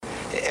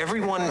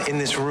Everyone in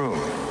this room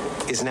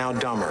is now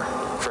dumber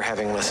for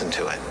having listened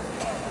to it.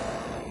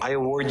 I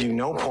award you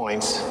no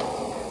points,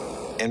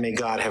 and may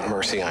God have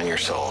mercy on your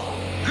soul.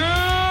 Good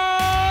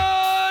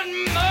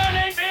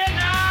morning,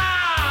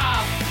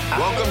 Vietnam!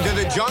 Welcome to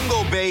the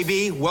jungle,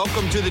 baby.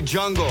 Welcome to the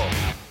jungle.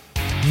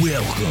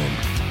 Welcome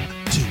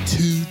to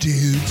Two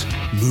Dudes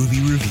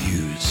Movie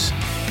Reviews.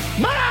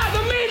 Mana, the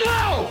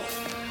meatloaf!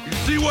 You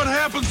see what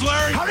happens,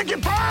 Larry? How'd it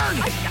get burned?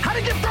 How'd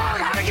it get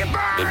burned? How'd it get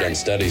burned? They've done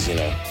studies,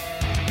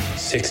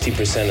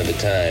 60% of the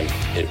time,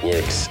 it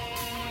works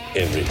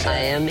every time. I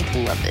am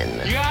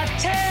McLovin. You are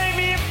tearing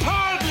me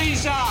apart,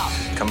 Lisa!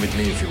 Come with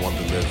me if you want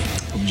to live.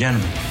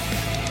 Gentlemen,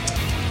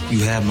 you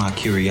have my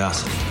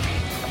curiosity,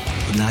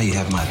 but now you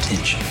have my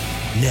attention.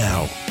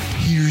 Now,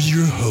 here's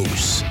your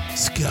hosts,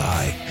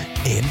 Sky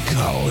and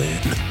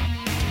Colin.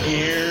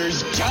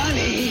 Here's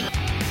Johnny!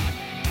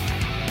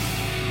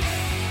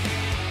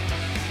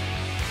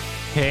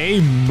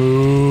 Hey,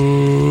 movie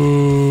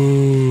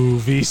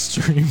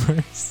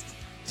streamers.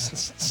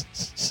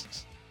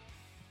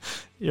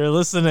 You're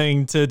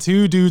listening to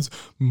Two Dudes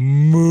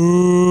Movie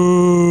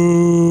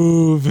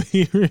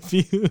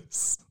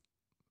Reviews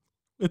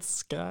with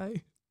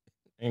Sky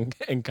and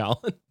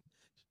Colin.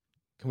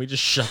 Can we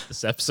just shut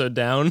this episode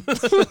down?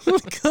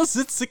 Because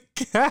it's a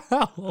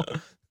cow.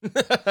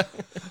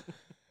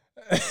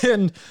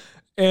 and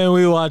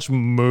we watch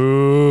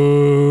movies.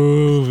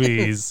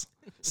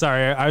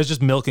 Sorry, I was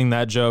just milking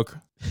that joke.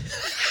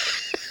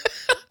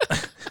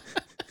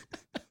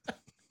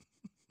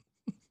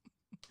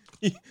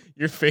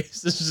 Your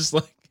face is just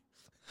like,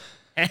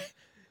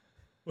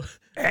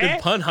 Good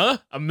pun, huh?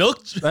 A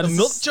milk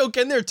joke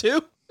in there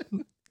too.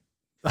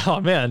 Oh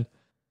man,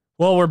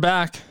 well we're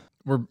back.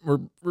 We're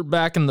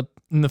back in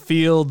the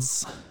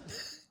fields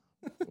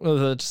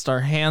with just our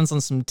hands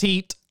on some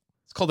teat.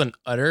 It's called an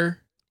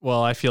udder.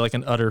 Well, I feel like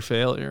an utter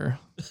failure.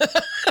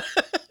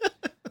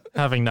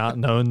 Having not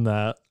known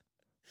that.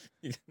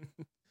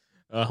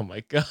 Oh my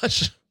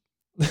gosh.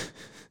 What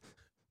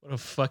a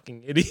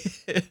fucking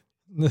idiot.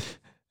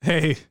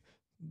 Hey,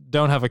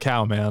 don't have a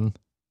cow, man.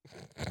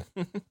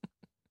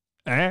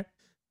 I'm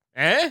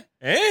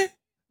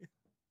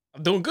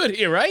doing good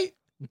here, right?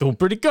 Doing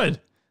pretty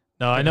good.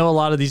 No, I know a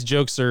lot of these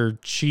jokes are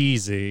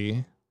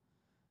cheesy,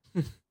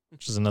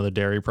 which is another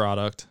dairy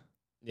product.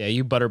 Yeah,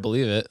 you better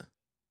believe it.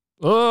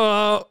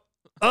 Oh.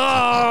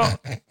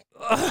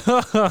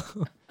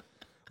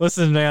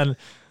 Listen, man,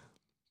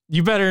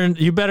 you better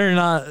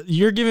not.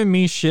 You're giving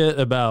me shit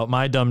about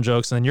my dumb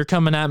jokes, and then you're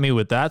coming at me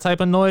with that type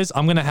of noise.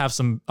 I'm gonna have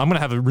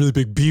a really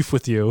big beef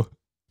with you.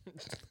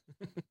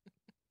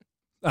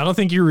 I don't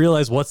think you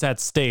realize what's at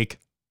stake.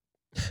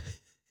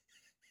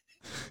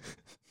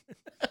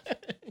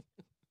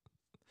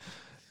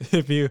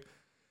 If you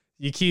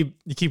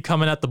keep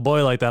coming at the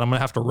boy like that, I'm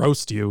gonna have to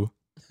roast you.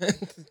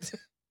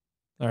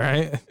 All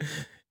right.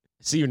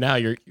 See you now.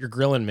 You're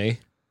grilling me.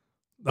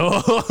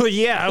 Oh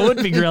yeah, I would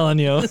be grilling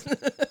you.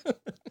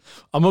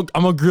 I'm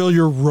gonna grill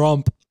your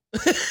rump.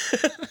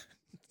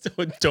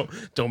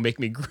 Don't make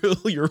me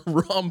grill your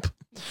rump.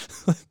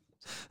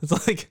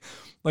 It's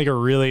like a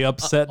really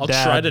upset I'll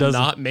dad. try to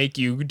not make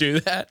you do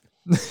that.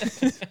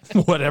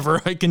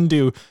 Whatever I can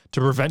do to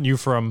prevent you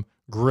from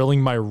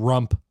grilling my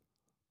rump.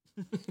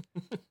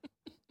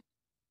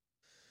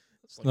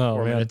 It's like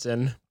 4 minutes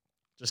in,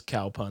 just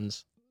cow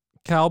puns.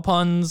 Cow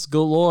puns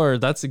galore.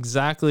 That's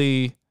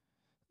exactly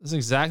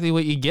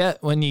what you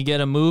get when you get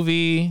a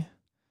movie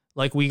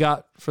like we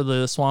got for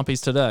the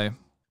Swampies today.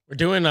 We're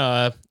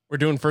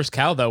doing First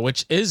Cow though,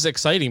 which is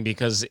exciting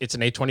because it's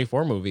an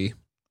A24 movie.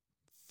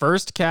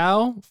 First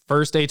Cow,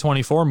 first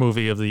A24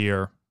 movie of the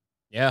year.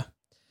 Yeah.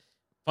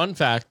 Fun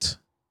fact,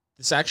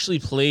 this actually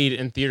played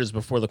in theaters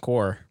before The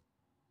Core.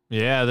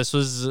 Yeah, this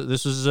was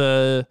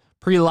a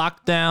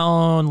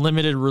pre-lockdown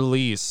limited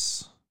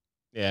release.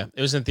 Yeah,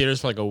 it was in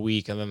theaters for like a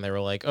week, and then they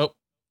were like, "Oh,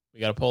 we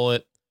got to pull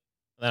it."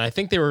 And then I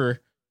think they were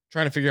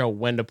trying to figure out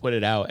when to put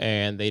it out,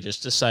 and they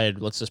just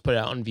decided, let's just put it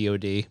out on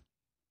VOD.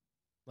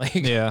 Like,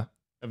 yeah,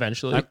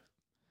 eventually.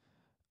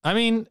 I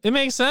mean, it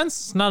makes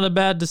sense. It's not a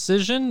bad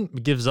decision.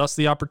 It gives us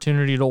the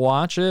opportunity to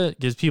watch it. It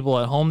gives people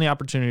at home the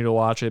opportunity to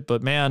watch it.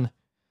 But man,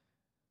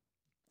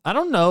 I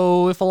don't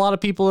know if a lot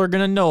of people are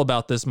going to know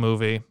about this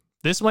movie.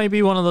 This might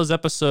be one of those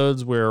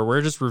episodes where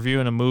we're just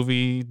reviewing a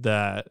movie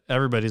that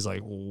everybody's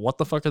like, what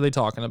the fuck are they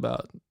talking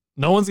about?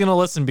 No one's going to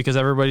listen because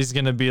everybody's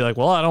going to be like,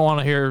 well, I don't want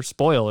to hear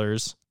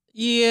spoilers.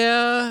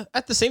 Yeah.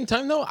 At the same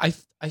time, though, I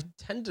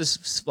tend to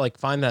like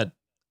find that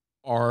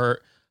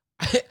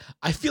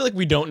I feel like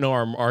we don't know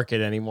our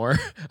market anymore.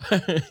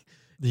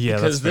 Yeah,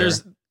 because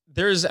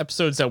there's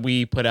episodes that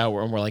we put out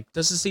where we're like,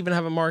 does this even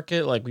have a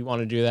market? Like, we want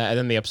to do that. And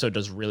then the episode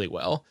does really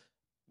well.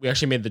 We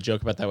actually made the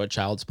joke about that with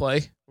Child's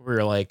Play. We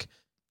were like,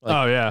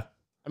 oh yeah.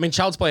 I mean,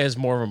 Child's Play has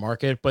more of a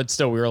market, but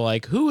still we were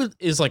like, who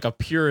is like a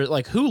pure,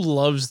 like who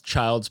loves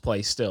Child's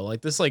Play still?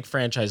 Like this like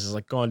franchise is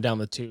like going down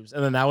the tubes.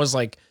 And then that was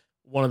like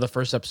one of the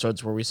first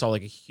episodes where we saw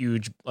like a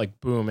huge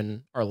like boom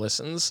in our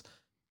listens.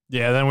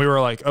 Yeah, then we were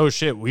like, oh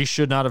shit, we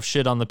should not have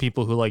shit on the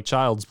people who like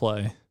Child's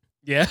Play.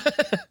 Yeah.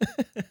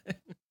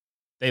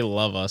 They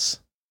love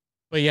us.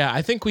 But yeah,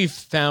 I think we've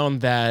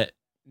found that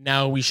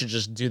now we should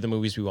just do the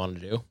movies we want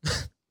to do.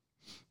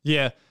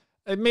 Yeah.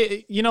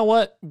 You know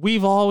what?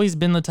 We've always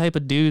been the type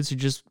of dudes who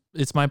just,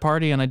 it's my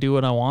party and I do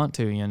what I want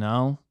to, you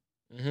know?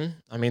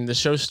 I mean, the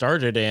show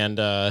started and,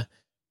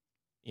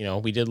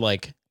 we did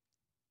like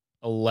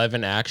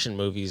 11 action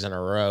movies in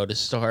a row to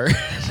start.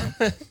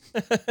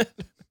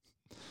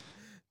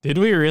 Did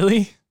we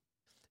really?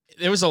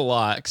 It was a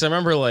lot. Because I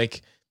remember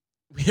like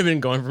we had been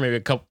going for maybe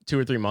 2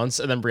 or 3 months.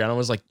 And then Brianna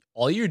was like,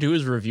 all you do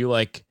is review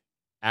like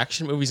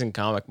action movies and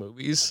comic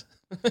movies.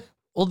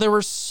 Well, there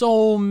were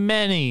so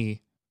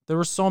many. There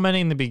were so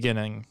many in the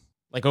beginning.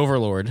 Like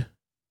Overlord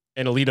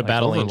and Alita Like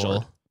Battle Overlord.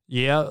 Angel.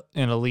 Yeah,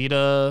 and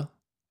Alita.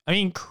 I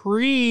mean,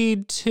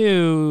 Creed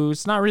 2,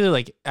 it's not really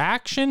like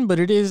action, but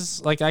it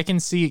is like I can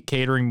see it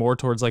catering more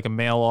towards like a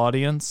male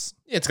audience.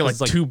 Yeah, it's got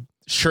like two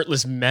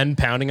shirtless men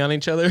pounding on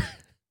each other.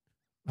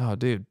 Oh,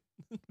 dude.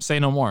 Say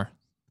no more.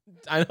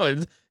 I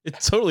know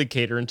it's totally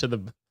catering to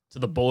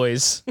the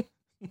boys.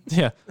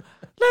 Yeah.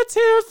 Let's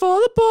hear it for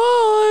the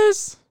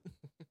boys.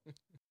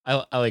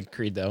 I like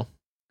Creed though.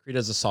 Creed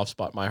has a soft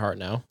spot in my heart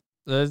now.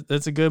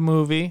 That's a good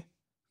movie.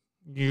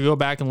 You go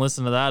back and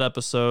listen to that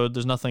episode.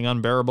 There's nothing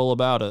unbearable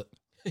about it.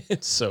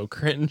 It's so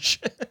cringe.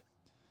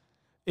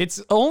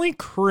 It's only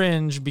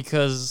cringe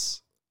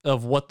because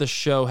of what the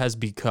show has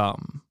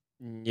become.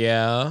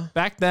 Yeah.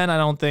 Back then, I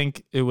don't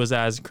think it was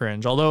as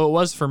cringe. Although it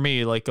was for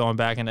me, like going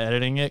back and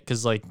editing it,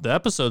 because like the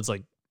episode's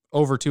like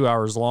over 2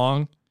 hours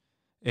long,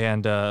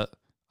 and I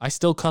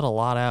still cut a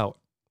lot out.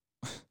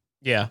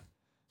 Yeah.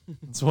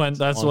 That's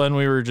when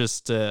we were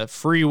just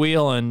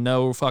freewheeling,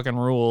 no fucking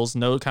rules,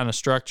 no kind of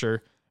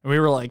structure, and we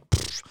were like,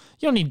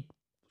 you don't need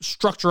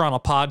structure on a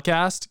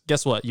podcast.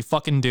 Guess what? You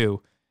fucking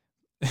do.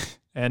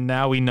 And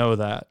now we know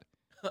that.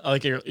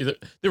 Like there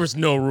was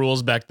no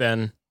rules back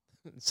then.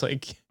 It's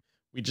like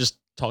we just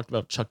talked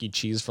about Chuck E.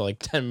 Cheese for like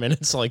 10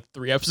 minutes, like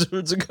 3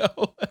 episodes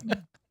ago.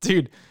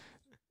 Dude,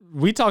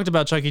 we talked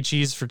about Chuck E.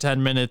 Cheese for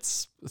 10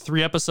 minutes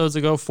 3 episodes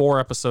ago, 4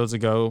 episodes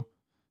ago,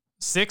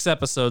 6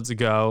 episodes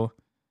ago,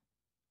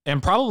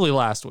 and probably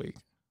last week.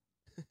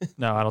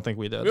 No, I don't think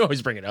we did. We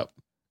always bring it up.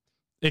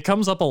 It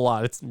comes up a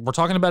lot. We're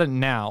talking about it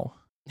now.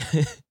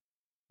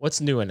 What's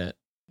new in it?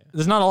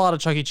 There's not a lot of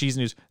Chuck E. Cheese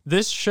news.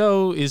 This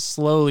show is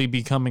slowly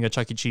becoming a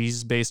Chuck E.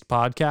 Cheese based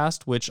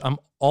podcast, which I'm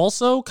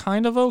also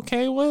kind of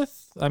okay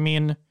with. I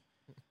mean,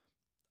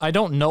 I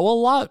don't know a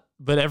lot,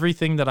 but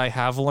everything that I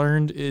have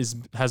learned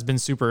has been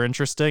super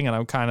interesting, and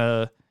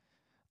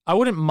I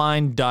wouldn't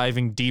mind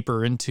diving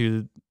deeper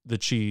into the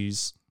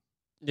cheese.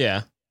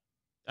 Yeah.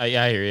 I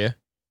hear you.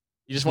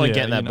 You just want to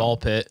get in that ball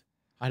pit.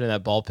 Hide in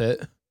that ball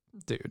pit.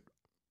 Dude,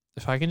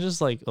 if I can just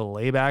like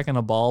lay back in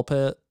a ball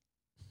pit,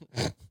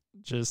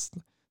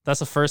 that's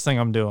the first thing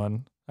I'm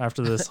doing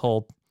after this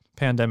whole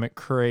pandemic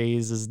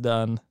craze is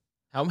done.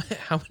 How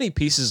many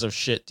pieces of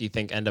shit do you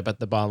think end up at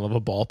the bottom of a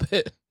ball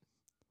pit?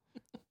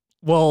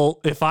 Well,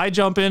 if I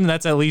jump in,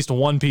 that's at least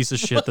one piece of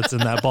shit that's in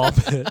that ball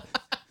pit.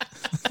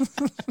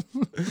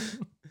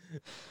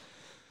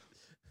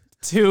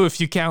 2, if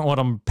you count what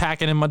I'm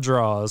packing in my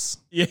drawers.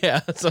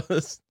 Yeah. So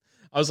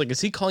I was like, is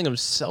he calling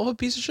himself a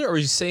piece of shit, or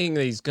is he saying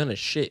that he's gonna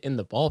shit in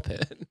the ball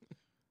pit?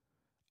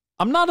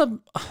 I'm not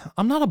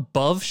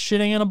above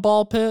shitting in a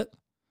ball pit.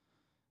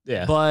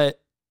 Yeah.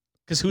 But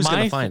because who's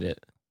gonna find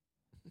it?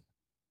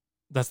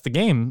 That's the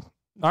game.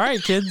 All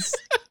right, kids.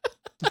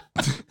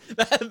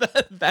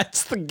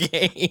 That's the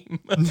game.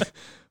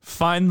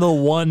 Find the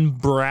one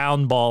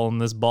brown ball in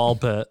this ball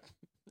pit.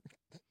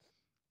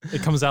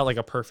 It comes out like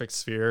a perfect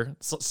sphere.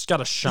 It's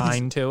got a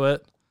shine to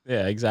it.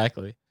 Yeah,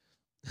 exactly.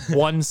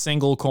 One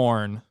single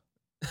corn.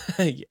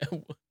 Yeah.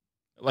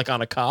 Like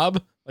on a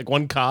cob? Like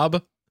one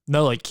cob?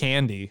 No, like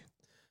candy.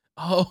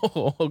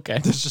 Oh, okay.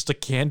 There's just a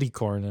candy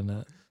corn in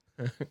it.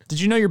 Did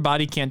you know your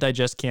body can't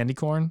digest candy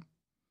corn?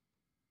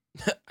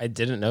 I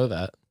didn't know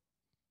that.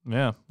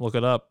 Yeah, look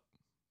it up.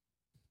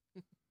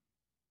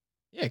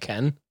 Yeah,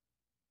 Ken.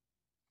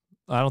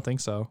 I don't think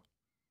so.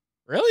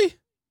 Really?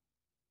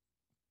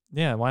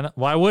 Yeah, why not?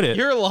 Why would it?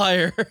 You're a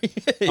liar.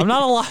 I'm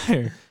not a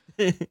liar.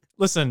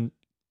 Listen,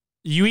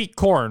 you eat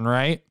corn,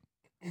 right?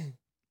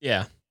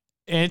 Yeah.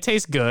 And it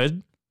tastes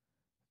good,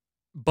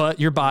 but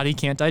your body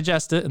can't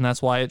digest it, and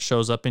that's why it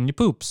shows up in your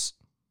poops.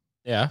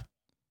 Yeah.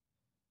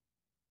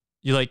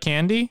 You like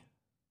candy?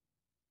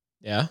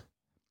 Yeah.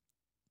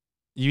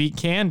 You eat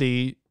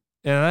candy,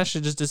 and that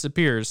shit just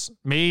disappears.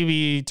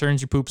 Maybe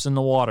turns your poops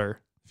into water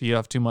if you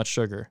have too much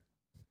sugar.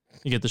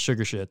 You get the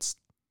sugar shits.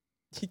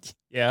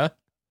 Yeah.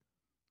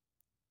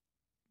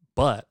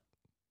 But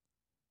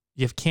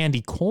you have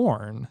candy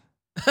corn.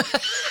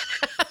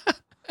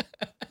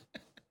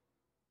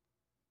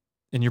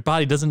 And your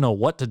body doesn't know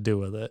what to do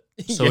with it.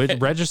 So Yeah.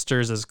 it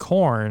registers as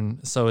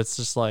corn. So it's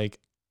just like,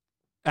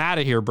 out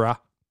of here, bruh.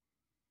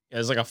 Yeah,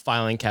 there's like a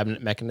filing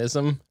cabinet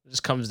mechanism. It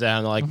just comes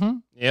down like,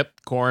 Mhm. yep,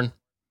 corn.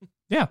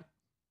 Yeah.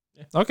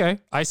 Okay.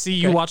 I see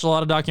you Okay. watch a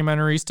lot of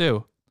documentaries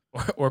too.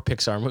 Or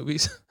Pixar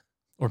movies.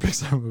 Or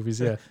Pixar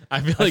movies, yeah. I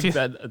feel like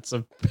that's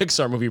a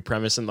Pixar movie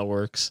premise in the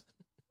works.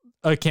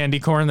 a candy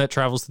corn that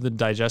travels through the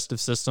digestive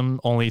system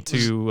only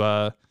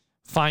to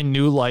find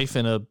new life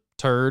in a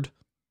turd.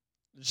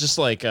 It's just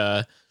like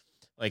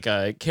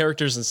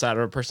characters inside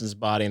of a person's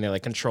body, and they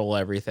like control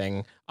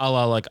everything, a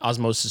la like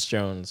Osmosis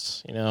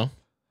Jones, you know?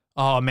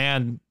 Oh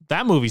man,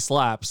 that movie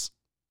slaps.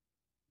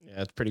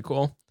 Yeah, it's pretty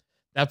cool.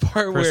 That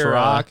part Chris where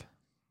Rock.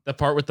 the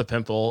part with the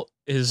pimple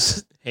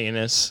is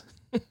heinous.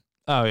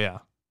 Oh yeah.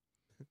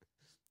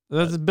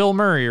 That's Bill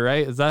Murray,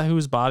 right? Is that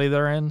whose body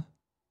they're in?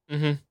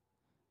 Mm-hmm.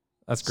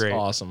 That's great. It's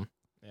awesome.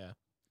 Yeah.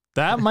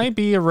 That might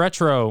be a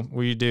retro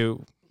we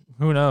do.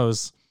 Who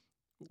knows?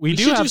 We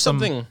do should have do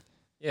something.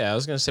 Yeah, I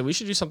was gonna say we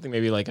should do something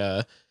maybe like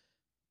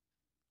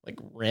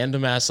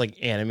random ass like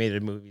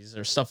animated movies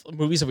or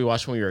movies that we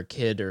watched when we were a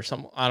kid or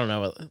something. I don't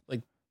know.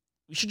 Like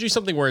we should do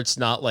something where it's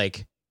not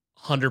like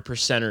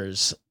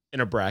 100%ers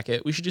in a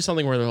bracket. We should do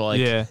something where they're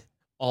like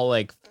all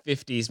like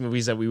 50s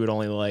movies that we would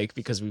only like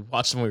because we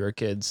watched them when we were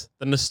kids.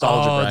 The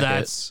nostalgia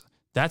bracket.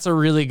 That's a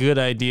really good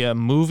idea.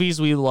 Movies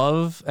we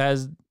love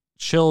as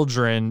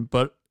children,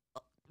 but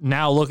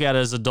now look at it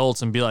as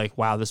adults and be like,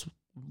 wow, this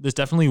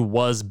definitely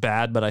was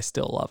bad, but I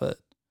still love it.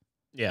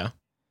 Yeah.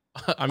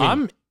 I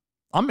mean,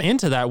 I'm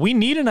into that. We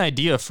need an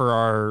idea for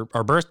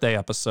our birthday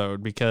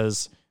episode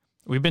because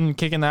we've been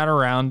kicking that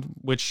around,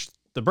 which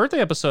the birthday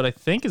episode I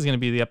think is going to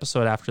be the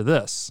episode after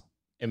this.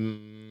 it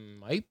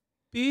might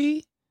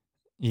be.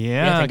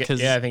 Yeah, I think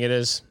it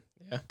is.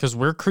 Yeah. Because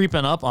we're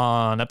creeping up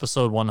on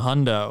episode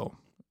 100,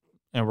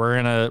 and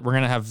we're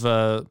gonna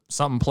have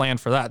something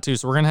planned for that too.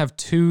 So we're gonna have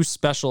 2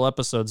 special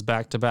episodes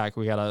back to back.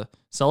 We gotta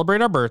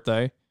celebrate our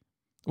birthday,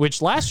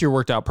 which last year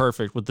worked out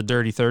perfect with the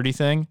Dirty 30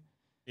 thing.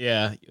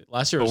 Yeah,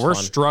 last year was but we're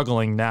fun.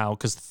 struggling now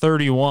because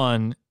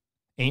 31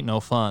 ain't no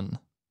fun.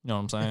 You know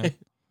what I'm saying?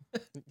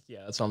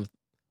 Yeah, that's what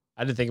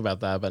I didn't think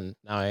about that, but now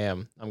I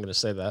am. I'm gonna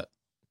say that.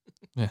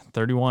 Yeah,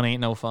 31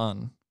 ain't no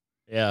fun.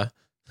 Yeah.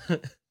 How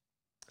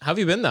have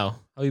you been though? How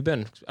have you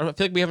been? I feel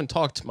like we haven't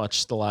talked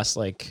much the last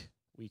like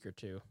week or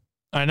two.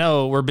 I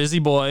know we're busy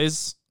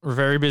boys. We're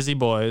very busy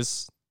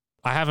boys.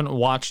 I haven't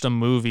watched a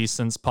movie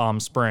since Palm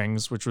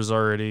Springs, which was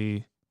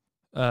already,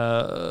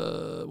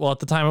 well, at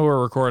the time we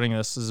were recording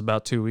this is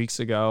about 2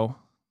 weeks ago.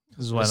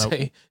 This is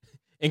when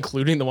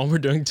including the one we're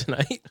doing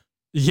tonight.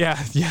 Yeah.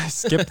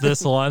 Skip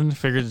this one.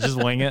 Figured to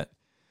just wing it.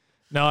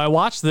 No, I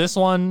watched this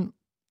one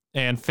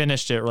and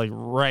finished it like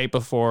right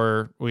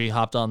before we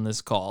hopped on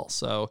this call.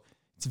 So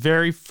it's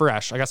very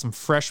fresh. I got some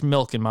fresh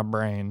milk in my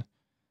brain.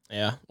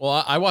 Yeah.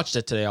 Well, I watched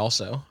it today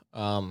also.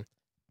 I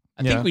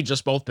think we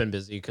just both been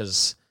busy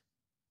because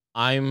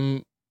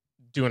I'm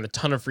doing a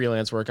ton of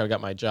freelance work. I've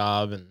got my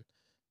job and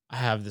I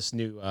have this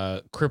new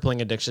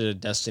crippling addiction to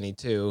Destiny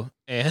 2.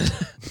 And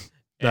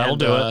that'll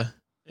do it.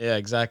 Yeah,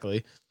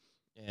 exactly.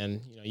 And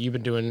you've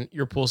been doing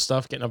your pool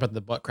stuff, getting up at the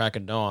butt crack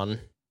of dawn.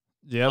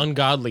 Yeah.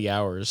 Ungodly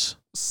hours.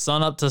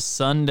 Sun up to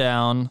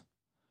sundown.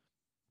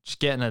 Just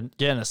getting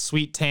a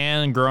sweet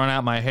tan and growing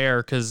out my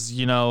hair because,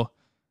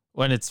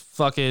 when it's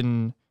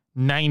fucking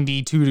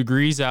 92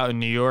 degrees out in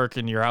New York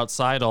and you're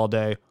outside all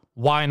day,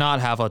 why not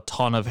have a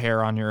ton of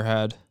hair on your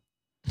head?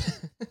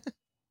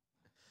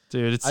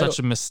 Dude, it's such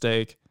a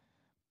mistake.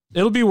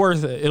 It'll be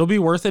worth it. It'll be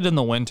worth it in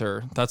the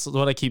winter. That's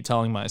what I keep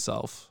telling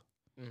myself.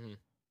 Mm-hmm.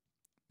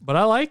 But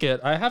I like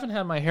it. I haven't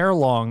had my hair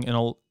long in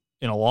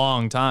a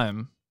long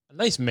time. A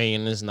nice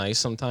mane is nice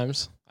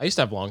sometimes. I used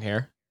to have long hair.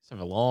 I used to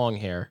have a long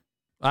hair.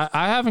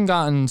 I haven't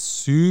gotten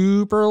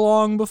super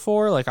long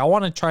before. Like, I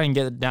want to try and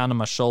get it down to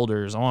my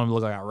shoulders. I want to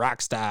look like a rock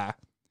star.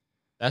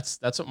 That's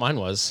what mine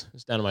was.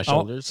 It's down to my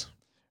shoulders.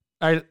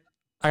 I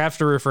have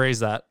to rephrase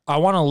that. I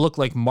want to look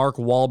like Mark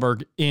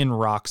Wahlberg in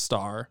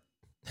Rockstar.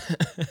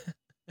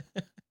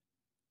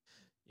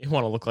 You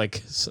want to look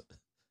like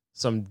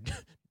some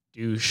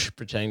douche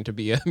pretending to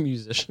be a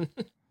musician.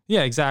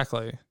 Yeah,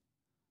 exactly.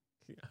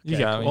 Okay, you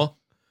got me. Well,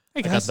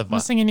 hey guys, I'm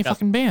gonna sing in your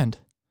fucking band.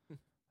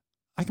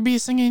 I can be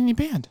singing in your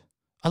band.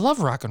 I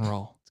love rock and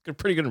roll. It's a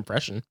pretty good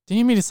impression. Do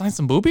you need me to sign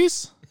some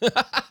boobies?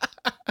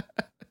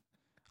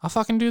 I'll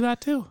fucking do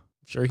that too.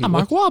 Sure, I'm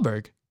Mark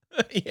Wahlberg.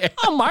 Yeah.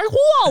 I'm Mark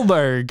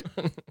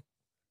Wahlberg.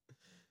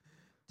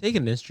 Take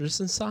an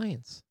interest in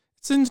science.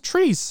 It's in the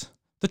trees.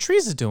 The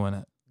trees are doing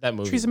it. That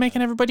movie. Trees are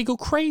making everybody go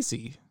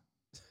crazy.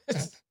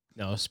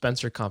 No,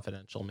 Spencer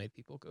Confidential made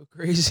people go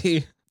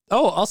crazy.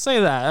 Oh, I'll say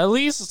that. At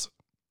least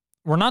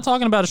we're not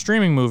talking about a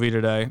streaming movie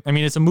today. I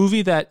mean, it's a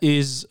movie that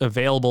is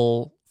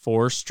available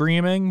for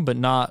streaming, but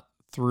not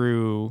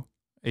through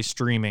a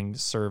streaming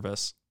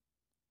service.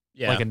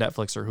 Yeah. Like a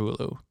Netflix or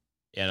Hulu.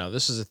 Yeah, no,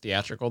 this is a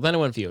theatrical. Then it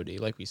went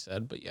VOD, like we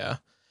said. But yeah,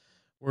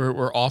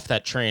 we're off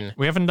that train.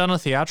 We haven't done a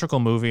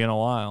theatrical movie in a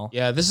while.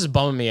 Yeah, this is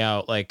bumming me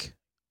out. Like,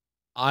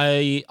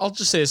 I'll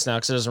just say this now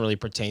because it doesn't really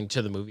pertain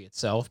to the movie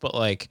itself. But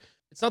like,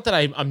 it's not that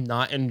I'm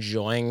not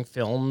enjoying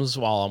films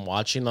while I'm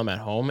watching them at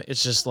home.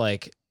 It's just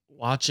like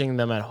watching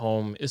them at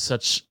home is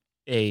such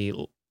a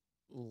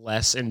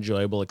less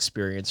enjoyable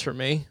experience for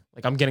me.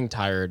 Like, I'm getting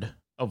tired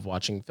of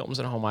watching films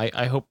at home.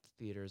 I hope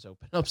theaters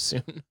open up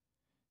soon.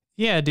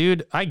 Yeah,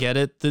 dude, I get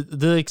it.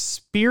 The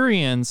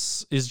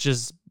experience is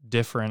just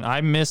different. I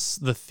miss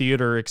the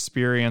theater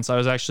experience. I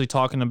was actually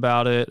talking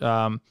about it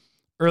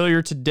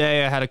earlier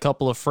today. I had a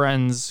couple of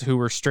friends who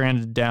were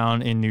stranded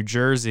down in New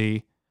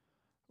Jersey,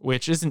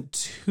 which isn't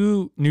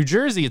too... New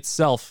Jersey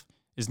itself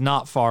is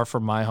not far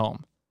from my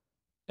home.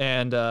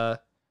 And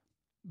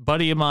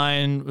buddy of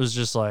mine was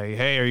just like,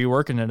 hey, are you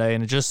working today?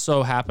 And it just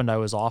so happened I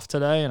was off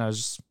today, and I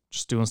was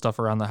just doing stuff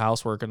around the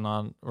house, working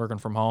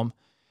from home.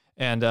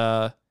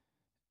 And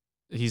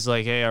he's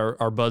like, hey,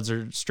 our buds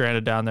are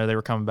stranded down there. They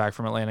were coming back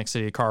from Atlantic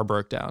City. A car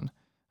broke down.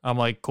 I'm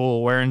like,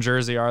 cool. Where in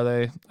Jersey are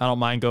they? I don't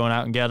mind going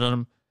out and getting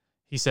them.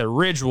 He said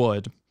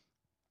Ridgewood,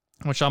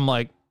 which I'm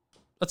like,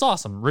 that's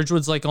awesome.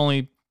 Ridgewood's like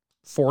only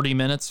 40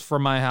 minutes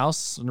from my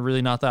house and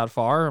really not that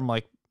far. I'm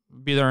like,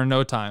 be there in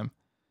no time.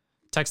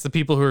 Text the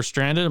people who are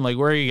stranded. I'm like,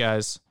 where are you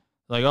guys?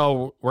 Like,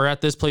 oh, we're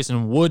at this place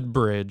in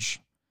Woodbridge.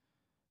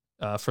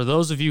 For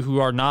those of you who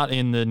are not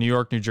in the New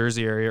York, New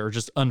Jersey area or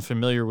just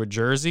unfamiliar with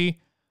Jersey,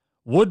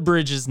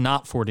 Woodbridge is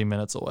not 40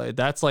 minutes away.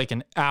 That's like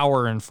an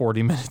hour and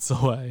 40 minutes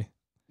away.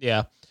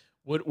 Yeah.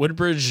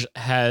 Woodbridge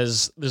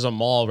there's a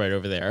mall right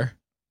over there.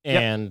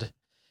 And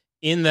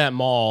in that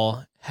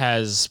mall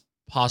has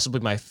possibly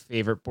my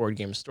favorite board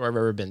game store I've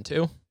ever been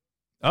to.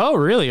 Oh,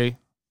 really?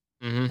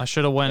 Mm-hmm. I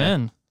should have went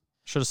in.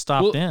 Should have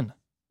stopped in.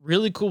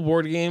 Really cool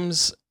board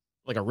games,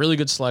 like a really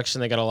good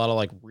selection. They got a lot of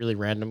like really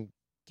random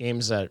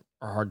games that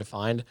are hard to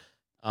find.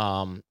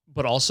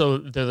 But also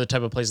they're the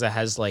type of place that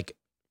has like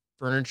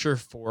furniture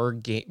for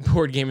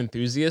board game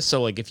enthusiasts.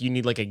 So like if you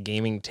need like a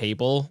gaming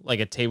table,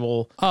 like a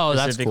table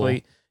specifically,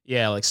 that's cool.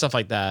 Yeah, like stuff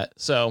like that.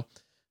 So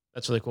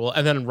that's really cool.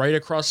 And then right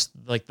across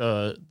like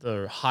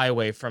the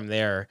highway from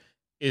there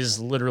is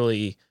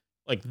literally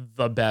like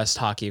the best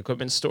hockey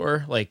equipment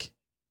store like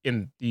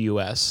in the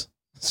US.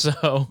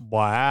 So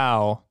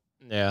wow.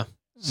 Yeah.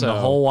 So the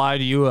whole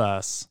wide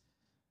US.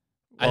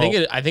 I think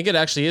it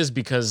actually is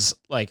because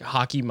like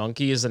Hockey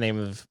Monkey is the name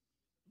of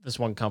this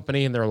one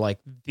company, and they're like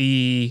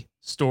the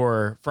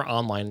store for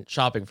online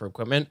shopping for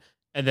equipment.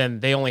 And then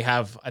they only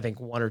have, I think,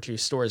 1 or 2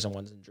 stores, and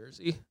one's in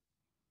Jersey.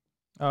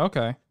 Oh,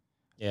 okay.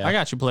 Yeah. I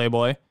got you,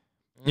 Playboy.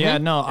 Mm-hmm. Yeah,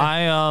 no,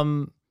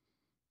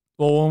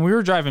 well, when we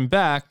were driving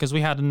back, because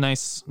we had a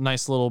nice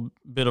little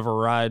bit of a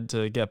ride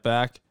to get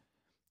back,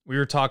 we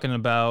were talking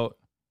about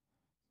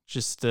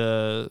just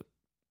kind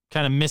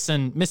of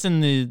missing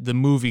the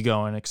movie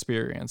going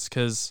experience,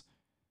 because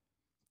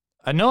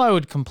I know I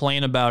would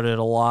complain about it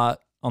a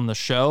lot on the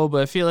show,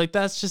 but I feel like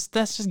that's just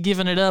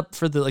giving it up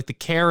for the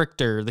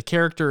character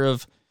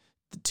of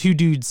the two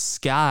dudes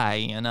Sky,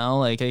 you know?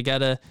 Like I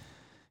gotta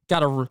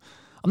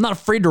I'm not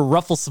afraid to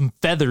ruffle some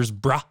feathers,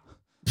 bruh.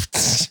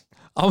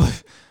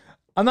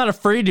 I'm not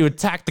afraid to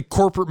attack the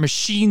corporate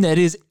machine that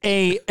is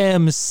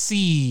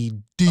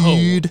AMC,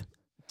 dude.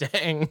 Oh,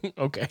 dang.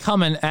 Okay.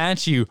 Coming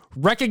at you.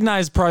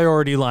 Recognize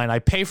priority line. I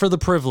pay for the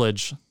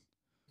privilege. I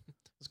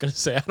was gonna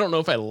say, I don't know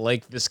if I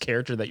like this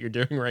character that you're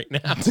doing right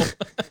now.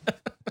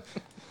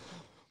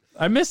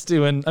 I miss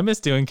doing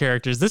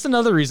characters. This is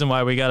another reason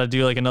why we got to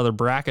do like another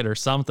bracket or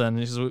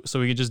something, so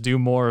we can just do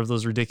more of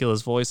those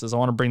ridiculous voices. I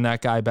want to bring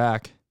that guy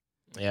back.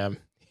 Yeah.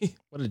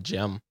 What a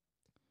gem.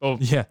 Oh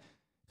yeah.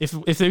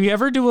 If we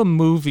ever do a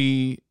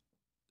movie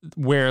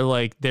where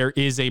like there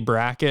is a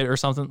bracket or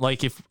something,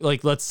 like if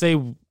like let's say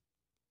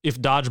if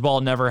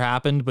Dodgeball never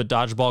happened, but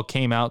Dodgeball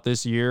came out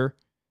this year,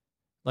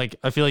 like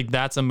I feel like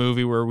that's a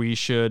movie where we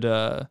should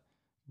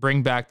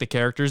bring back the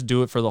characters,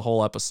 do it for the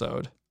whole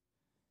episode.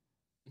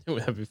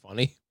 That'd be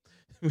funny.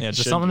 Yeah,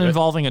 just something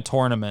involving a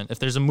tournament. If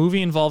there's a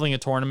movie involving a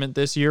tournament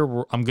this year,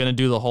 I'm gonna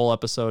do the whole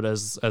episode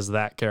as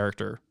that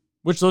character.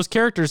 Which those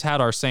characters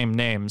had our same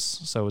names,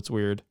 so it's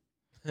weird.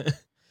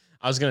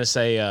 I was gonna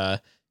say,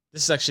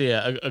 this is actually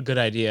a good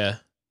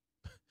idea.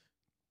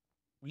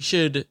 We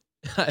should.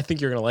 I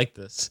think you're gonna like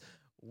this.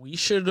 We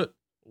should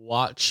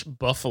watch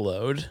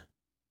Buffaloed,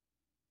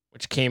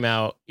 which came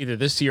out either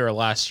this year or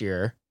last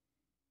year.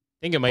 I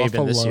think it might have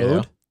been this year,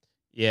 though.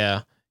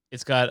 Yeah,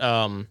 it's got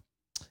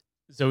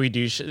Zoe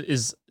Douche.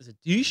 Is it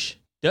Douche?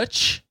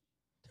 Dutch?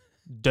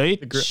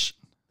 Dutch.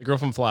 The girl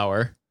from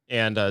Flower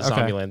and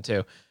Zombieland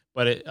too.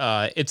 But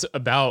it's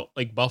about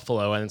like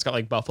buffalo, and it's got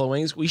like buffalo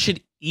wings. We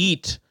should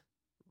eat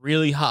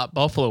really hot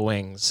buffalo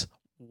wings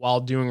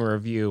while doing a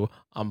review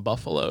on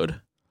Buffaloed.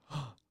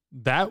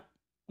 That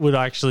would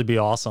actually be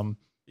awesome.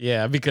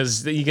 Yeah,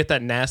 because you get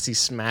that nasty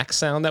smack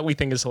sound that we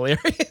think is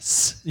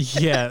hilarious.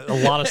 Yeah, a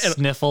lot of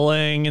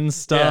sniffling and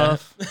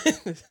stuff.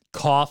 Yeah.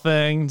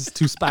 Coughing. It's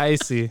too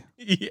spicy.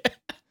 Yeah.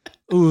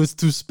 Ooh, it's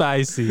too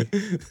spicy.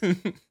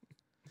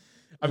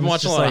 I've been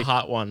watching a lot of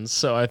hot ones,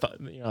 so I thought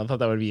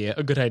that would be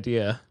a good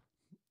idea.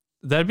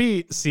 But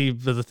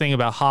the thing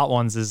about hot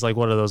ones is like,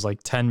 what are those,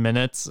 like 10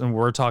 minutes? And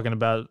we're talking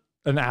about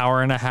an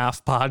hour and a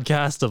half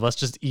podcast of us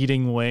just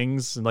eating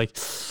wings and like.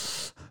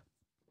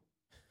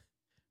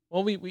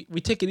 Well, we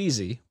take it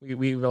easy.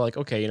 We were like,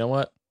 okay, you know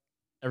what?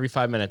 Every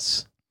 5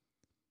 minutes.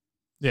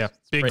 Yeah.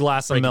 Big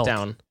glass of milk.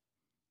 Down.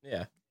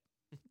 Yeah.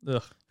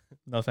 Ugh.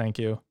 No, thank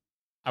you.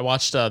 I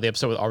watched the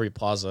episode with Aubrey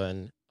Plaza,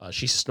 and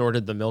she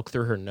snorted the milk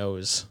through her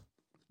nose.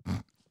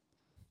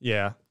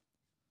 Yeah.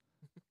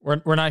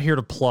 We're not here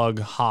to plug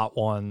Hot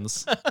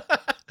Ones.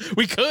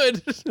 We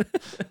could.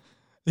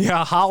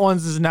 Yeah, Hot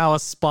Ones is now a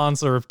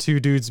sponsor of Two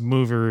Dudes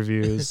Movie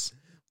Reviews.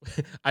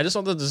 I just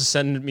want them to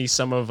send me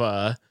some of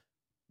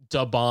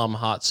Da Bomb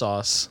hot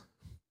sauce.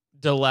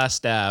 De La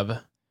Stab.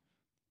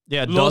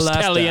 Yeah, Los Da La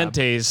Stab.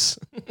 Calientes.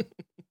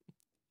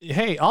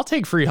 Hey, I'll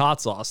take free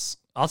hot sauce.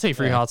 I'll take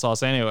free hot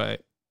sauce anyway.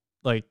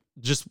 Like,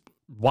 just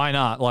why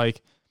not?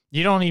 Like,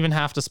 you don't even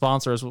have to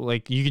sponsor us.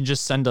 Like, you can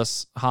just send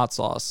us hot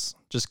sauce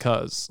just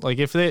cause. Like,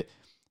 if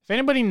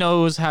anybody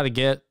knows how to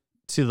get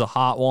to the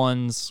Hot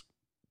Ones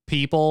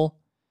people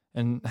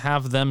and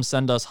have them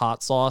send us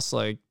hot sauce,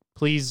 like,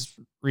 please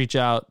reach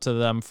out to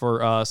them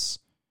for us.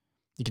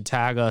 You can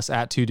tag us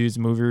at Two Dudes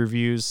Movie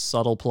Reviews.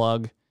 Subtle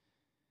plug.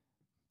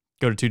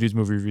 Go to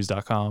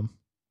twodudesmoviereviews.com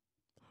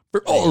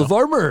for all of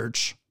our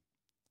merch.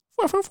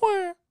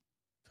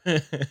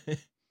 I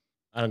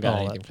don't got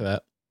anything for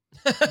that.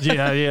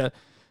 Yeah.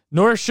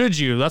 Nor should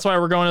you. That's why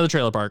we're going to the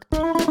trailer park.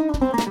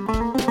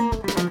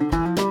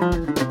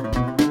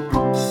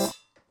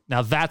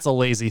 Now that's a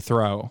lazy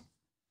throw.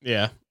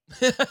 Yeah.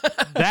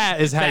 That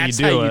is how That's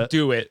you how you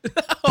do it.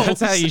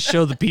 That's how you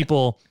show the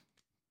people,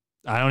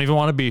 I don't even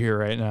want to be here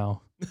right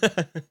now.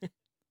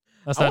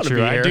 That's not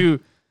true. I do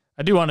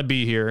want to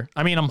be here.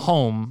 I mean, I'm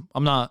home.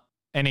 I'm not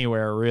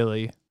anywhere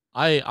really.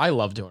 I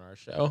love doing our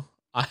show.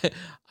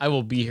 I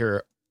will be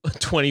here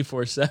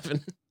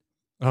 24/7.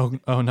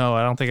 Oh no,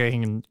 I don't think I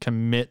can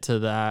commit to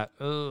that.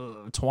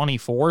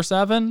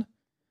 24/7?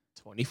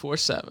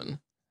 24/7.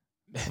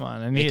 Come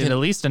on, I need at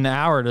least an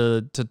hour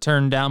to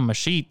turn down my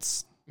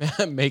sheets.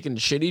 Making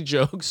shitty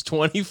jokes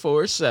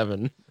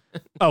 24/7.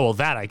 Oh, well,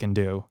 that I can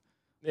do.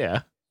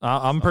 Yeah.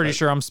 I'm pretty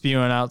sure I'm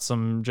spewing out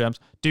some gems.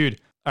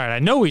 Dude, all right, I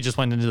know we just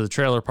went into the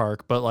trailer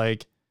park, but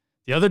like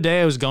the other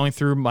day I was going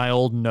through my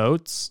old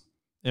notes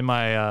in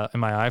my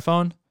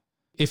iPhone.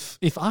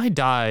 If I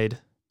died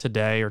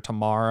today or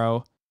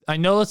tomorrow, I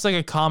know it's like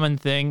a common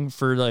thing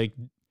for like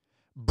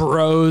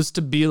bros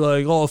to be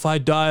like, oh, if I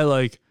die,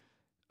 like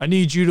I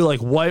need you to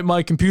like wipe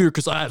my computer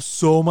because I have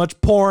so much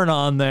porn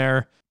on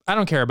there. I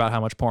don't care about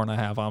how much porn I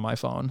have on my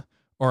phone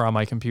or on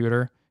my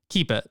computer.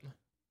 Keep it.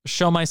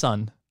 Show my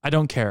son. I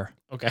don't care.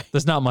 Okay.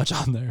 There's not much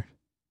on there.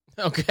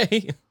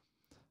 Okay.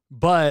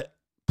 But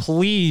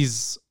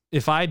please,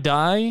 if I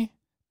die,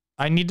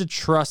 I need to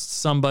trust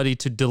somebody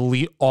to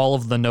delete all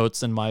of the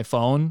notes in my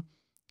phone.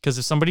 Because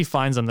if somebody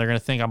finds them, they're going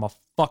to think I'm a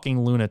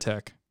fucking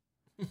lunatic.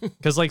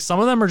 Because like some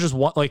of them are just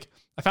one, like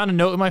I found a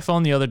note in my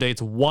phone the other day.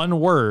 It's one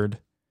word,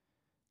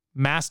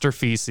 master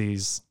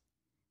feces.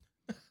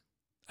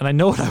 And I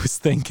know what I was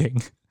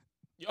thinking.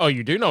 Oh,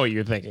 you do know what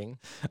you're thinking.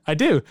 I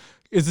do.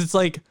 It's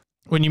like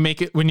when you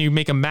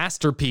make a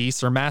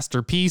masterpiece or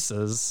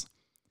masterpieces,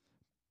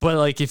 but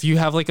like if you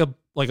have like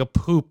a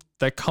poop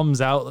that comes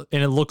out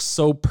and it looks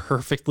so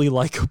perfectly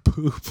like a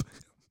poop.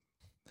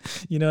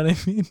 You know what I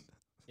mean?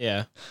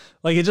 Yeah.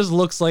 Like it just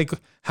looks like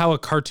how a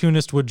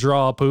cartoonist would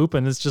draw a poop,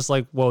 and it's just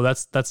like, whoa,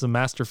 that's a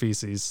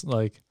masterpieces.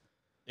 Like,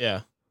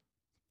 yeah.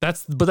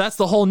 That's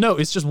the whole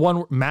note. It's just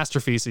one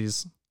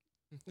masterpieces.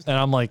 And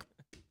I'm like,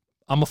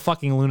 I'm a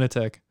fucking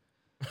lunatic.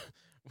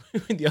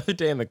 The other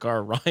day in the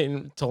car,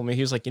 Ryan told me,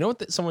 he was like, you know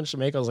what someone should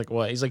make? I was like,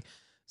 what? He's like,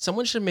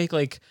 someone should make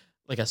like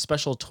a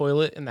special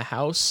toilet in the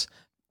house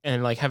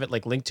and like have it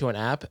like linked to an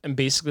app. And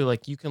basically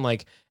like you can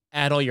like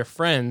add all your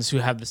friends who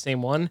have the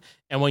same one.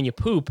 And when you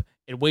poop,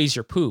 it weighs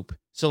your poop.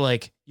 So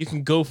like you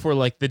can go for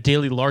like the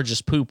daily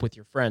largest poop with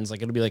your friends.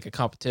 Like it'll be like a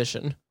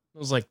competition. I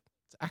was like,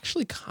 it's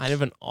actually kind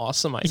of an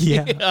awesome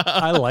idea. Yeah,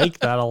 I like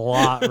that a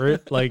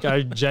lot. Like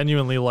I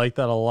genuinely like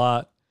that a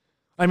lot.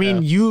 I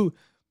mean,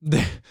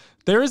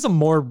 there is a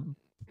more,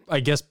 I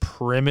guess,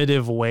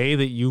 primitive way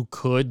that you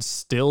could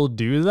still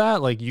do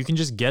that. Like you can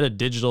just get a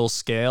digital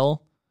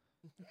scale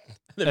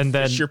and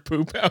then fish your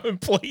poop out and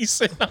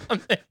place it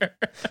on there.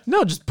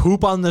 No, just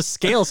poop on the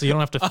scale so you don't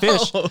have to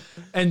fish. Oh.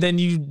 And then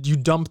you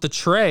dump the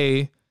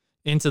tray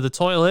into the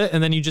toilet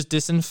and then you just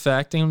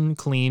disinfect and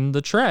clean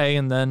the tray.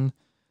 And then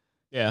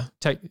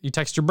you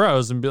text your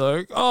bros and be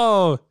like,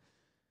 oh,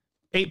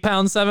 8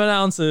 pounds, 7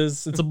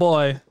 ounces. It's a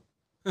boy.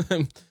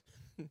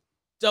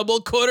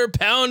 Double quarter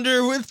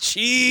pounder with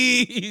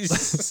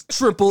cheese.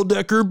 Triple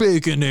decker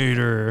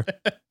baconator.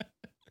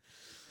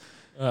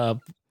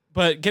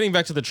 But getting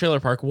back to the trailer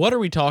park, what are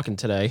we talking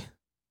today?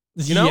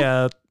 You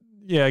know?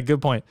 Yeah,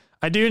 good point.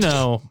 I do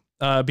know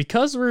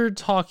because we're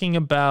talking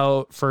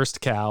about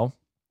First Cow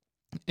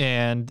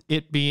and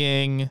it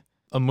being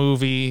a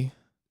movie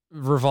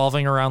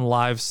revolving around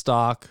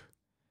livestock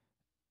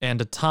and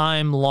a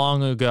time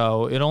long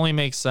ago, it only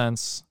makes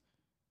sense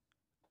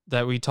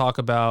that we talk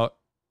about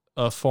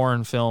a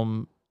foreign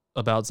film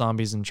about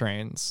zombies and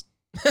trains.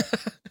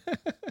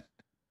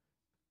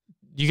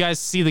 You guys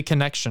see the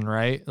connection,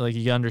 right? Like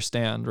you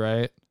understand,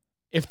 right?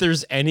 If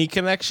there's any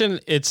connection,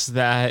 it's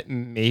that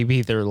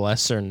maybe they're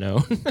lesser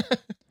known.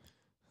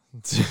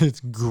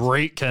 It's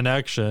great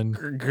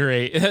connection.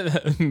 Great.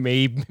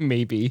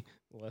 maybe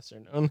lesser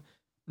known.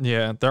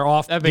 Yeah, they're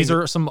off. These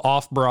are some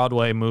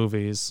off-Broadway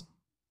movies.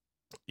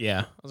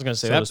 Yeah, I was going to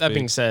say, that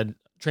being said,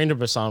 Train to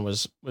Busan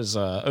was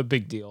a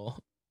big deal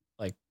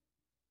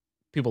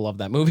people love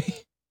that movie.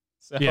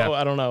 So Yeah.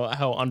 I don't know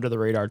how under the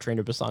radar Train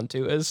to Busan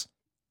 2 is.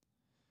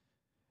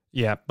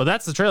 Yeah, but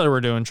that's the trailer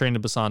we're doing, Train to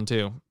Busan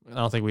 2. I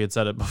don't think we had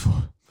said it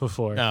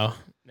before. No,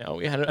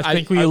 we had. I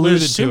think we would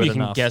alluded assume to it you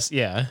can enough. guess.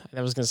 Yeah,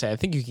 I was gonna say. I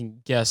think you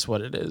can guess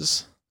what it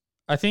is.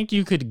 I think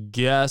you could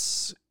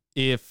guess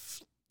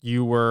if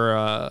you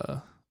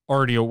were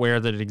already aware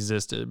that it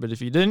existed, but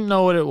if you didn't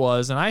know what it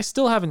was, and I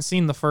still haven't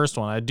seen the first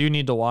one, I do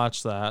need to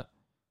watch that.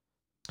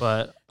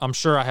 But I'm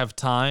sure I have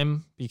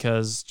time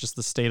because just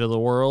the state of the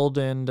world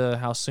and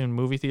how soon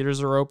movie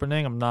theaters are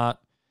opening.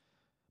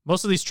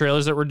 Most of these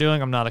trailers that we're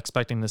doing, I'm not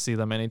expecting to see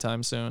them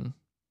anytime soon.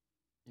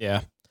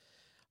 Yeah.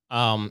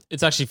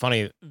 It's actually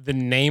funny. The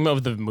name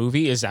of the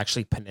movie is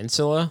actually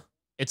Peninsula.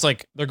 It's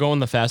like they're going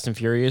the Fast and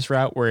Furious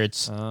route where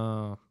it's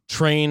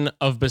Train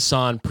of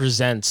Busan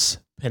presents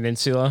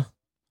Peninsula.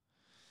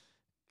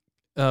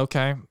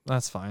 Okay,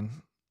 that's fine.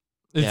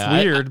 It's Yeah,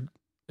 weird.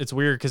 It's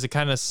weird because it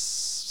kind of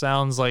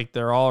sounds like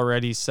they're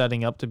already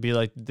setting up to be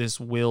like this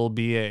will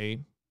be a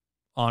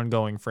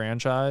ongoing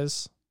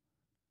franchise.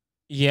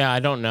 Yeah,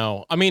 I don't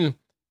know. I mean,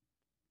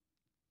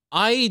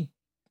 I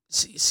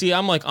see.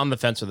 I'm like on the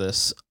fence with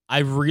this. I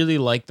really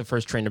like the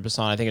first Train to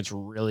Busan. I think it's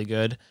really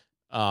good.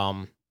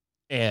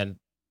 And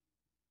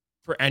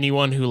for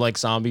anyone who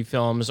likes zombie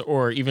films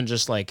or even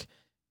just like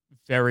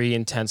very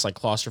intense, like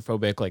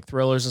claustrophobic, like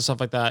thrillers and stuff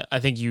like that, I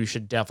think you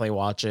should definitely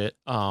watch it.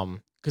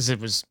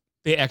 Because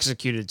they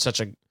executed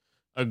such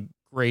a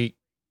great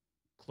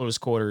close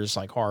quarters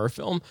like horror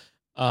film.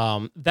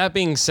 That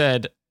being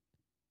said,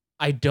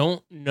 I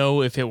don't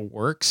know if it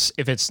works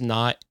if it's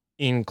not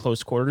in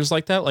close quarters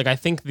like that. Like I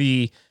think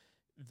the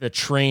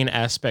train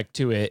aspect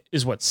to it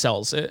is what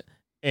sells it,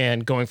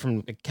 and going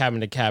from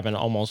cabin to cabin,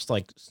 almost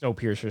like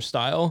Snowpiercer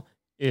style,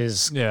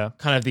 is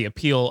kind of the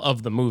appeal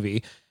of the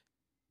movie.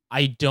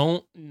 I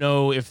don't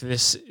know if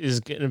this is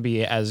going to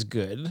be as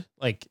good.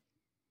 Like,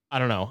 I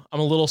don't know. I'm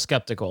a little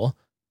skeptical.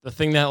 The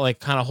thing that like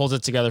kind of holds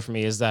it together for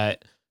me is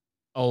that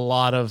a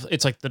lot of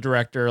it's like the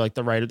director, like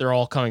the writer, they're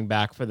all coming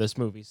back for this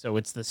movie. So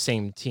it's the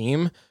same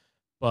team,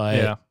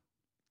 but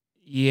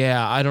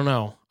yeah, I don't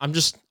know.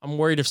 I'm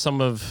worried if some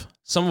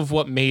of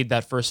what made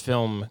that first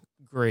film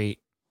great,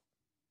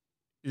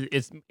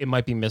 it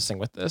might be missing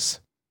with this.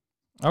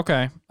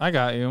 Okay, I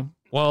got you.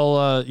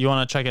 Well, you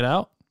want to check it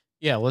out?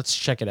 Yeah, let's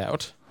check it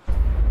out.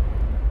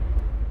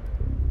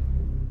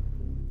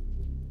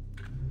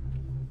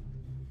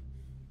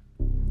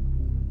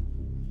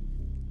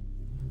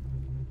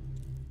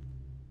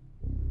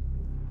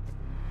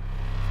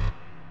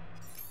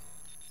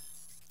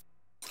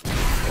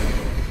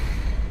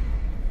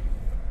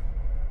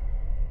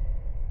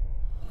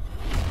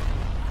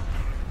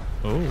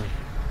 Oh,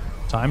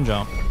 time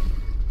jump.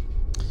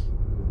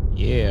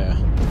 Yeah.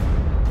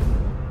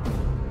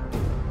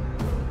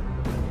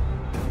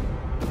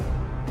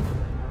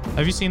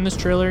 Have you seen this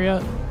trailer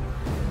yet?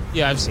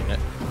 Yeah, I've seen it.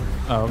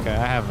 Oh, okay.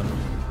 I haven't.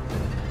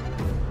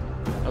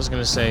 I was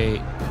gonna say,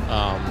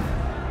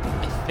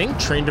 I think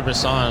Train to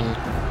Busan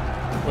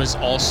was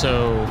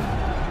also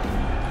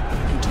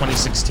in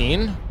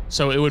 2016,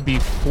 so it would be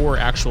 4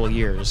 actual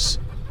years.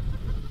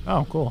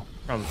 Oh, cool.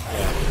 From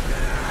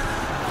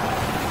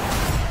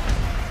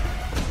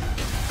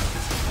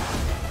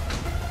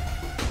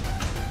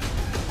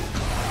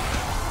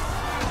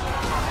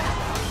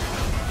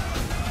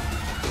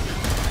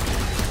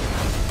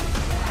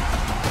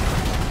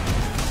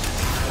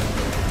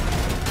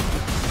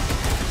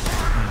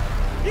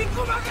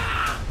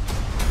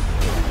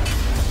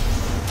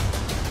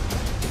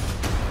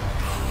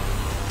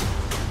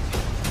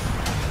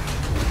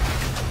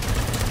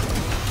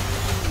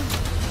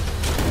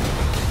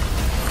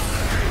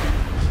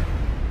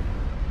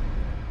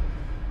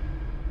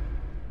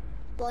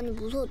많이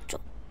무서웠죠.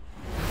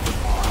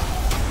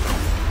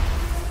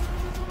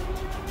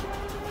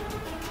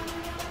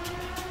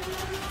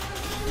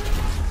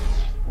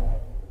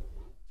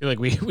 I feel like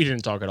we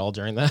didn't talk at all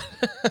during that.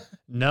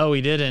 No,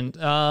 we didn't.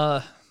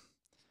 I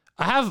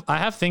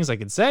have things I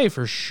could say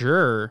for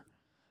sure,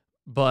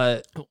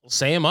 but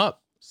say them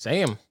up.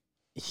 Say them.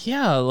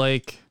 Yeah,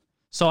 like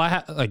so. I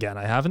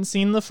haven't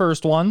seen the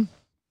first one,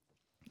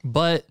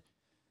 but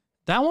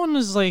that one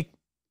is like.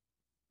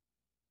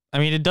 I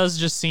mean, it does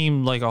just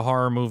seem like a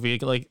horror movie.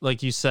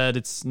 Like you said,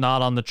 it's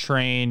not on the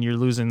train. You're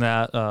losing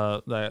that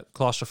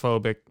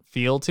claustrophobic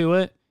feel to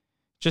it.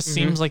 Just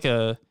seems like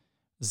a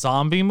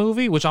zombie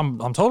movie, which I'm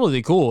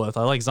totally cool with.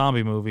 I like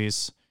zombie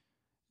movies.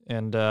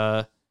 And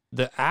the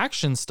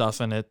action stuff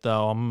in it,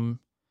 though, I'm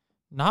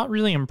not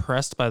really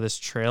impressed by this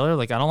trailer.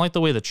 Like, I don't like the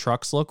way the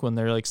trucks look when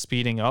they're like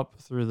speeding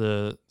up through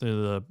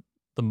the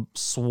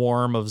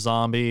swarm of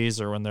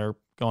zombies, or when they're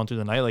going through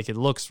the night. Like, it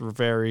looks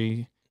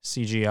very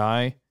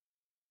CGI.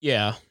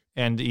 Yeah.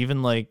 And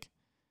even like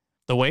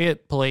the way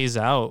it plays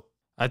out,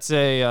 I'd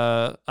say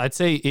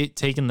it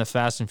taking the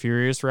Fast and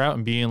Furious route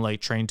and being like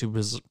Train to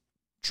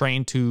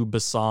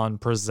Busan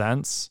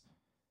presents.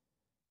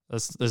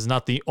 This is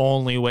not the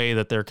only way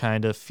that they're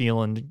kind of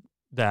feeling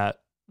that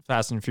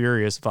Fast and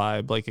Furious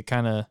vibe. Like, it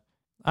kind of,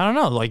 I don't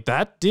know, like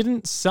that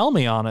didn't sell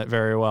me on it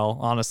very well,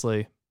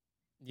 honestly.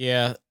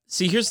 Yeah.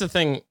 See, here's the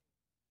thing.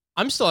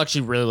 I'm still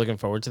actually really looking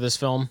forward to this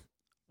film.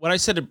 What I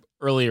said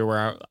earlier,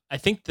 where I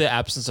think the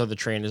absence of the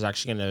train is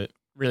actually going to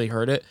really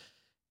hurt it.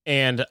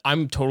 And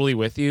I'm totally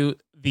with you.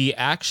 The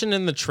action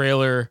in the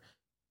trailer,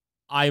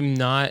 I'm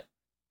not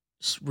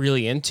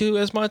really into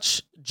as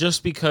much,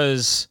 just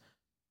because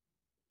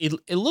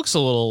it looks a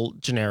little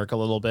generic a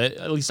little bit.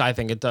 At least I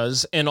think it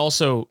does. And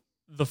also,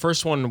 the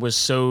first one was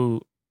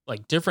so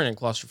like different and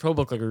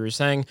claustrophobic, like we were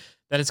saying,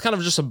 that it's kind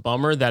of just a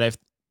bummer that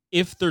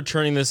if they're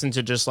turning this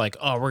into just like,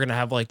 oh, we're gonna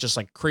have like just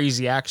like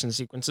crazy action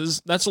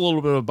sequences, that's a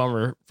little bit of a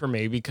bummer for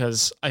me,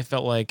 because I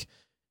felt like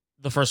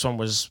the first one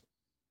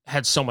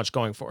had so much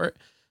going for it.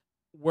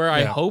 Where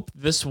I hope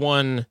this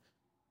one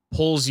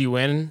pulls you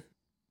in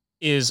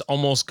is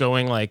almost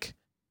going like,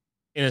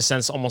 in a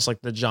sense, almost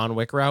like the John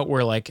Wick route,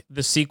 where like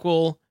the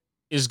sequel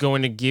is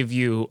going to give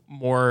you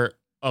more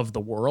of the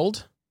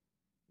world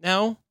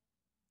now.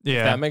 Yeah.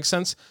 If that makes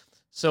sense.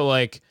 So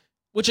like,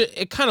 which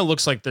it kind of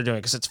looks like they're doing,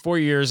 because it's 4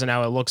 years and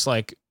now it looks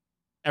like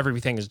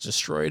everything is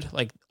destroyed.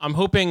 Like, I'm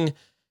hoping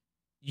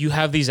you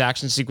have these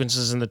action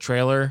sequences in the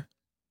trailer,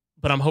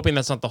 but I'm hoping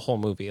that's not the whole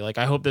movie. Like,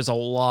 I hope there's a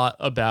lot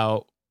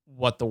about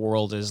what the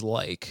world is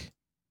like.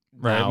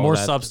 Right. More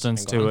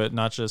substance to it,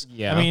 not just,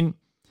 yeah. I mean,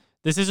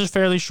 this is a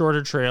fairly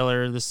shorter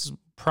trailer. This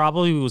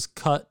probably was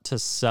cut to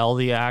sell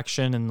the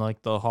action and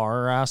like the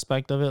horror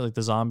aspect of it, like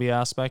the zombie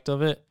aspect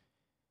of it.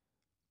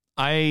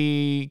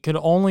 I could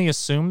only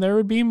assume there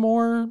would be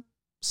more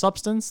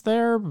substance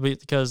there,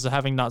 because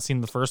having not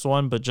seen the first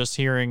one, but just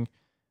hearing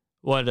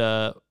what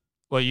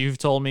you've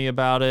told me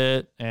about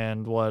it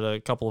and what a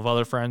couple of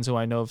other friends who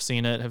I know have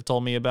seen it have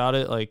told me about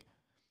it, like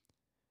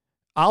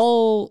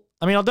I'll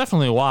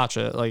definitely watch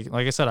it. Like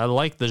I said, I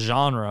like the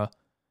genre,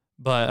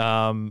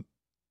 but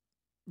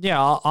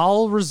yeah,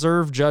 I'll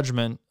reserve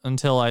judgment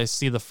until I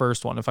see the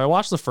first one. If I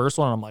watch the first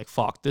one and I'm like,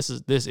 fuck, this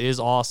is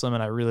awesome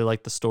and I really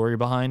like the story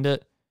behind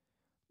it,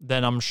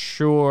 then I'm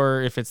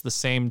sure if it's the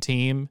same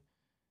team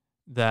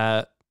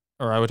I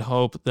would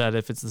hope that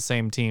if it's the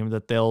same team,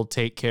 that they'll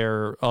take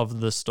care of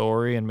the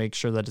story and make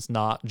sure that it's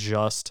not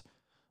just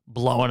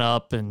blowing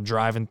up and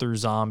driving through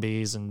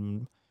zombies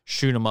and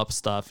shoot 'em up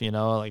stuff,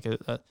 like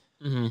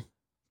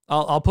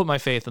I'll put my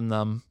faith in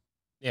them.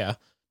 Yeah.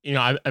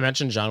 I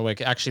mentioned John Wick.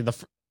 Actually,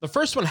 the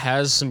first one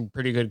has some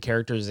pretty good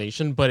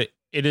characterization, but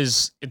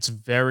it's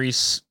very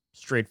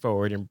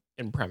straightforward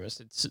in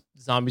premise. It's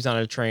zombies on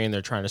a train,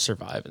 they're trying to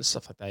survive and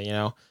stuff like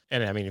that,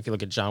 And I mean, if you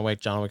look at John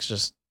Wick's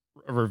just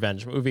a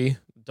revenge movie.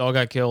 Dog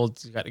got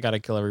killed, you got to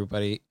kill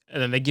everybody.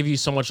 And then they give you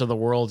so much of the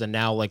world, and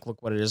now like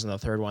look what it is in the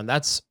third one.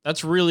 That's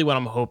really what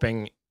I'm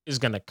hoping is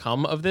going to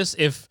come of this.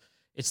 If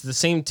it's the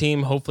same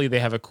team, hopefully they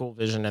have a cool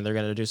vision and they're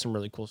going to do some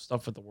really cool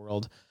stuff with the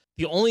world.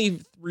 The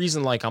only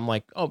reason like I'm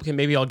like, oh, okay,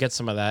 maybe I'll get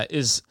some of that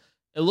is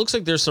it looks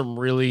like there's some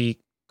really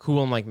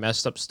cool and like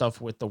messed up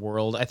stuff with the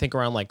world. I think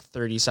around like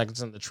 30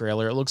 seconds in the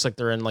trailer, it looks like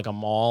they're in like a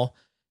mall,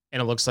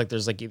 and it looks like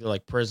there's like either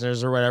like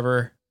prisoners or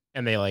whatever,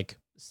 and they like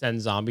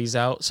send zombies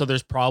out. So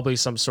there's probably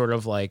some sort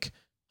of like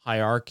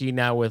hierarchy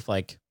now with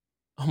like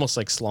almost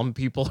like slum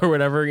people or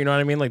whatever, you know what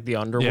I mean? Like the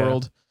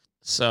underworld. Yeah.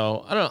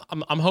 So I don't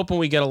know. I'm hoping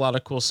we get a lot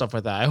of cool stuff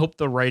with that. I hope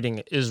the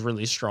writing is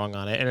really strong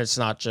on it, and it's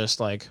not just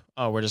like,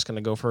 oh, we're just going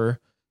to go for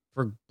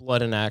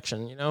blood and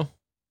action,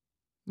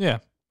 Yeah,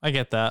 I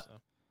get that. So.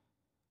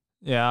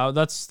 Yeah,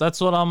 that's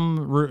what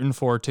I'm rooting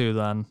for too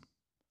then.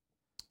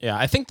 Yeah,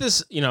 I think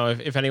this,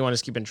 if anyone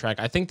is keeping track,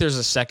 I think there's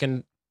a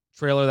second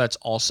trailer that's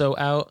also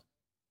out.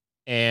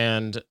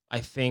 And I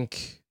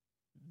think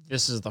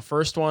this is the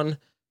first one.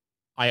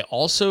 I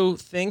also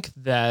think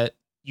that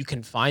you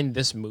can find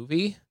this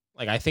movie.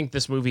 Like, I think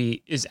this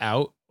movie is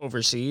out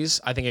overseas.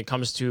 I think it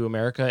comes to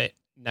America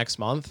next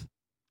month.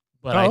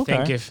 But I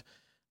think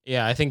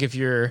if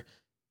you're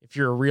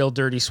a real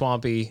dirty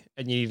swampy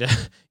and you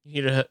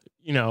need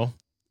to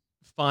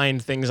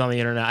find things on the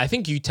internet, I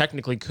think you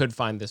technically could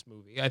find this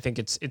movie. I think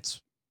it's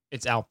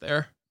out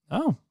there.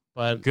 Oh,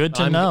 but good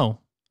to know.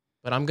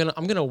 But I'm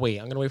gonna wait.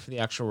 I'm gonna wait for the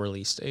actual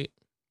release date.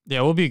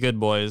 Yeah, we'll be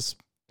good boys.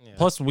 Yeah.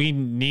 Plus, we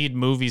need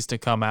movies to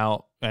come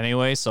out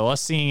anyway, so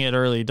us seeing it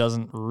early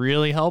doesn't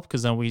really help,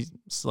 because then we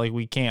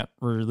can't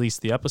release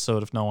the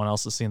episode if no one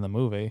else has seen the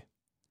movie.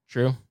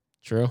 True.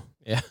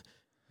 Yeah.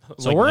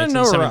 So like we're in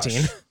no rush.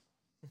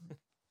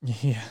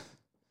 Yeah.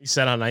 You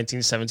sat on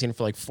 1917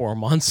 for like 4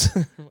 months.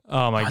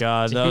 Oh my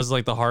God, that was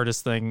like the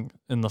hardest thing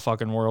in the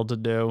fucking world to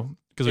do,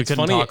 because we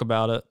couldn't talk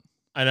about it.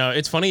 I know.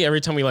 It's funny every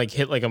time we like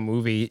hit like a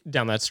movie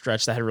down that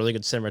stretch that had really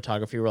good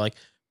cinematography. We're like,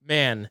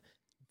 man,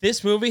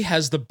 this movie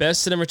has the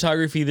best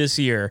cinematography this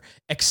year,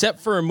 except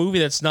for a movie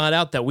that's not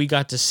out that we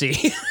got to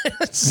see.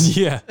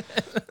 Yeah.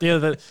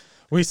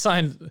 We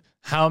signed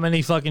how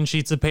many fucking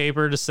sheets of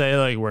paper to say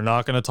like, we're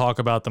not going to talk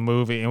about the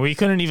movie. And we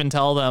couldn't even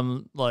tell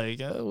them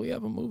like, oh, we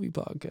have a movie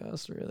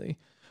podcast really.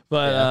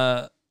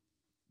 But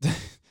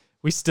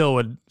we still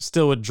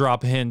would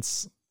drop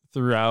hints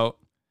throughout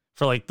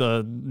for like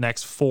the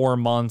next 4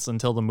 months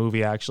until the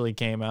movie actually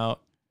came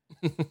out.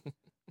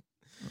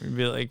 We'd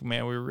be like,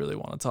 man, we really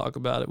want to talk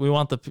about it. We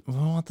want the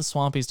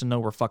Swampies to know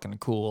we're fucking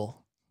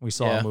cool. We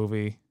saw a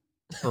movie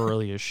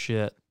early as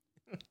shit.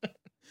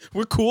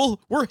 We're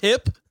cool. We're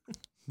hip.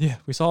 Yeah,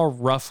 we saw a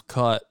rough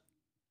cut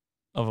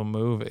of a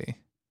movie.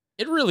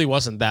 It really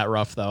wasn't that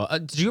rough, though.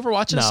 Did you ever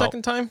watch it a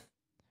second time?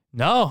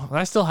 No,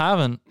 I still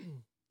haven't.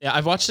 Yeah,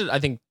 I've watched it, I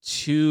think,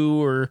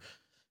 2 or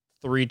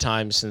 3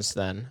 times since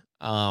then.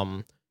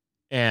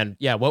 And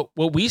yeah,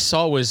 what we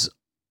saw was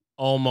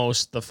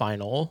almost the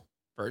final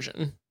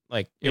version.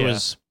 Like it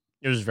was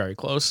very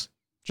close.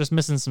 Just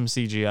missing some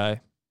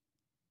CGI.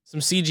 Some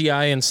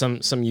CGI and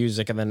some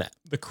music, and then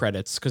the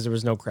credits, because there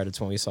was no credits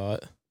when we saw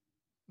it.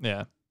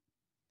 Yeah.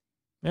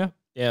 Yeah,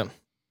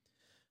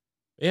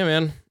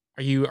 man.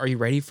 Are you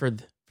ready for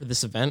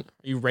this event?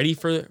 Are you ready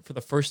for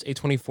the first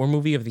A24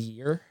 movie of the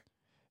year?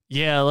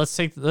 Yeah,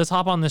 let's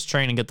hop on this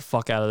train and get the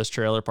fuck out of this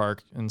trailer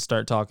park and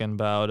start talking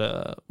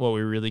about what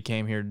we really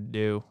came here to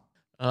do.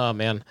 Oh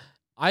man,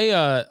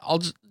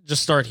 I'll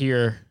just start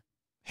here.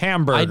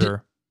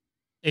 Hamburger.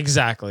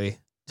 Exactly.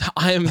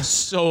 I am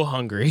so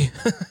hungry.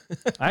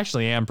 I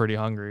actually am pretty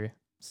hungry.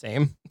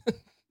 Same.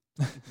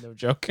 No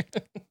joke.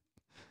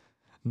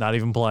 Not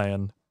even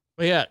playing.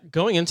 But yeah,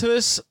 going into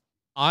this,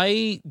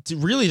 I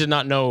really did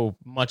not know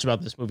much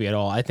about this movie at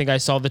all. I think I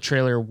saw the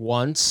trailer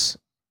once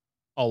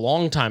a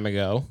long time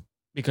ago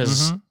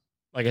because,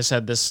 like I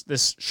said,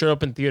 this showed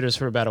up in theaters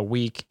for about a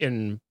week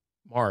in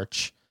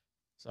March.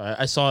 So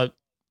I saw it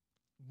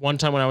one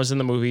time when I was in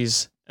the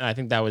movies, and I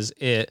think that was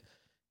it.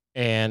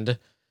 And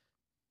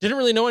didn't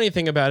really know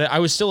anything about it. I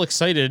was still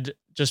excited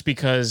just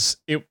because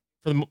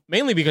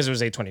mainly because it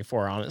was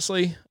A24.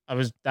 Honestly,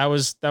 that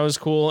was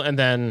cool. And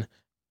then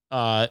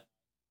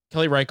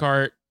Kelly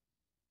Reichardt,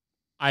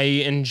 I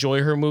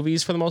enjoy her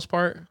movies for the most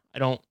part.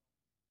 I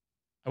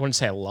wouldn't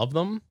say I love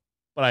them,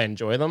 but I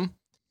enjoy them.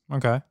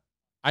 Okay.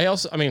 I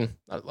mean,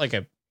 not like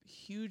a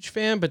huge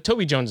fan, but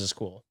Toby Jones is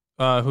cool.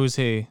 Who's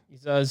he?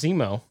 He's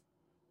Zemo.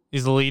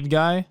 He's the lead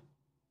guy?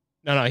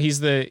 No,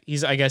 he's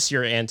I guess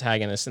your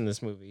antagonist in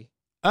this movie.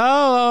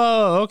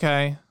 Oh,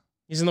 okay.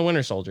 He's in The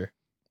Winter Soldier.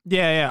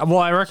 Yeah. Well,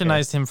 I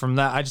recognized him from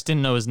that. I just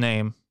didn't know his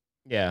name.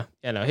 Yeah,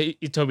 no,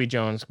 he's Toby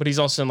Jones, but he's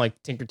also in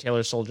like Tinker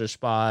Tailor Soldier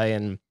Spy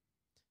and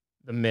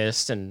The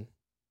Mist, and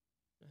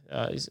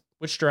he's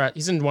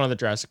in one of the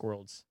Jurassic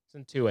Worlds. He's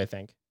in 2, I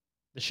think,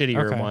 the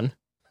shittier one.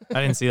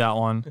 I didn't see that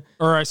one,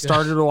 or I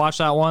started to watch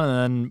that one,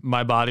 and then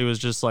my body was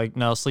just like,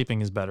 "No,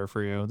 sleeping is better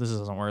for you. This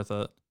isn't worth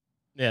it."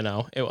 Yeah,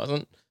 no, it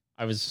wasn't.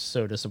 I was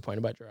so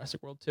disappointed by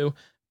Jurassic World 2,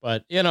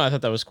 but I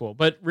thought that was cool.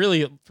 But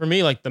really, for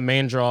me, like the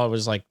main draw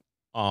was like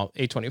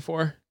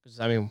A24, because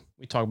I mean,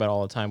 we talk about it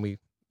all the time. We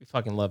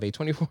fucking love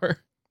A24.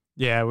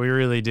 Yeah, we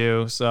really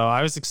do. So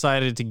I was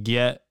excited to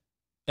get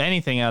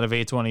anything out of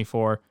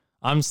A24.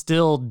 I'm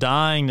still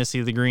dying to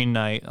see The Green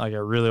Knight. Like I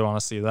really want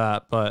to see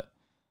that, but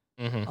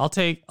I'll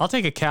take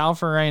a cow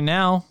for right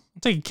now. I'll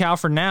take a cow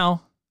for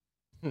now.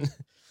 We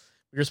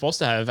were supposed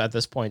to have at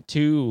this point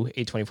 2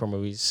 A24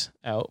 movies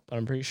out, but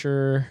I'm pretty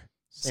sure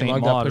Saint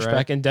Maud got pushed right?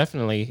 back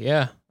indefinitely.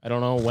 Yeah, I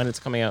don't know when it's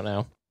coming out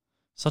now.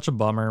 Such a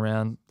bummer,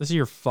 man. This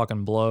year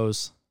fucking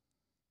blows.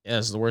 Yeah,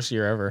 it's the worst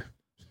year ever.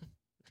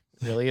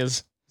 It really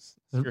is.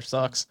 This year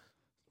sucks.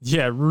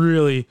 Yeah,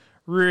 really,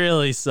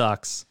 really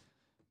sucks.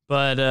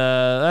 But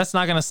that's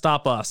not gonna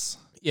stop us.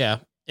 Yeah,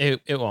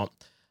 it won't.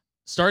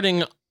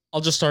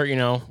 I'll just start,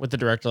 with the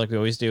director like we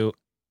always do.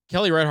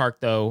 Kelly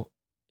Reichardt, though,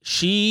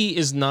 she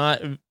is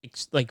not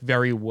like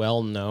very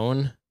well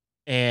known,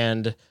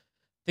 and I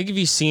think if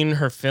you've seen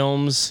her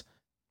films,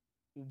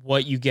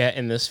 what you get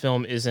in this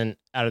film isn't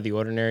out of the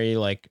ordinary.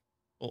 Like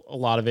a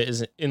lot of it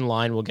isn't in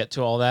line. We'll get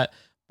to all that,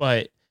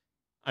 but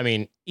I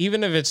mean,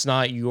 even if it's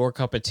not your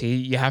cup of tea,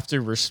 you have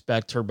to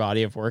respect her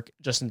body of work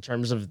just in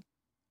terms of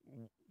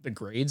the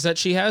grades that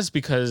she has,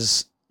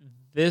 because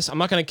I'm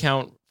not going to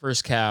count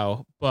First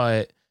Cow,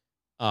 but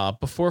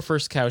before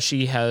First Cow,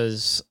 she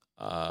has,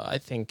 I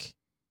think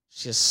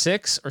she has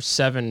 6 or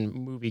 7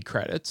 movie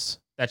credits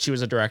that she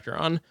was a director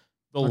on.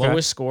 The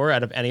lowest score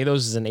out of any of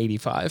those is an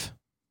 85.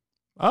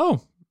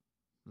 Oh,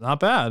 not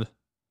bad.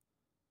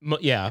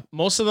 Yeah.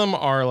 Most of them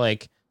are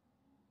like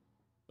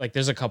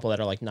there's a couple that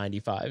are like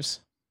 95s.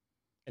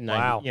 And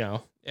 90,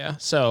 wow. Yeah.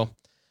 So,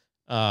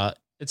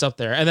 it's up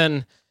there. And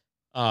then,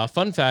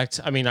 fun fact,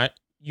 I mean,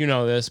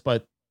 this,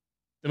 but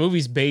the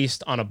movie's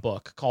based on a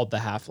book called The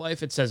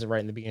Half-Life. It says it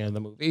right in the beginning of the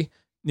movie.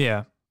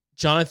 Yeah.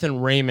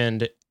 Jonathan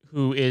Raymond,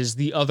 who is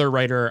the other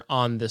writer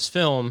on this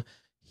film,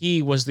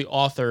 he was the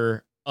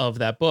author of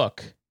that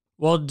book.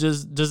 Well,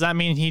 does that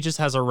mean he just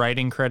has a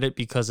writing credit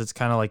because it's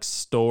kind of like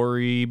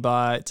story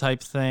by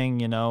type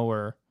thing,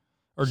 or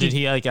did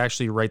he like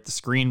actually write the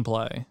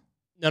screenplay?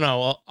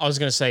 No. I was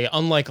gonna say,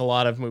 unlike a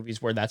lot of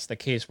movies where that's the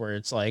case, where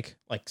it's like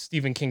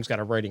Stephen King's got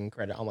a writing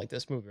credit on like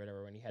this movie or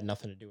whatever, when he had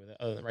nothing to do with it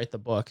other than write the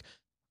book.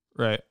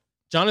 Right.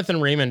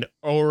 Jonathan Raymond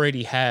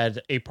already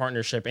had a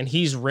partnership, and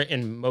he's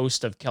written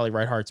most of Kelly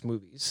Reichardt's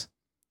movies.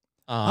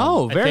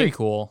 Very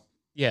cool.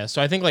 Yeah,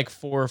 so I think like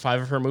 4 or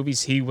 5 of her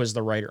movies he was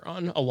the writer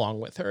on along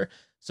with her.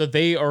 So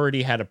they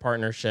already had a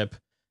partnership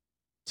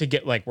to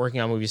get like working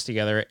on movies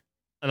together.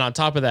 And on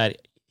top of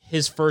that,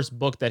 his first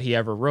book that he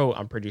ever wrote,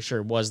 I'm pretty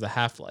sure, was The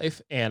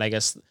Half-Life. And I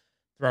guess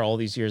throughout all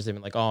these years they've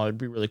been like, oh, it'd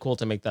be really cool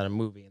to make that a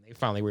movie, and they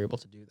finally were able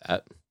to do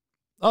that.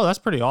 Oh, that's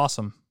pretty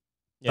awesome.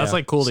 Yeah. That's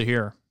like cool to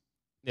hear.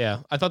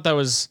 Yeah, I thought that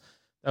was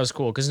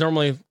cool because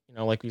normally,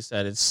 like we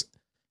said, it's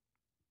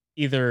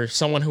either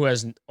someone who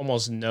has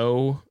almost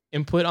no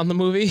input on the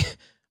movie,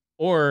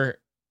 or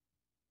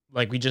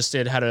like we just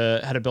did how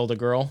to build a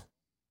girl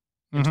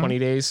in 20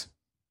 days.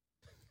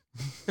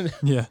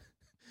 Yeah,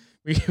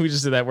 we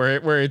just did that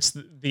where it's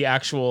the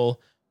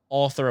actual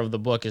author of the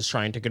book is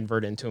trying to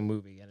convert it into a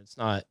movie, and it's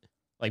not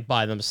like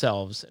by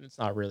themselves, and it's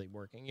not really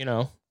working,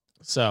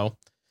 So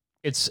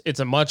it's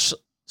a much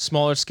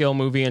smaller scale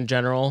movie in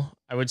general.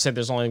 I would say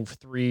there's only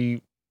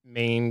 3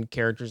 main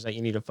characters that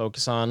you need to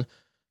focus on.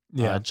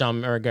 Yeah.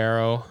 John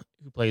Margaro,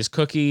 who plays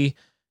Cookie.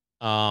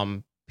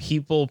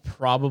 People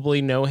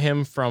probably know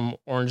him from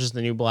Orange is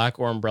the New Black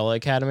or Umbrella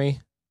Academy.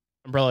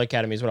 Umbrella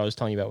Academy is what I was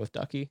telling you about with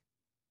Ducky.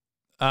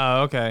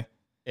 Oh, okay.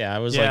 Yeah,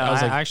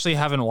 I actually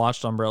haven't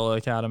watched Umbrella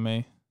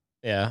Academy.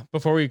 Yeah,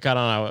 before we got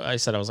on, I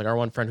said I was like, our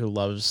one friend who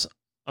loves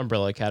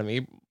Umbrella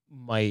Academy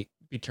might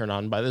be turned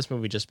on by this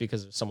movie just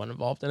because of someone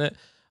involved in it.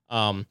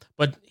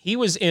 But he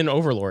was in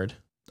Overlord.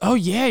 Oh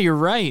yeah, you're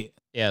right.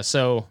 Yeah,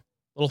 so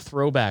a little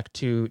throwback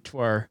to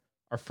our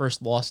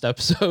first Lost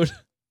episode.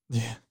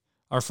 Yeah,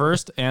 our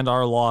first and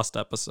our Lost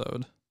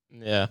episode.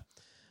 Yeah,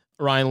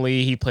 Ryan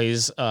Lee, he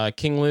plays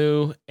King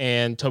Lu,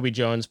 and Toby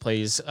Jones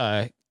plays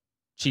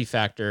Chief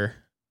Actor,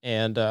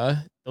 and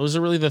those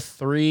are really the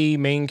 3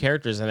 main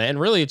characters in it, and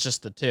really it's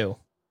just the 2.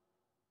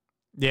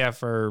 Yeah,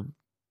 for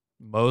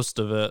most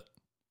of it.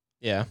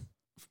 Yeah.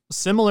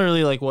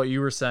 Similarly, like what you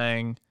were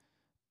saying,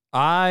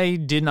 I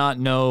did not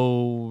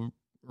know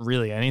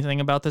really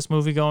anything about this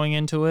movie going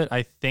into it.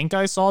 I think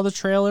I saw the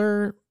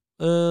trailer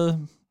a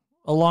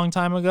long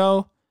time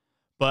ago,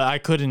 but I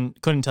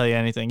couldn't tell you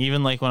anything.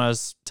 Even like when I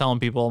was telling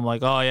people, I'm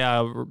like, oh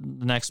yeah,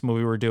 the next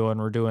movie we're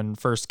doing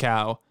First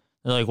Cow.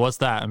 They're like, what's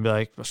that? And be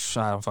like,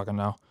 I don't fucking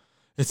know.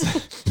 It's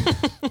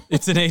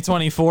it's an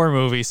A24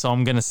 movie, so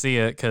I'm gonna see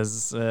it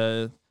because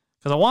I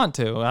want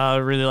to. I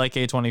really like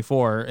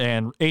A24,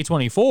 and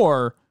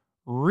A24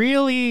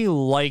 really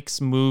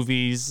likes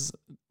movies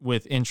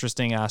with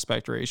interesting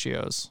aspect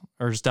ratios,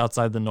 or just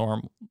outside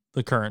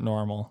the current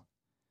normal.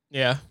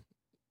 Yeah.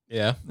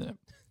 And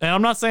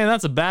I'm not saying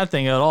that's a bad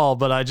thing at all,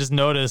 but I just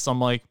noticed, I'm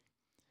like,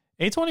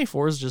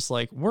 A24 is just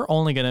like, we're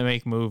only going to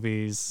make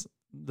movies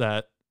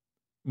that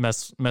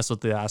mess with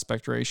the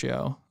aspect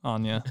ratio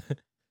on you.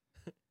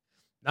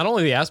 Not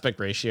only the aspect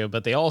ratio,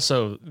 but they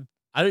also,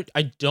 I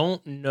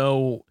don't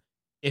know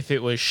if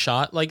it was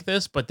shot like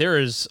this, but there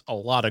is a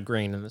lot of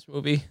grain in this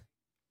movie.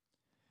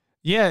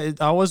 Yeah,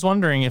 I was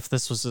wondering if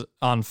this was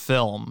on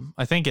film.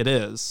 I think it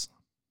is.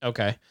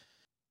 Okay.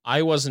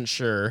 I wasn't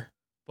sure,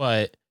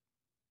 but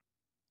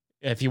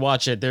if you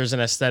watch it, there's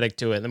an aesthetic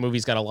to it. The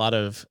movie's got a lot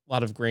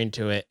of grain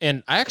to it,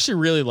 and I actually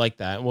really like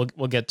that.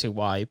 We'll get to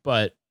why,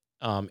 but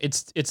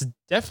it's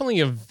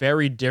definitely a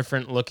very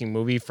different looking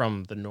movie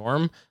from the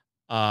norm.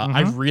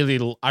 I really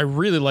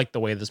like the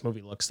way this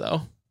movie looks,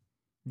 though.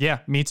 Yeah,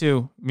 me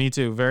too,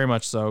 very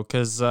much so,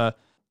 because I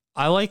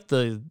like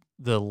the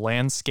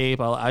landscape.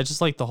 I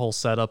just like the whole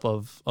setup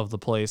of the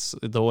place,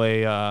 the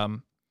way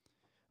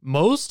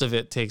most of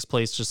it takes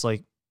place just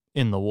like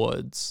in the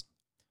woods.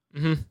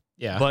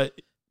 Yeah,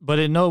 but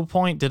at no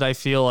point did I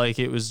feel like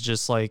it was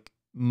just like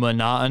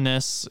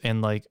monotonous and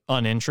like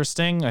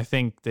uninteresting. I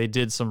think they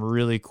did some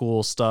really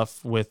cool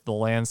stuff with the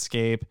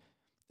landscape,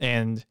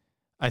 and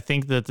I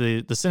think that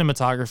the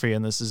cinematography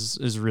in this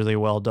is really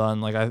well done.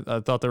 Like I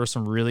thought there were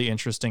some really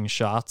interesting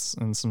shots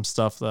and some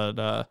stuff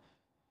that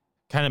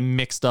kind of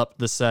mixed up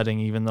the setting,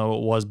 even though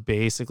it was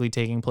basically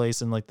taking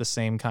place in like the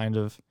same kind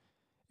of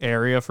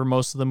area for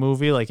most of the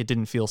movie. Like it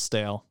didn't feel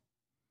stale.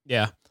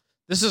 Yeah,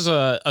 this is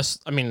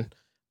I mean,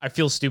 I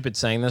feel stupid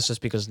saying this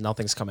just because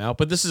nothing's come out,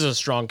 but this is a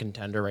strong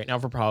contender right now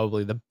for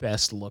probably the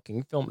best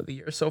looking film of the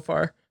year so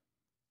far.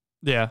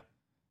 Yeah,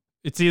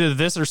 it's either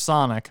this or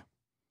Sonic.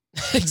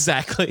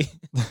 Exactly.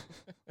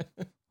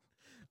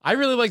 I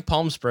really like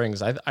Palm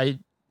Springs. I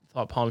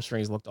thought Palm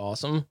Springs looked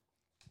awesome.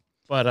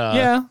 But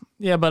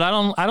yeah, but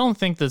I don't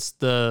think this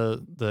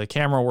the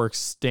camera work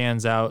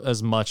stands out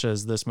as much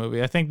as this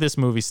movie. I think this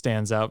movie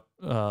stands out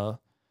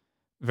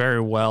very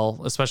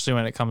well, especially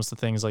when it comes to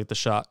things like the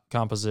shot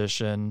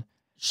composition.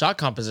 Shot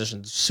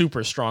composition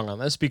super strong on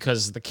this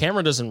because the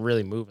camera doesn't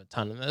really move a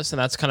ton in this, and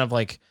that's kind of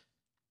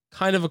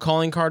a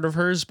calling card of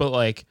hers, but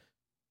like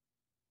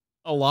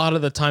a lot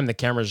of the time the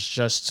camera's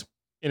just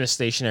in a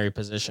stationary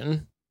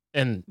position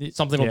and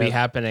something will be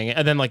happening,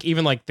 and then like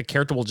even like the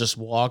character will just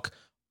walk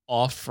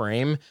off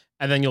frame,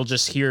 and then you'll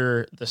just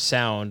hear the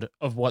sound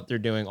of what they're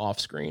doing off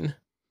screen.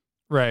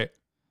 Right.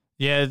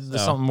 Yeah,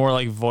 there's something more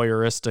like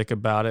voyeuristic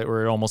about it,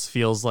 where it almost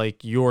feels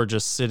like you're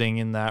just sitting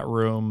in that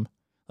room,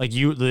 like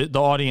the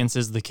audience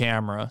is the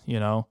camera, you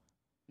know.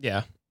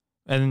 Yeah.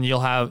 And you'll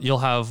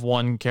have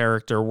one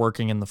character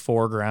working in the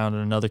foreground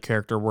and another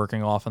character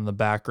working off in the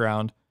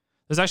background.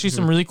 There's actually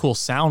some really cool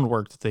sound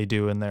work that they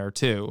do in there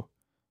too.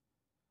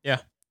 Yeah.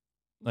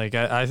 Like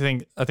I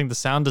think the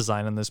sound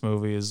design in this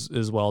movie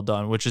is well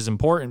done, which is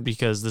important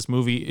because this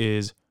movie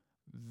is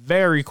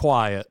very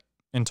quiet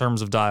in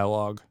terms of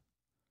dialogue.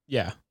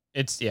 Yeah,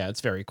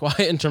 it's very quiet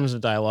in terms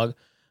of dialogue.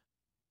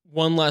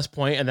 One last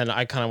point, and then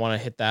I kind of want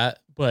to hit that,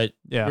 but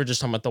Yeah. we're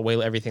just talking about the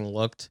way everything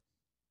looked.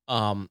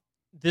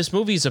 This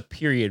movie is a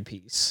period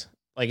piece.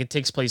 Like, it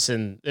takes place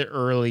in the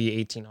early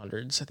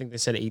 1800s. I think they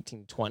said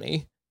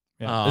 1820.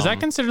 Yeah. Is that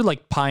considered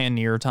like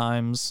pioneer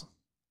times?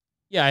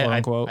 Yeah, quote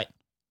unquote?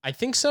 I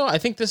think so. I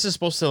think this is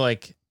supposed to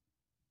like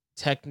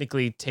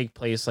technically take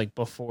place like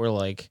before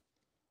like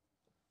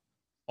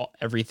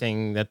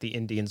everything that the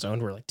Indians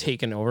owned were like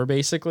taken over,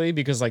 basically,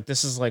 because like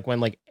this is like when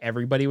like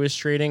everybody was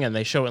trading, and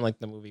they show it in like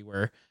the movie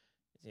where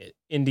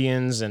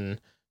Indians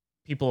and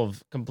people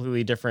of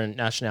completely different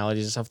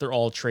nationalities and stuff, they're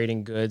all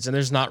trading goods, and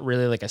there's not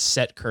really like a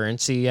set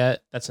currency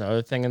yet. That's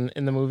another thing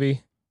in the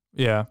movie.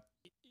 Yeah.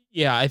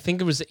 Yeah, I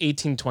think it was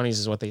 1820s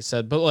is what they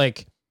said, but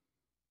like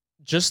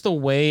just the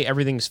way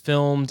everything's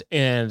filmed,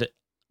 and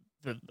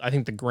I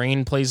think the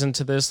grain plays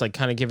into this, like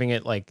kind of giving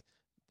it like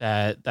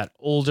that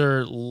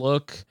older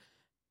look,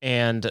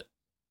 and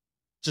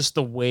just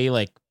the way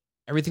like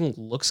everything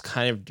looks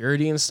kind of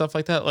dirty and stuff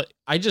like that. Like,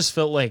 I just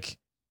felt like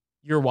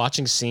you're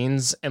watching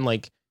scenes and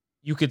like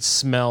you could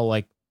smell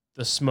like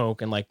the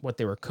smoke and like what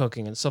they were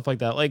cooking and stuff like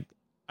that. Like,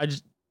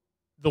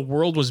 the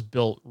world was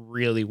built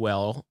really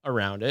well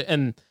around it,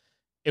 and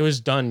it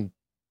was done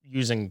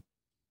using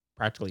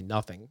practically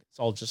nothing. It's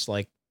all just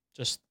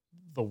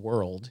the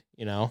world,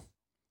 you know?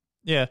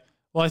 Yeah.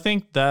 Well, I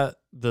think that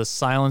the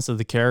silence of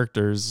the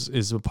characters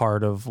is a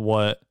part of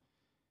what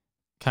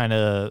kind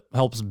of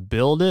helps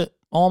build it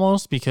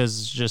almost,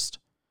 because just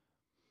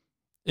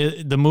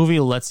the movie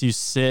lets you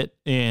sit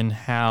in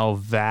how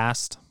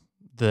vast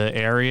the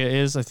area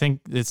is. I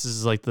think this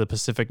is like the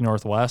Pacific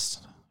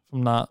Northwest, if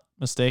I'm not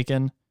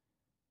mistaken.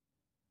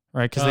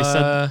 Right? Because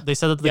they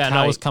said that the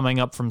cow was coming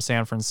up from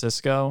San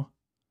Francisco.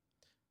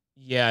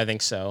 Yeah, I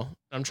think so.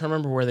 I'm trying to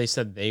remember where they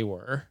said they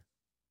were.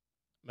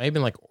 Might have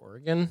been like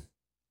Oregon.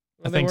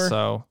 I think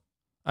so.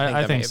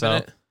 I think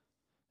so.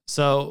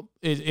 So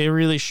it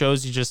really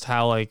shows you just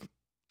how like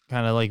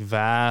kind of like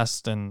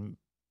vast and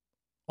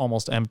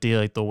almost empty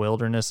like the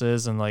wilderness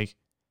is, and like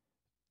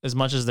as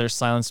much as there's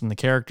silence from the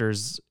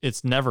characters,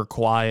 it's never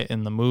quiet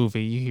in the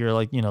movie. You hear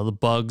like, you know, the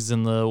bugs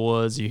in the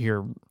woods, you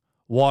hear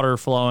water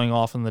flowing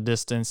off in the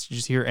distance, you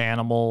just hear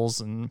animals,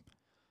 and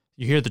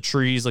you hear the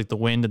trees, like the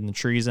wind and the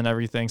trees and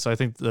everything. So I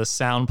think the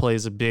sound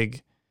plays a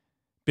big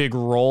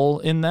role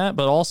in that,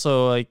 but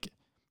also like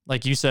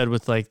you said,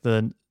 with like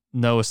the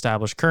no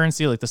established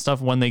currency, like the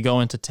stuff when they go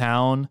into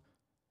town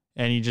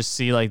and you just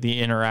see like the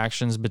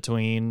interactions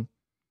between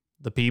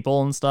the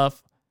people and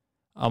stuff.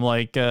 I'm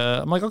like,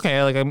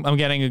 okay, like I'm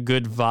getting a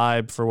good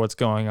vibe for what's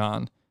going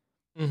on.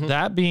 Mm-hmm.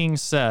 That being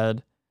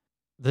said,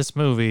 this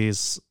movie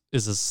is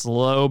a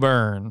slow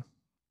burn.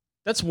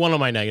 That's one of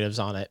my negatives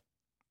on it.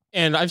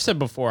 And I've said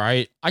before,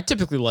 I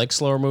typically like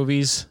slower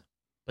movies,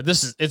 but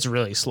it's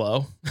really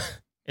slow.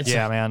 It's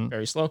man,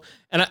 very slow.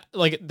 And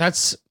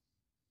that's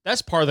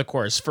part of the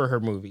course for her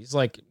movies.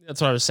 Like,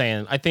 that's what I was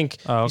saying. I think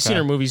you've seen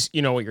her movies,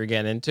 you know what you're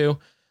getting into.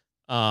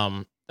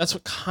 That's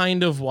what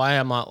kind of why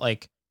I'm not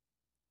like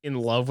in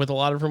love with a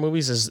lot of her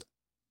movies, is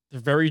they're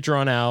very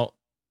drawn out.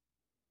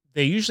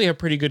 They usually have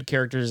pretty good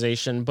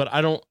characterization, but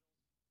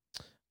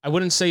I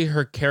wouldn't say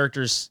her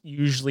characters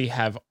usually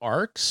have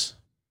arcs,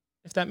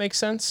 if that makes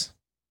sense.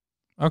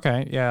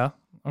 Okay. Yeah.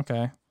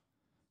 Okay.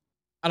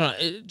 I don't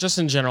know. Just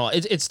in general,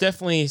 it's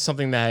definitely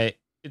something that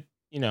it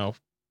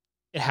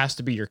has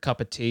to be your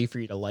cup of tea for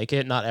you to like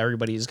it. Not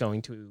everybody is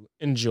going to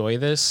enjoy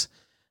this.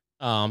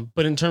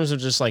 But in terms of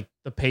just like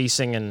the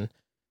pacing and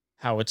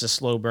how it's a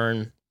slow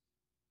burn,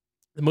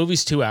 the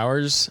movie's 2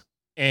 hours,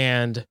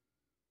 and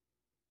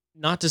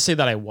not to say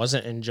that I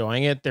wasn't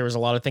enjoying it. There was a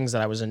lot of things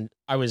that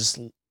I was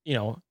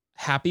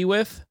happy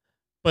with,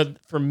 but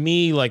for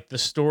me, like, the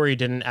story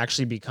didn't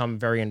actually become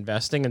very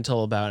investing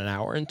until about an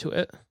hour into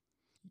it.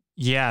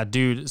 Yeah,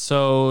 dude.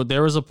 So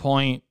there was a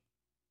point,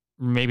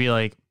 maybe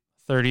like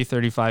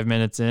 35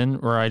 minutes in,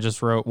 where I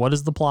just wrote, what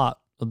is the plot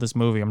of this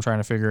movie? I'm trying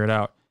to figure it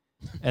out.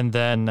 And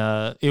then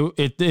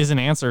it isn't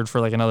answered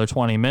for like another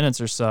 20 minutes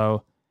or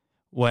so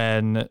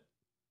when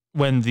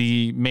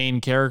the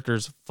main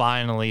characters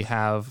finally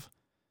have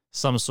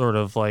some sort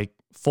of like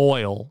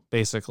foil,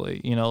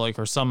 basically, like,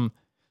 or some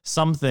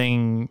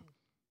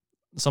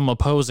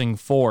opposing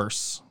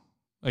force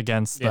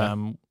against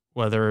them,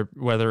 whether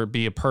it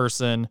be a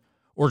person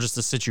or just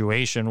a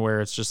situation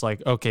where it's just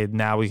like, okay,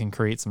 now we can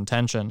create some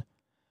tension.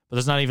 But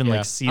there's not even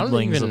like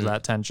seedlings of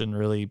that tension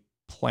really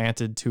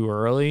planted too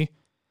early.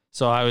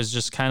 So I was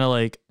just kind of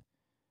like,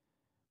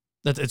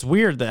 it's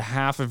weird that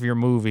half of your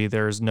movie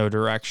there's no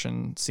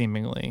direction,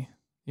 seemingly,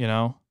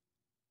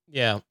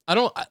 Yeah,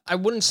 I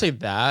wouldn't say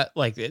that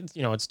like it's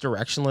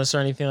directionless or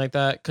anything like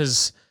that,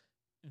 because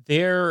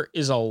there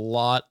is a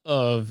lot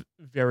of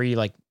very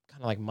like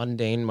kind of like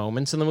mundane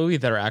moments in the movie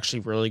that are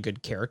actually really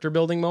good character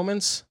building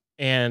moments.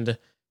 And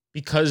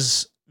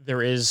because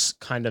there is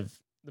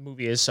the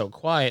movie is so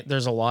quiet,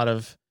 there's a lot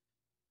of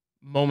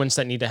moments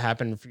that need to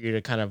happen for you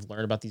to kind of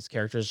learn about these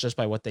characters just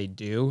by what they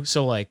do.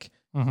 So like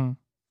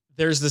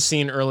there's the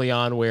scene early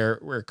on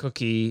where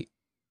Cookie,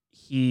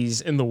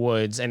 he's in the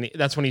woods, and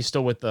that's when he's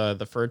still with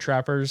the fur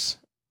trappers.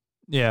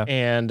 Yeah.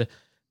 And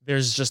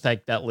there's just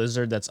like that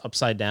lizard that's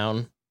upside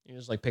down. He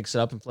just like picks it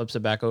up and flips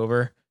it back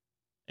over.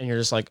 And you're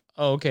just like,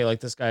 oh, okay, like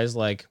this guy's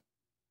like,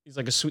 he's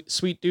like a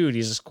sweet dude.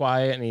 He's just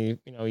quiet and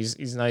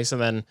he's nice.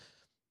 And then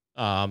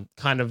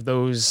kind of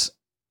those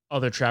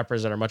other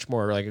trappers that are much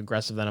more like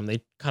aggressive than him,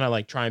 they kind of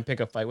like try and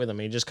pick a fight with him.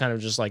 And he just kind of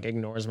just like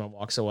ignores him and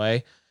walks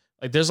away.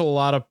 Like there's a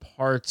lot of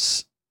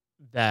parts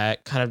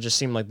that kind of just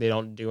seem like they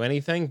don't do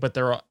anything, but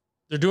they're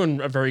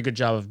doing a very good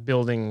job of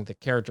building the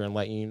character and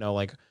letting you know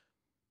like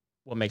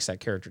what makes that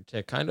character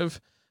tick, kind of.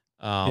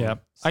 Yeah,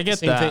 I get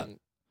that. Thing.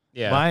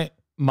 Yeah.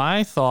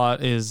 My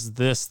thought is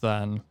this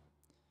then.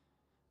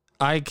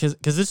 Because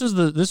this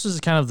is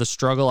kind of the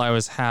struggle I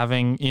was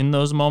having in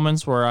those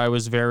moments where I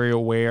was very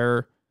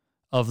aware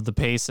of the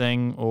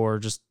pacing or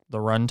just the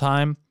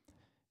runtime,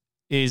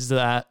 is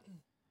that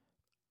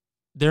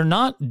they're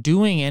not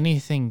doing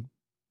anything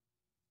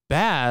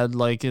bad.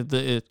 Like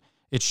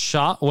it's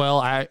shot well.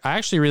 I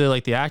actually really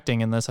like the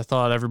acting in this. I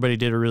thought everybody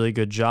did a really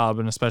good job,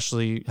 and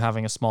especially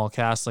having a small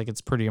cast, like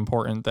it's pretty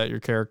important that your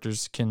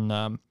characters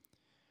can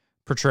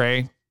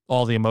portray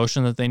all the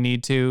emotion that they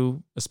need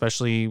to,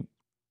 especially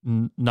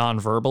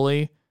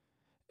non-verbally.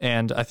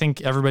 And I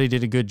think everybody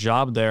did a good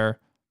job there.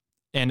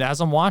 And as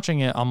I'm watching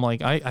it, I'm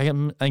like, I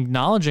am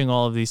acknowledging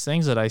all of these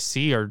things that I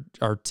see are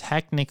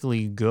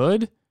technically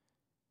good,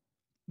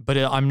 but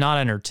I'm not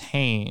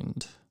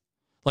entertained.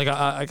 Like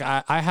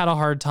I had a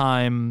hard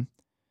time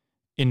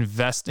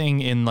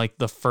investing in like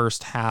the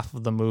first half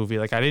of the movie.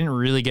 Like I didn't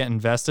really get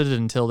invested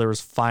until there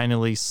was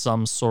finally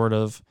some sort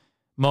of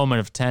moment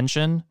of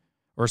tension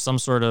or some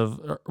sort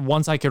of,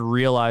 once I could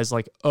realize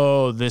like,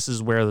 oh, this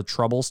is where the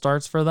trouble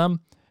starts for them.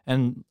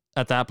 And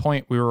at that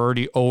point we were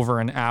already over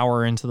an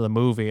hour into the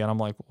movie and I'm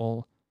like,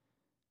 well,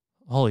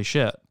 holy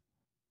shit.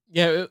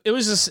 Yeah. It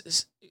was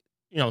just,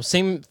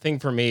 same thing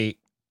for me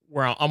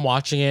where I'm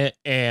watching it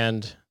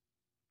and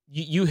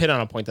you hit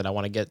on a point that I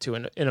want to get to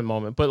in a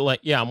moment, but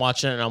like, yeah, I'm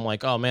watching it and I'm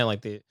like, oh man,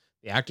 like the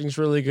acting's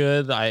really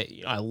good.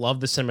 I love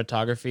the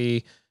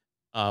cinematography.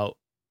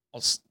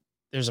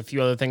 There's a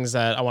few other things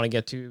that I want to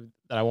get to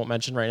that I won't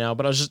mention right now,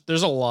 but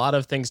there's a lot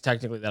of things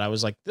technically that I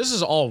was like, this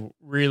is all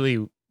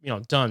really,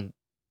 done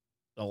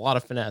a lot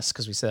of finesse,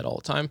 because we say it all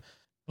the time.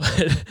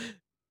 But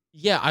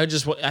yeah, I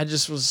just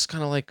was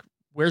kind of like,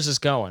 where's this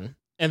going?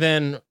 And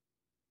then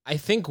I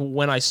think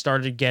when I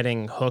started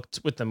getting hooked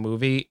with the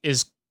movie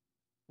is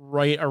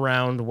right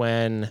around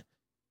when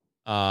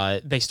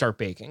they start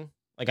baking.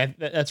 Like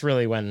that's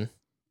really when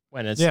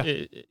it's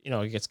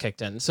it gets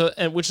kicked in. So,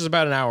 and which is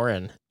about an hour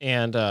in.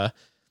 And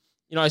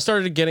I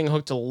started getting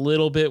hooked a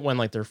little bit when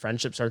like their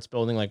friendship starts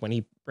building, like when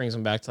he brings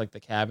them back to like the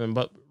cabin,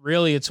 but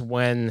really it's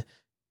when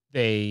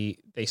they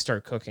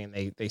start cooking,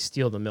 they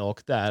steal the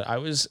milk, that I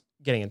was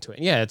getting into it.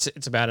 And yeah,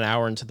 it's about an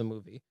hour into the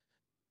movie.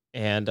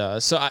 And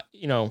so I,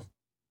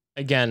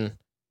 again,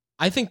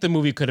 I think the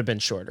movie could have been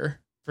shorter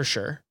for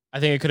sure. I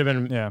think it could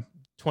have been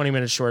 20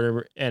 minutes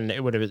shorter and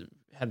it would have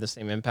had the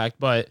same impact,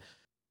 but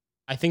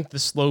I think the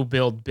slow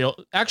build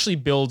actually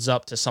builds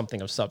up to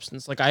something of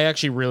substance. Like I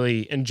actually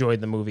really enjoyed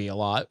the movie a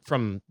lot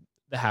from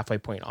the halfway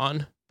point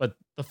on, but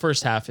the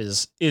first half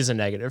is a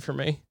negative for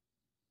me.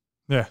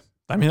 Yeah.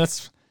 I mean,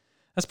 that's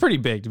pretty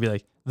big to be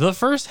like, the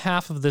first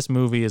half of this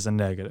movie is a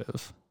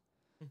negative.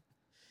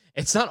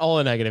 It's not all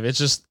a negative. It's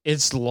just,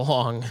 it's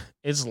long.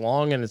 It's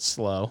long and it's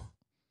slow.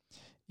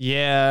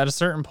 Yeah, at a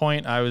certain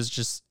point, I was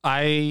just,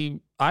 I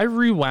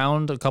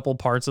rewound a couple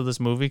parts of this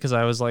movie because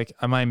I was like,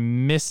 am I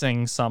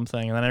missing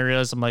something? And then I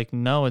realized I'm like,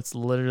 no, it's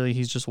literally,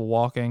 he's just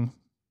walking.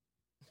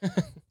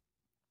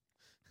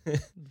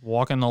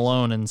 Walking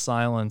alone in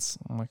silence.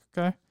 I'm like,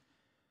 okay.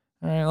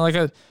 All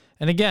right.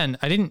 And again,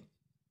 I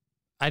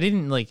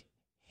didn't like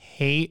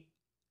hate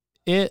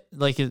it.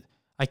 Like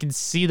I can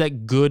see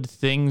that good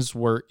things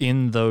were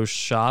in those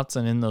shots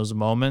and in those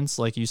moments.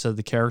 Like you said,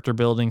 the character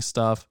building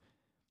stuff.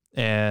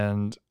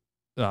 And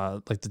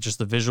like just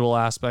the visual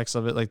aspects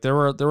of it, like there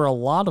were a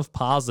lot of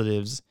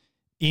positives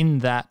in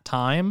that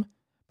time,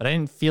 but I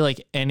didn't feel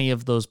like any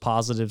of those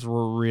positives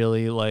were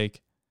really like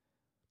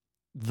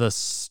the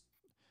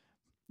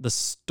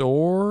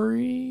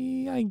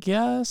story, I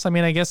guess. I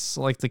mean, I guess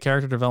like the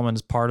character development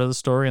is part of the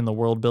story and the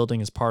world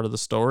building is part of the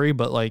story,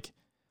 but like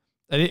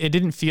it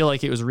didn't feel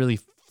like it was really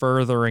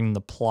furthering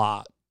the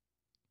plot.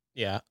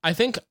 Yeah, I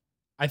think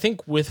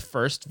with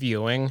first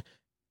viewing,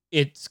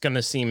 it's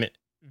gonna seem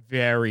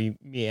very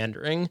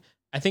meandering.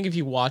 I think if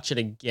you watch it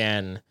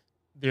again,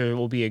 there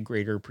will be a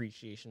greater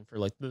appreciation for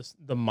like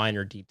the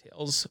minor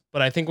details.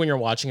 But I think when you're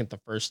watching it the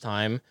first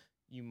time,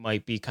 you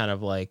might be kind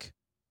of like,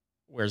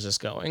 where's this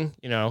going?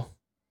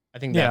 I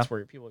think that's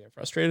where people get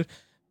frustrated.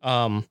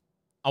 I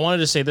wanted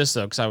to say this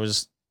though, because I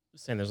was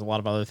saying there's a lot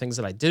of other things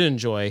that I did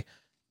enjoy,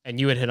 and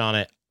you had hit on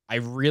it. I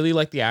really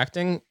like the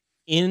acting.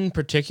 In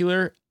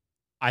particular,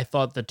 I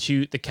thought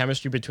the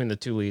chemistry between the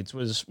two leads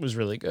was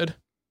really good.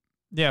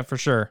 Yeah, for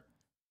sure.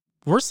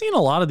 We're seeing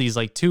a lot of these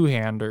like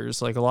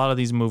two-handers, like a lot of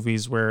these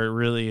movies where it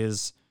really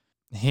is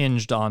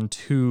hinged on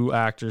two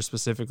actors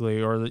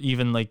specifically, or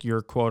even like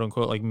your quote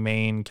unquote like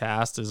main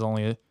cast is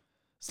only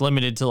it's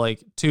limited to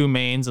like two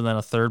mains and then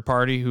a third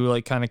party who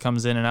like kind of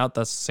comes in and out.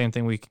 That's the same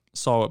thing we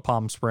saw at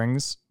Palm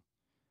Springs.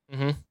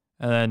 Mm-hmm.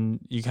 And then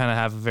you kind of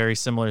have a very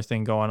similar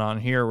thing going on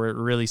here where it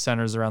really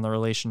centers around the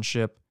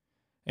relationship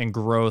and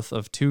growth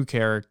of two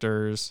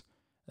characters.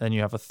 Then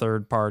you have a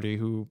third party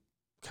who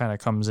kind of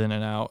comes in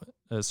and out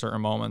at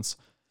certain moments.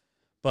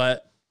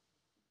 But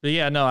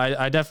yeah, no,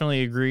 I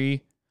definitely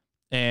agree.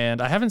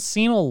 And I haven't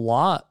seen a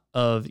lot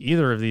of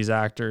either of these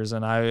actors.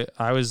 And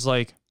I was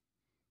like,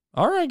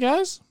 all right,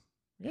 guys,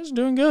 you guys are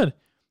doing good.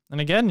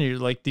 And again, you're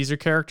like, these are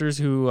characters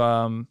who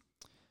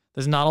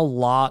there's not a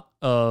lot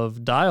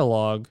of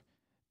dialogue,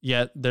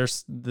 yet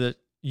there's that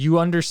you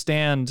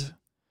understand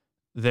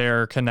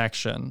their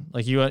connection.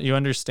 Like you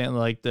understand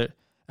like that.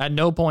 At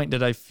no point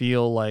did I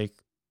feel like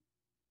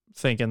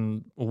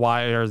thinking,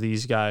 why are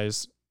these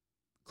guys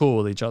cool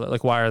with each other?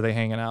 Like, why are they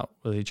hanging out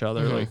with each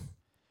other? Mm-hmm. Like,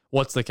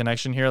 what's the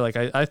connection here? Like,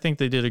 I think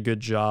they did a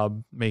good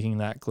job making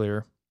that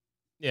clear.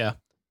 Yeah.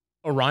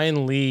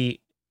 Orion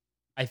Lee,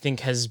 I think,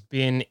 has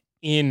been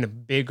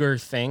in bigger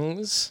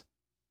things.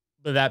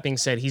 But that being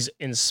said, he's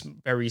in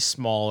very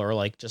small or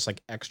like just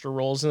like extra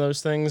roles in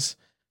those things.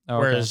 Okay.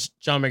 Whereas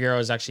John Magaro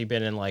has actually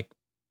been in like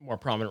more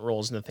prominent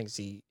roles in the things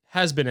he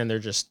has been in. They're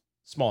just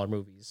smaller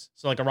movies.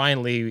 So like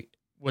Orion Lee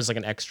was like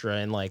an extra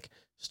in like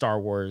Star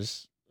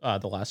Wars,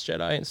 The Last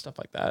Jedi and stuff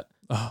like that.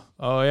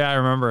 Oh yeah, I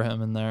remember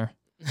him in there.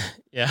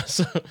 Yeah.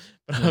 So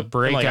The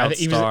breakout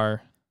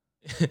star.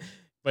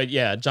 But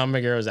yeah, John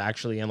Magaro is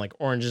actually in like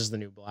Orange is the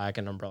New Black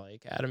and Umbrella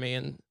Academy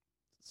and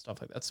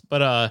stuff like that.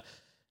 But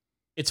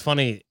it's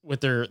funny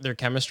with their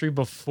chemistry.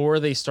 Before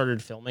they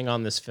started filming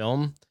on this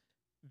film,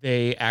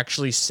 they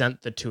actually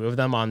sent the two of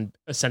them on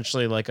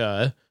essentially like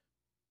a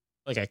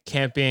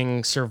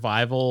camping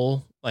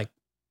survival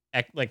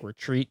like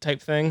retreat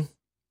type thing,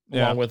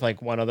 along with like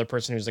one other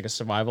person who's like a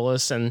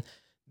survivalist, and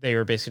they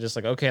were basically just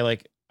like, okay,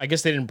 like I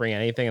guess they didn't bring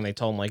anything, and they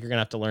told him like, you're gonna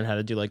have to learn how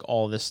to do like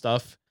all this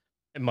stuff,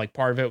 and like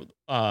part of it,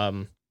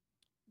 John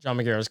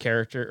Magaro's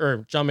character, or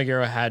John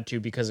Magaro had to,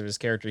 because of his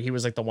character, he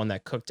was like the one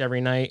that cooked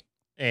every night,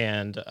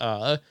 and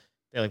they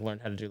like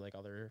learned how to do like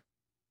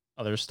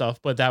other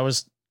stuff, but that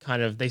was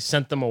kind of, they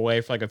sent them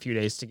away for like a few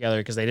days together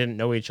because they didn't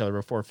know each other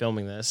before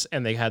filming this,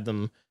 and they had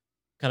them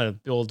kind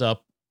of build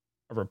up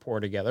a rapport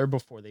together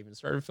before they even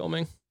started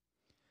filming.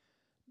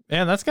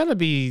 Man, that's got to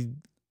be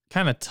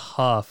kind of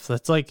tough.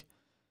 That's like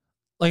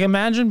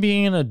imagine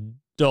being an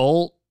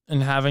adult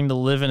and having to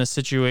live in a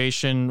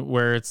situation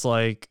where it's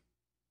like,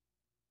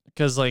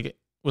 because like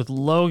with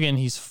Logan,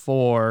 he's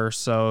 4.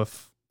 So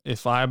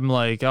if I'm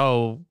like,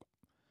 oh,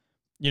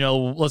 you know,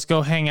 let's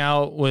go hang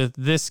out with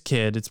this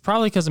kid, it's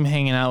probably because I'm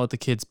hanging out with the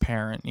kid's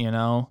parent, you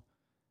know?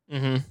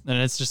 Mm-hmm.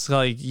 And it's just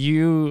like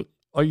your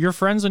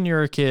friends when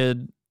you're a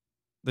kid.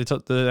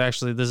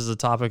 Actually, this is a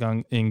topic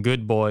in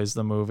Good Boys,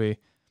 the movie.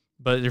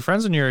 But your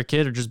friends when you're a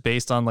kid are just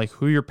based on like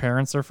who your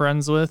parents are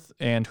friends with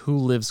and who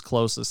lives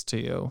closest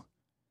to you.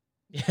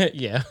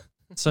 Yeah.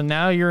 So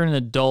now you're an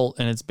adult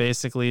and it's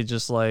basically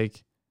just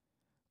like,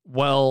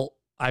 well,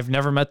 I've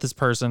never met this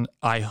person.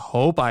 I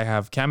hope I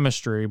have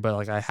chemistry, but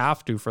like I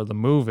have to for the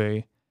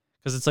movie.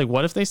 Because it's like,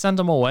 what if they sent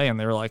them away and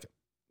they were like,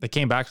 they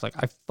came back like,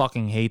 I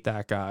fucking hate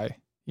that guy.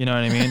 You know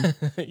what I mean?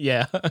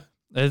 Yeah.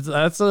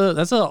 That's an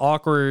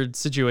awkward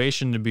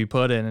situation to be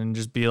put in, and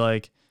just be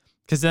like,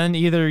 because then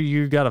either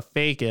you got to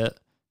fake it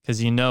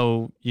because you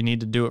know you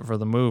need to do it for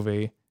the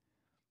movie,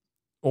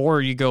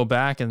 or you go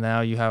back and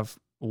now you have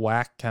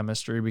whack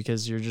chemistry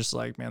because you're just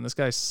like, man, this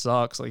guy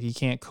sucks. Like he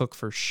can't cook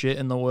for shit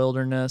in the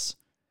wilderness.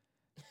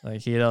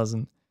 Like he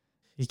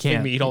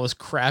can't eat all this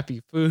crappy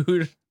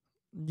food.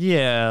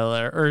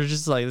 Yeah, or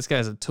just like this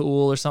guy's a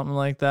tool or something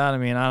like that. I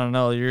mean, I don't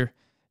know. You're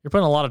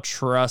putting a lot of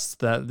trust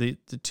that the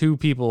two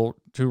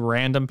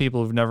random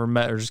people who've never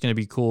met are just going to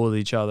be cool with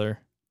each other.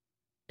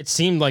 It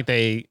seemed like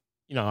they,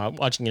 you know,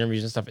 watching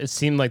interviews and stuff, it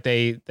seemed like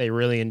they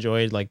really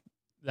enjoyed like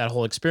that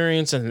whole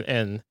experience,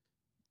 and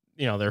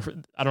you know,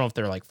 I don't know if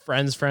they're like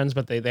friends,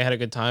 but they had a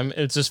good time.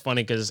 It's just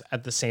funny because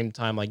at the same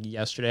time, like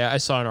yesterday, I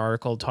saw an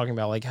article talking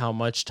about like how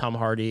much Tom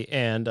Hardy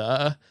and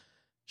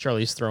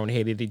Charlize Theron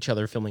hated each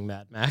other filming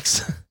Mad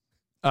Max.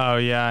 Oh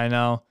yeah, I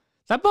know.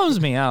 That bums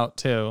me out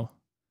too.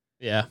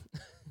 Yeah.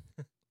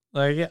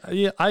 Like,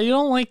 you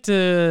don't like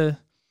to,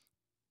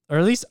 or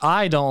at least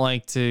I don't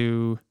like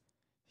to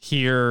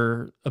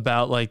hear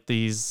about like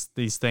these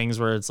things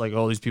where it's like,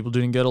 oh, these people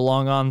didn't get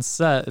along on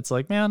set. It's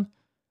like, man,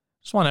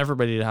 I just want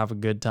everybody to have a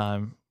good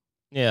time.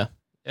 Yeah.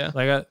 Yeah.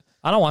 Like,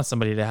 I don't want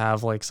somebody to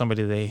have like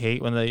somebody they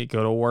hate when they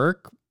go to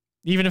work,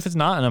 even if it's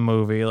not in a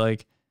movie.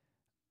 Like,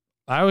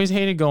 I always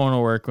hated going to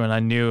work when I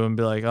knew and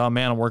be like, oh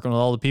man, I'm working with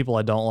all the people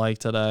I don't like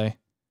today.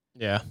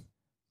 Yeah.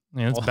 I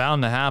mean, it's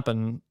bound to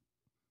happen.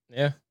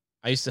 Yeah.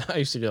 I used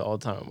to do it all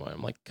the time.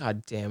 I'm like,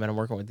 God damn it, I'm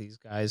working with these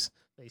guys.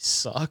 They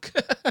suck.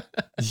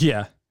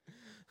 Yeah.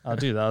 Oh,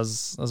 dude, that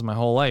was my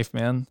whole life,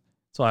 man.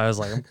 That's why I was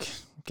like, I'm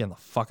getting the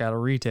fuck out of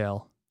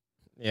retail.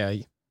 Yeah.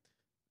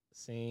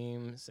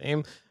 Same.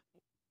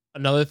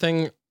 Another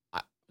thing.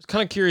 was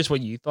kind of curious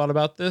what you thought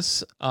about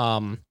this.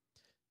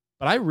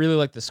 But I really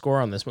like the score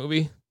on this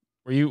movie.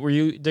 Were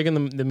you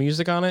digging the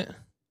music on it?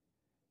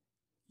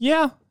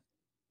 Yeah.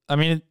 I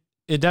mean,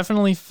 it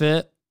definitely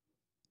fit.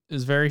 It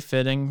was very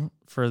fitting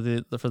for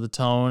the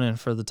tone and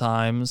for the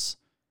times.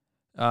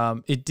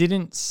 It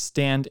didn't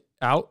stand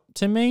out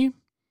to me,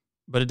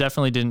 but it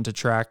definitely didn't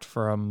detract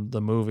from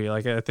the movie.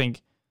 Like, I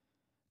think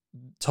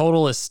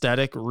total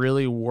aesthetic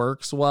really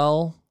works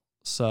well.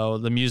 So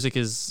the music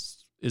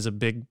is a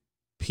big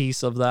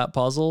piece of that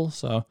puzzle.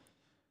 So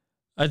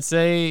I'd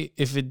say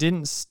if it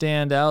didn't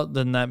stand out,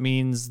 then that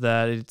means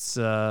that it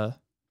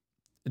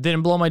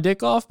didn't blow my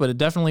dick off, but it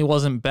definitely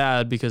wasn't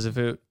bad, because if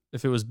it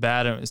was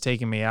bad and it was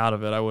taking me out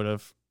of it, I would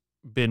have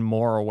been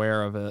more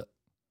aware of it.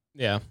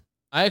 Yeah.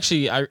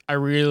 I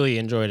really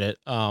enjoyed it.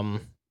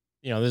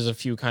 There's a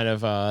few kind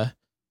of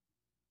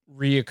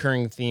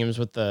reoccurring themes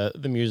with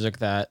the music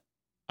that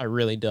I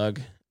really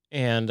dug.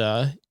 And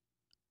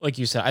like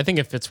you said, I think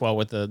it fits well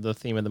with the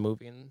theme of the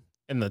movie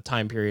and the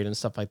time period and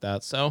stuff like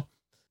that. So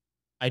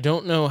I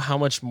don't know how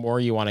much more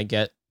you want to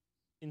get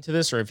into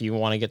this, or if you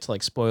want to get to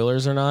like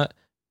spoilers or not.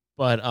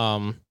 But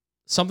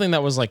something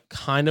that was like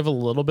kind of a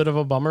little bit of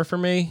a bummer for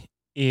me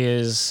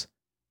is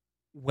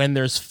when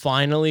there's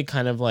finally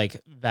kind of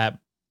like that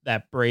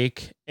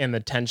break and the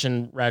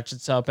tension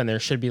ratchets up and there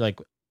should be like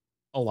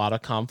a lot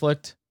of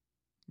conflict.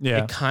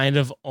 Yeah. It kind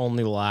of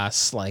only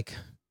lasts like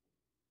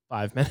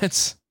 5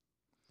 minutes.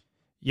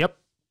 Yep.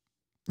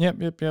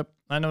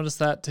 I noticed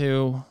that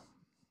too.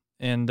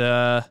 And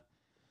I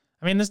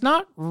mean, there's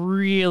not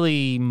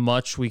really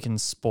much we can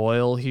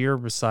spoil here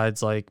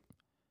besides like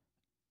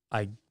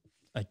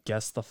I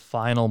guess the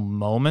final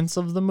moments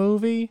of the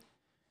movie.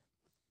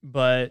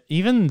 But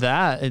even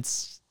that,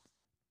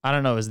 I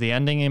don't know, is the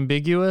ending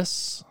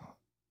ambiguous?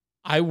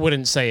 I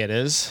wouldn't say it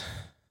is.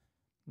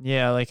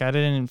 Yeah, like I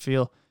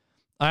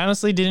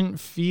honestly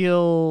didn't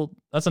feel,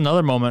 that's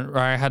another moment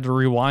where I had to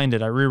rewind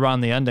it. I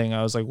rewound the ending.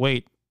 I was like,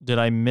 wait, did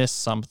I miss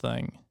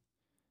something?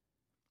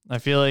 I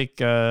feel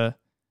like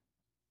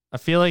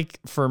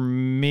for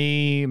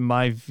me,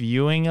 my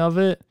viewing of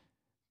it,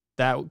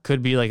 that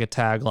could be like a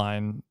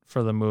tagline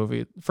for the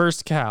movie.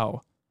 First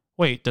cow.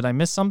 Wait, did I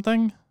miss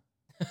something?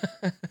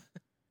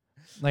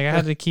 Like I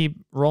had to keep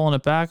rolling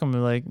it back and be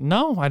like,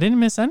 no, I didn't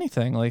miss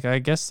anything. Like, I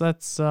guess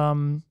that's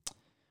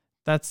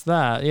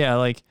that. Yeah.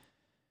 Like,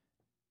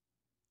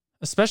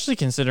 especially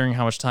considering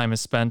how much time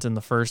is spent in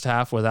the first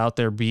half without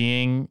there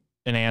being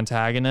an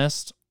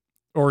antagonist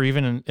or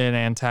even an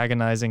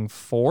antagonizing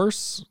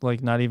force,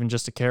 like not even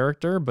just a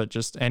character, but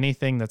just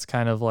anything that's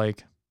kind of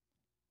like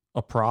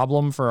a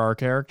problem for our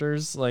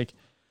characters. Like,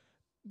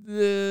 I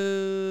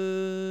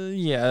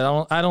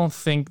don't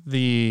think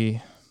the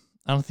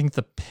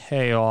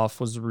payoff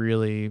was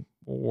really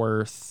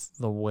worth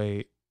the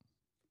wait.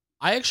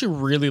 I actually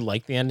really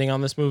like the ending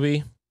on this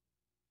movie,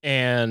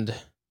 and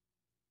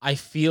I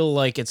feel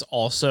like it's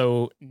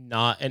also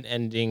not an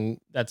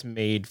ending that's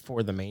made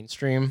for the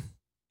mainstream.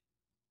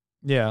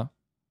 Yeah.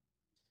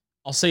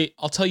 I'll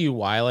tell you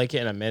why I like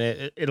it in a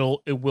minute. It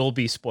will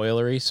be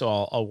spoilery, so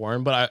I'll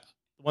warn. But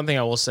one thing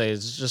I will say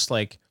is just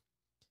like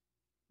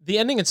the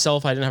ending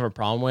itself, I didn't have a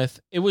problem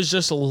with. It was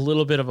just a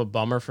little bit of a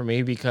bummer for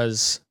me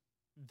because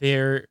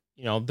they're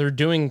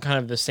doing kind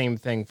of the same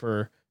thing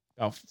for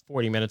about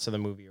 40 minutes of the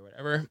movie or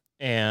whatever.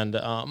 And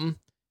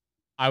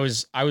I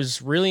was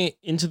really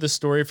into the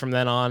story from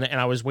then on, and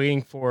I was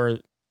waiting for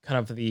kind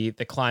of the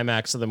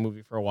climax of the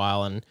movie for a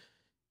while and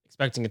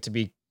expecting it to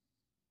be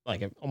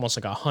like almost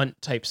like a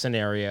hunt type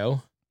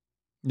scenario.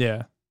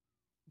 Yeah.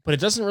 But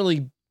it's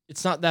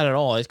not that at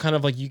all. It's kind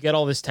of like you get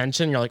all this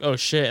tension, you're like, oh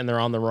shit, and they're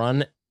on the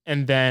run.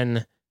 And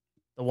then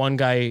the one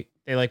guy,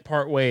 they like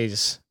part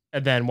ways,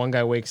 and then one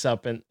guy wakes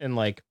up and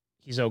like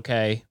he's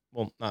okay.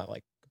 Well, not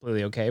like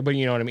completely okay, but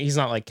you know what I mean? He's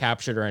not like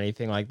captured or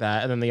anything like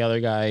that. And then the other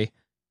guy,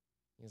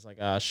 he's like,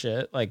 ah,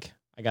 shit, like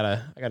I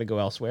gotta go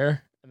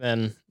elsewhere. And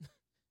then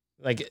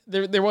like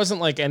there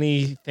wasn't like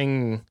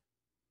anything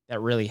that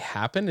really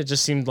happened. It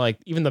just seemed like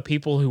even the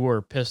people who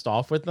were pissed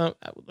off with them,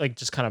 like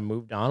just kind of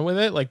moved on with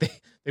it. Like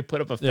they put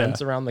up a fence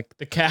around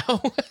the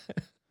cow.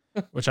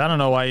 Which I don't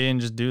know why you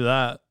didn't just do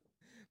that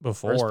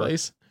before. First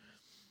place.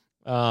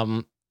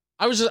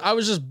 I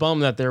was just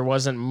bummed that there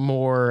wasn't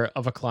more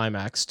of a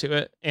climax to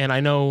it. And I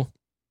know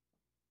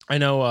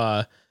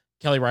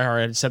Kelly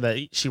Reichardt had said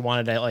that she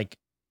wanted to like,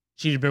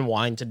 she'd been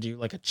wanting to do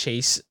like a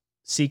chase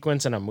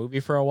sequence in a movie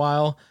for a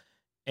while.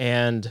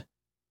 And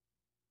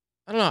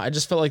I don't know, I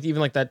just felt like even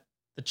like that,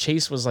 the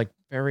chase was like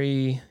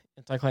very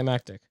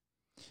anticlimactic.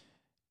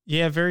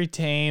 Yeah, very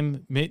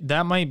tame.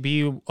 That might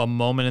be a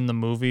moment in the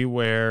movie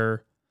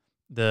where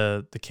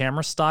the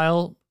camera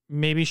style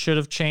maybe should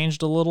have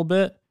changed a little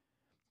bit,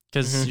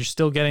 because you're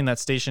still getting that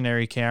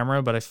stationary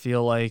camera, but I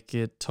feel like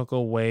it took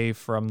away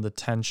from the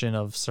tension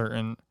of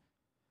certain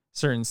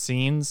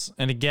scenes.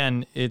 And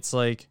again, it's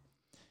like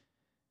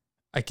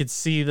I could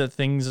see that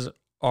things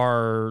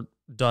are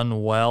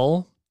done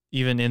well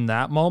even in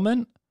that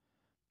moment,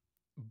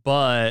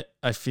 but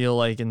I feel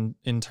like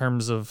in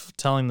terms of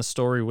telling the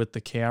story with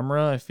the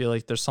camera, I feel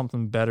like there's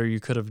something better you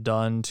could have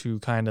done to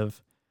kind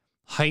of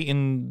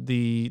heighten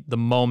the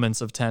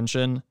moments of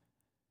tension.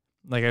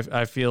 Like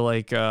I feel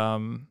like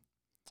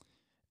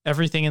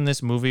everything in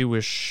this movie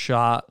was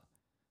shot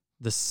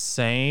the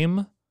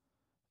same,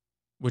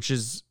 which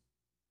is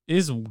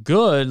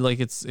good. Like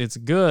it's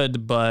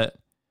good, but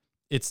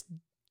it's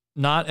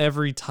not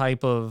every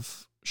type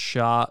of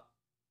shot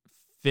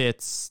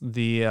fits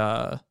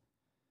for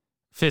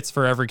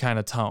every kind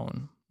of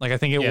tone. Like I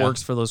think it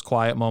works for those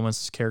quiet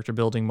moments, character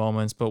building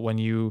moments, but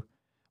once you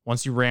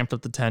ramped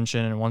up the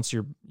tension and once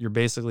you're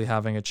basically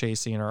having a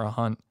chase scene or a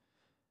hunt,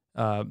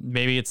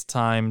 maybe it's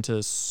time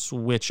to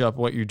switch up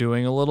what you're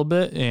doing a little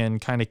bit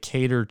and kind of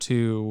cater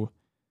to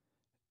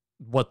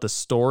what the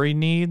story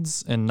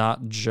needs and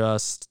not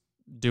just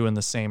doing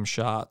the same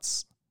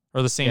shots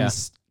or the same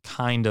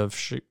kind of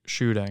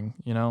shooting,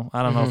 you know?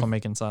 I don't know if I'm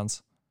making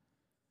sense.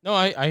 No,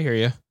 I hear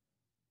you.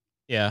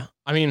 Yeah.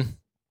 I mean,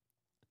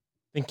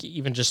 I think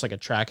even just like a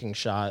tracking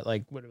shot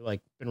like would have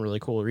like been really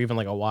cool, or even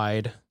like a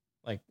wide,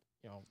 like,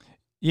 you know.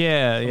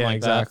 Yeah, like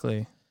exactly.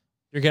 That.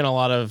 You're getting a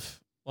lot of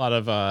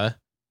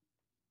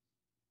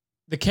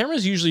the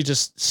camera's usually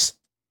just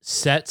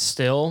set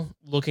still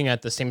looking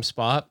at the same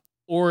spot,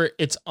 or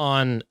it's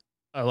on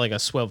like a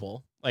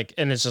swivel, like,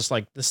 and it's just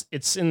like this,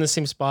 it's in the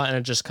same spot and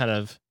it just kind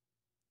of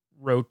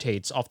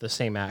rotates off the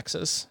same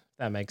axis.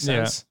 That makes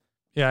sense.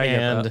 Yeah, I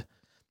get that.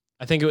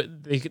 I think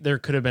there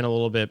could have been a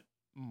little bit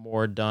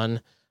more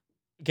done.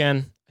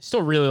 Again, I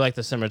still really like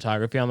the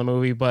cinematography on the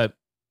movie, but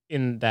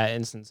in that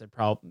instance, it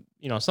probably,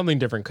 you know, something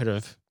different could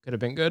have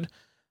been good.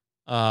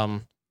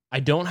 I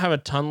don't have a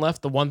ton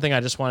left. The one thing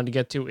I just wanted to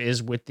get to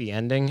is with the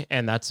ending,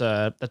 and that's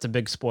a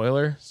big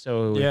spoiler.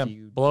 So yeah, if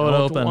you blow it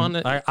open.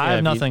 I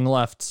have nothing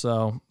left,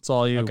 so it's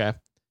all you. Okay.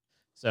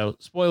 So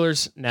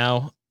spoilers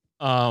now.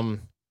 I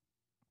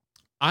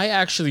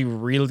actually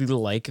really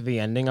like the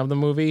ending of the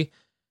movie.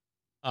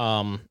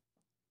 Most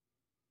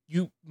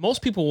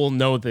people will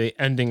know the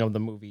ending of the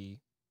movie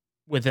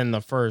within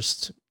the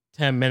first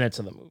 10 minutes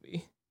of the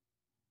movie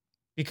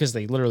because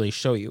they literally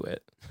show you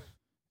it.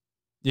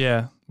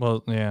 Yeah.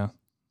 Well, yeah.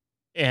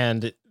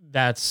 And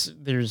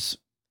the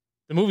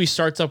movie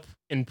starts up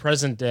in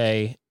present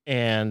day,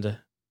 and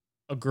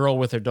a girl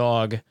with her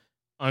dog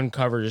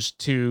uncovers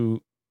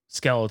two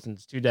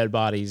dead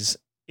bodies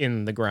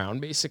in the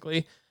ground,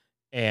 basically.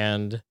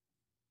 And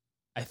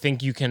I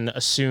think you can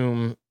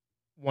assume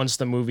once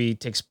the movie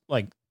takes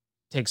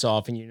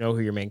off and you know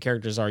who your main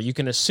characters are, you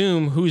can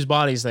assume whose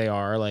bodies they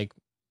are. Like,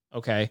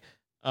 okay.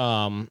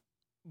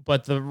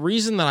 But the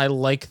reason that I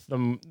like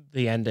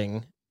the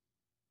ending,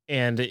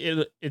 and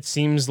it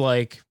seems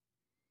like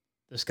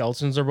the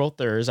skeletons are both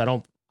theirs. I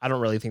don't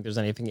really think there's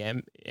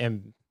anything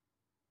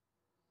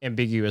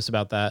ambiguous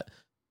about that.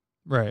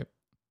 Right.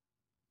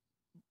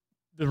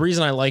 The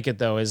reason I like it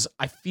though is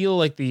I feel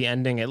like the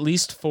ending, at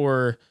least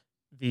for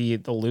the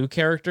Lou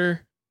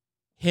character,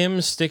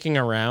 him sticking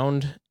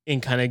around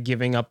and kind of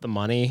giving up the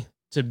money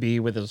to be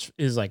with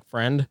his like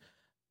friend,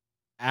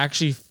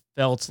 actually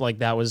felt like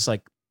that was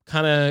like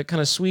kind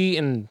of sweet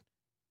and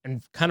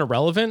kind of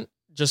relevant.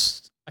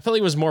 Just I felt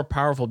like it was more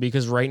powerful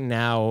because right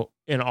now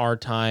in our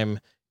time,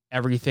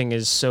 everything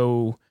is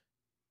so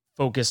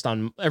focused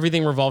on,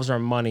 everything revolves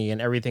around money and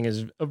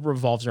everything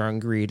revolves around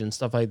greed and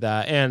stuff like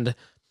that. And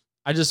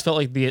I just felt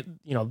like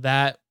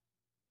that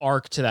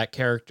arc to that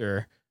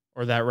character,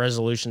 or that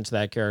resolution to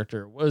that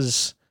character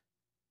was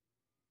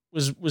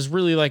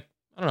really, like,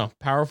 I don't know,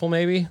 powerful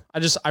maybe. I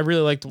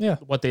really liked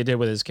what they did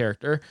with his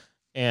character.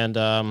 And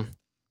I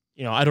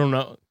don't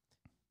know,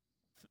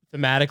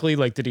 thematically,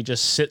 like, did he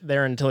just sit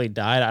there until he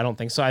died? I don't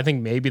think so. I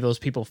think maybe those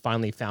people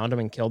finally found him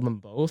and killed them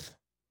both.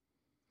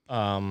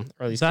 Or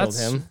at least killed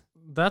him.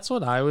 That's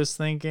what I was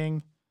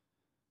thinking.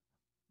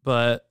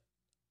 But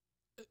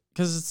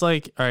because it's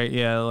like, all right,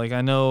 yeah, like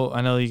I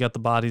know you got the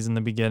bodies in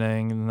the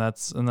beginning, and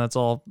that's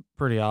all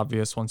pretty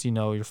obvious once you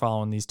know you're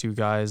following these two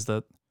guys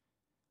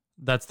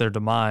that's their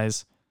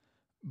demise.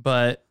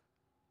 But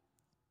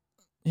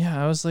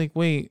yeah, I was like,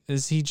 wait,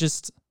 is he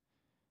just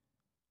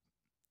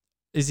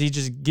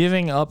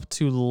giving up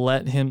to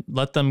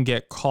let them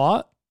get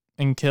caught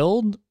and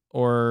killed?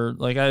 Or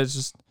like, I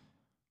didn't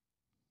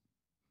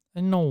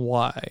know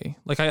why.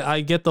 Like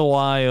I get the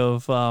why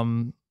of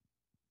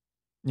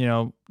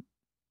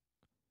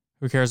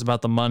who cares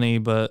about the money,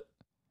 but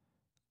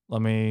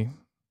let me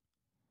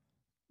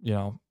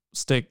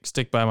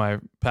stick by my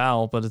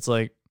pal. But it's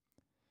like,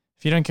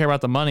 if you don't care about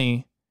the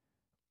money,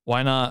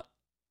 why not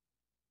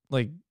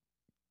like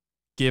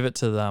give it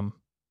to them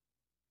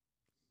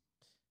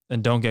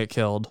and don't get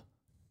killed?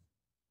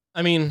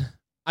 I mean,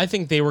 I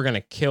think they were going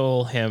to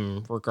kill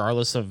him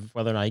regardless of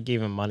whether or not he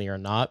gave him money or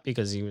not,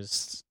 because he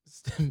was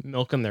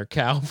milking their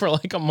cow for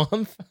like a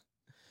month.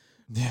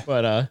 Yeah.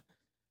 But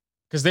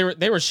because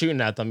they were shooting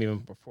at them even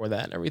before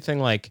that and everything.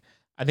 Like,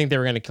 I think they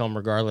were going to kill him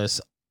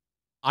regardless.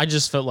 I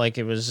just felt like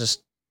it was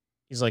just,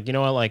 he's like, you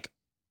know what, like,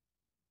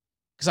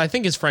 because I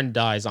think his friend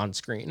dies on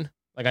screen.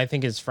 Like, I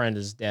think his friend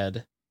is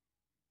dead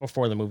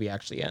before the movie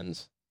actually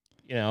ends.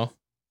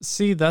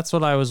 See, that's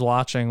what I was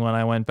watching when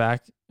I went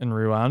back and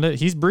rewound it.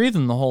 He's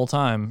breathing the whole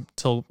time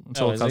till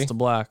it cuts to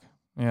black.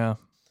 Yeah.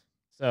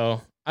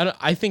 So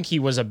I think he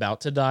was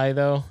about to die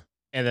though,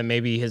 and then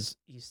maybe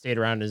he stayed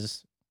around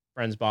his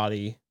friend's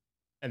body,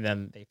 and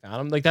then they found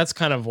him. Like that's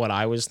kind of what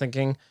I was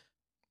thinking.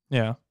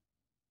 Yeah.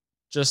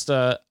 Just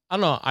I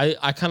don't know.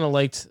 I kind of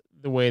liked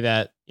the way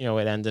that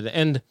it ended,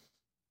 and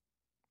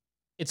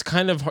it's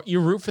kind of you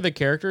root for the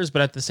characters,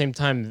 but at the same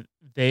time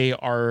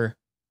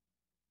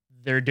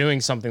they're doing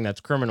something that's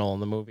criminal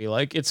in the movie.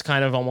 Like it's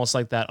kind of almost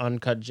like that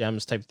Uncut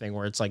Gems type thing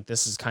where it's like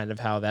this is kind of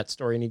how that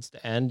story needs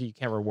to end. You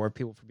can't reward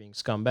people for being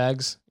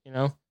scumbags,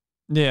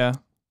 Yeah.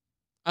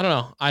 I don't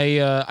know.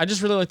 I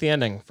just really like the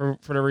ending for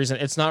the reason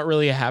it's not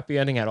really a happy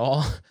ending at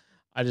all.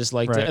 I just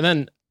liked Right. it. And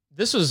then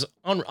this was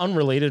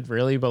unrelated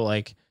really, but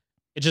like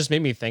it just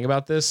made me think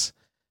about this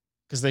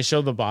because they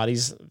showed the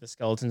bodies, the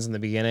skeletons in the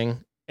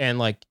beginning, and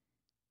like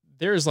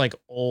there's like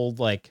old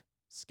like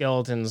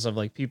skeletons of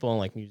like people in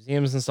like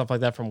museums and stuff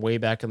like that from way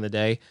back in the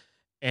day,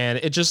 and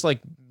it just like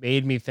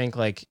made me think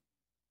like,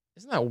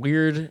 isn't that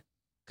weird?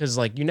 Because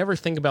like you never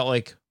think about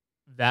like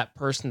that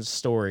person's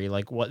story,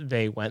 like what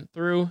they went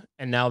through,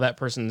 and now that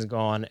person's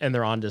gone and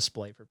they're on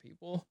display for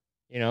people.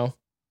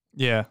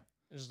 Yeah.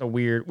 It's just a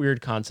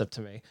weird concept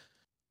to me.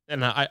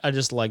 And I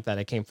just like that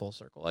it came full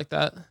circle like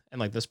that. And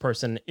like this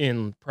person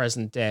in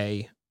present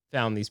day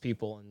found these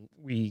people and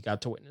we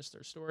got to witness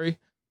their story.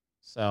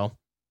 So,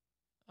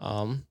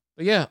 but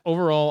yeah,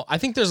 overall, I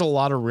think there's a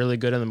lot of really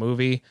good in the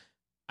movie.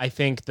 I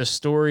think the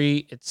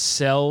story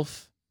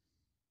itself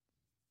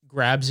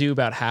grabs you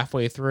about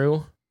halfway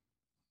through,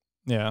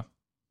 Yeah.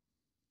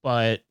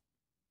 but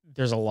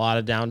there's a lot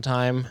of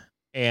downtime.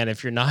 And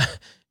if you're not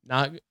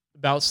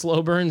about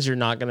slow burns, you're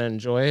not going to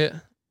enjoy it.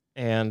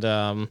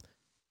 And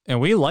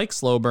we like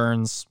slow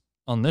burns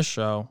on this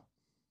show.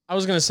 I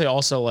was going to say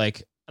also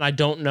like, and I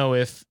don't know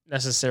if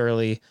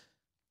necessarily,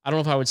 I don't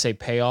know if I would say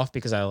payoff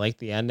because I like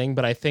the ending,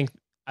 but I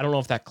don't know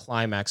if that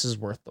climax is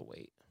worth the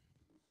wait.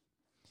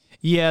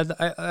 Yeah,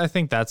 I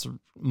think that's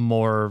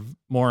more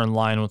in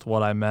line with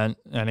what I meant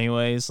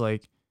anyways.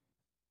 Like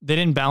they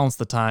didn't balance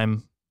the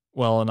time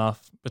well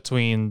enough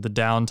between the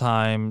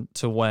downtime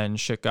to when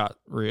shit got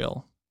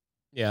real.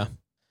 Yeah.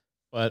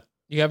 But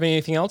you have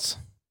anything else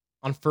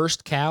on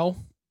First Cow?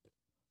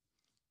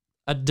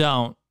 I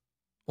don't.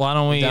 Why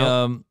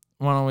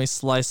don't we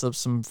slice up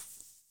some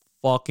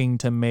fucking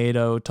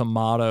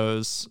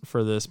tomatoes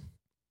for this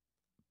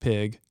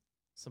pig?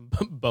 Some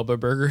Bubba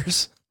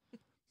burgers.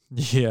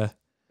 Yeah.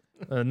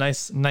 A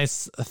nice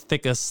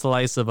thick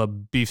slice of a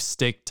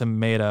beefsteak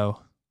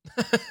tomato.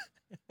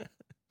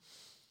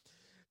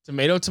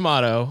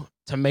 Tomato.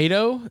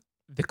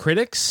 The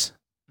critics,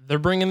 they're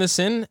bringing this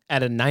in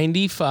at a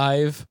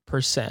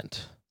 95%.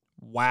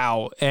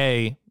 Wow.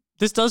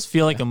 This does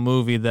feel like a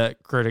movie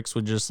that critics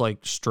would just like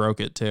stroke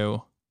it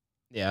to.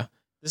 Yeah.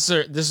 This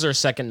is our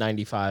second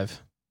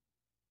 95.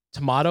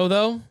 Tomato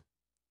though,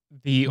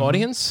 the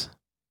audience,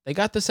 they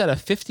got this at a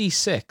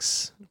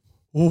 56.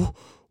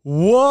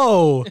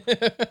 Whoa.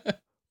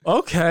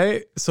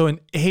 Okay. So an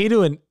A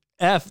to an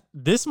F.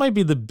 This might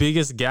be the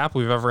biggest gap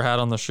we've ever had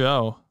on the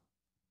show.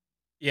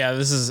 Yeah,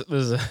 this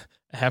is a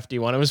hefty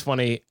one. It was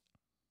funny.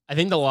 I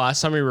think the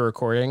last time we were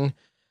recording,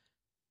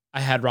 I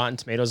had Rotten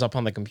Tomatoes up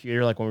on the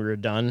computer, like when we were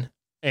done,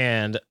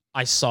 and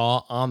I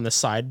saw on the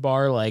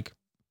sidebar like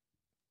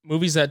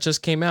movies that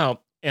just came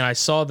out, and I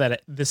saw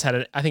that this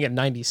had I think at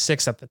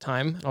 96 at the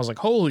time, and I was like,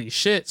 holy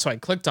shit! So I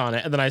clicked on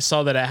it, and then I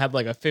saw that it had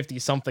like a 50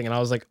 something, and I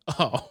was like,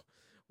 oh,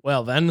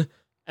 well then,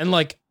 and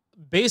like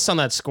based on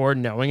that score,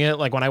 knowing it,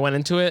 like when I went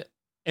into it,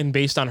 and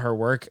based on her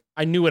work,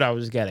 I knew what I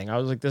was getting. I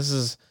was like,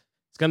 it's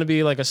gonna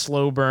be like a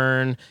slow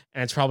burn,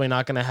 and it's probably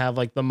not gonna have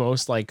like the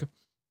most like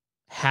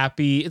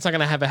happy. It's not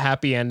gonna have a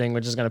happy ending,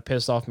 which is gonna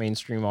piss off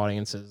mainstream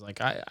audiences.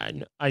 Like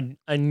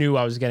I knew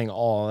I was getting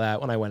all of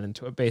that when I went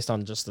into it based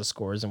on just the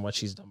scores and what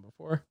she's done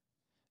before.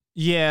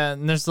 Yeah,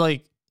 and there's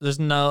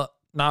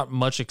not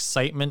much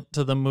excitement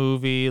to the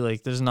movie.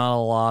 Like there's not a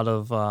lot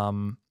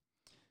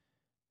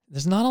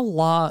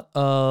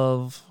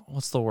of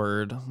what's the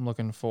word I'm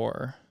looking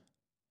for?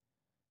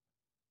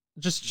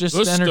 Just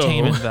Gusto.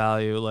 entertainment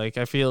value. Like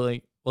I feel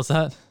like what's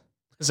that?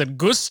 I said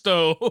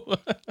gusto.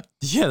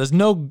 Yeah, there's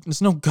no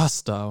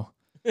gusto.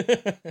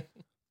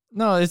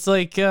 No, it's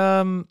like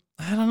I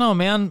don't know,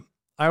 man.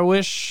 I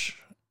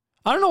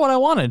don't know what I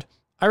wanted.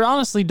 I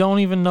honestly don't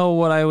even know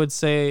what I would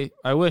say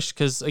I wish,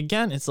 because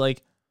again, it's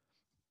like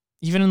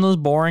even in those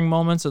boring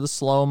moments or the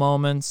slow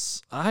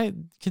moments, I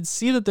could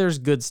see that there's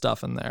good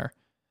stuff in there.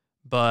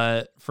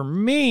 But for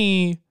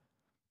me,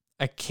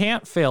 I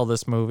can't fail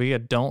this movie. I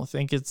don't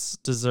think it's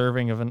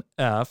deserving of an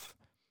F.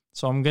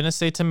 So I'm going to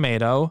say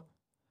tomato.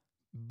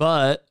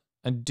 But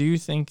I do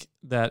think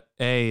that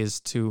A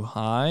is too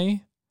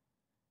high.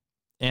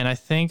 And I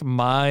think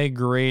my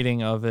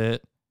grading of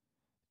it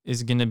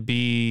is going to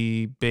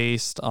be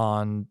based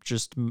on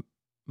just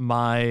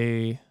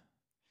my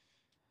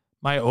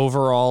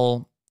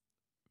overall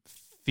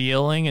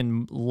feeling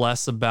and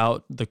less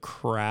about the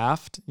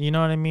craft. You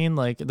know what I mean?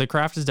 Like the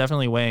craft is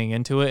definitely weighing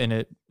into it, and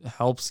it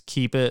helps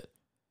keep it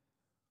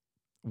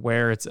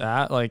where it's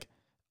at. Like,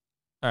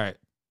 all right,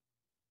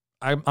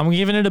 I'm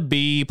giving it a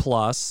B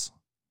plus.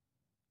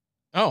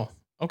 Oh,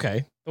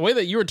 Okay. The way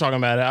that you were talking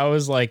about it, I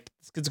was like,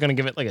 this kid's gonna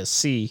give it like a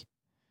C.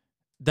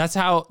 That's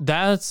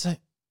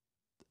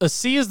a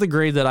C is the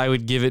grade that I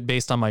would give it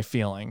based on my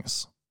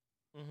feelings.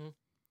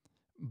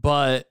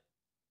 But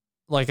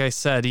like I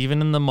said,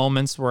 even in the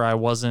moments where I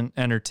wasn't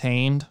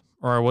entertained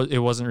or it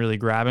wasn't really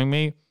grabbing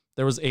me,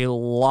 there was a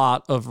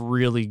lot of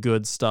really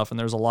good stuff and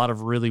there's a lot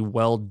of really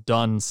well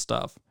done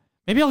stuff.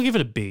 Maybe I'll give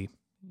it a B.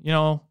 You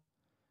know,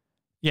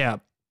 yeah,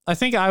 I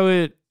think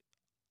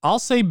I'll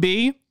say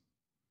B.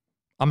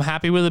 I'm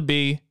happy with a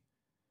B,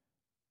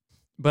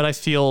 but I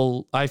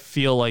feel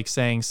like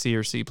saying C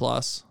or C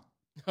plus.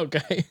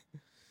 Okay.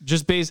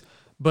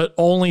 But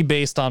only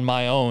based on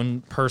my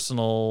own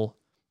personal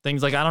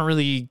things. Like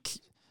the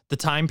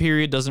time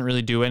period doesn't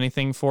really do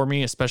anything for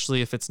me,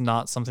 especially if it's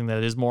not something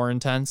that is more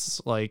intense,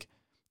 like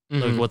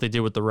what they did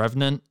with The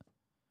Revenant.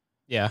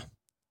 Yeah.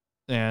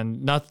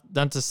 And not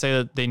to say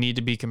that they need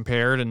to be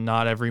compared, and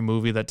not every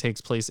movie that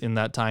takes place in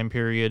that time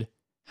period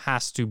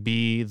has to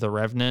be The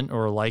Revenant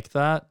or like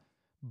that,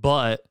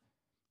 but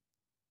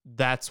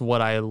that's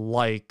what I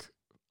like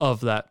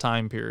of that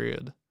time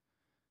period.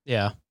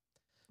 Yeah.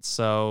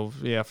 So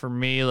yeah, for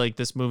me, like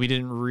this movie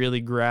didn't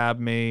really grab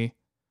me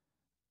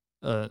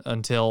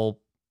until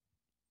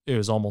it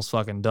was almost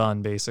fucking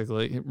done.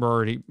 Basically, we're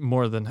already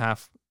more than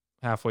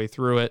halfway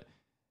through it,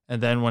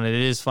 and then when it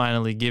is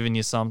finally giving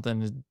you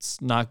something, it's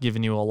not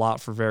giving you a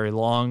lot for very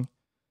long.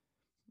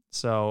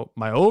 So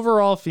my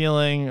overall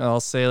feeling, I'll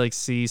say like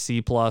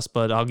C plus,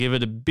 but I'll give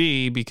it a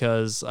B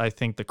because I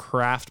think the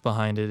craft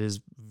behind it is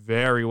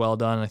very well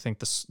done. I think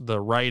the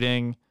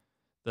writing,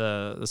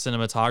 the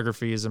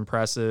cinematography is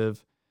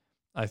impressive.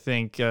 I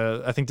think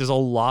there's a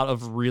lot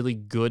of really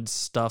good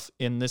stuff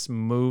in this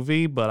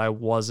movie, but I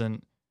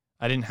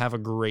didn't have a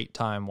great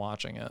time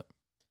watching it.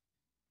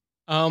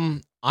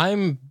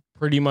 I'm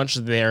pretty much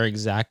there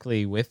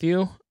exactly with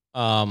you.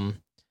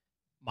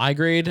 My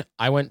grade,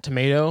 I went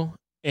tomato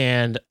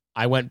and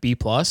I went B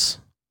plus.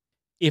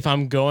 If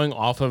I'm going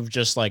off of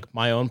just like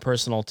my own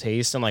personal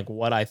taste and like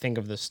what I think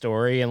of the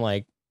story and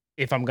like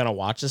if I'm gonna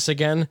watch this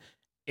again,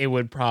 it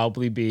would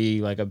probably be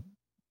like a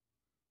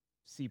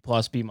C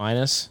plus B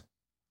minus.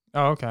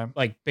 Oh, okay.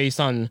 Like based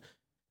on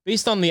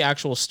the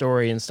actual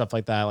story and stuff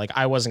like that, like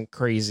I wasn't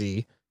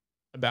crazy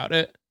about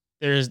it.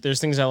 There's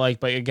things I like,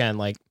 but again,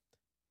 like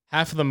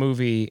half of the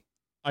movie,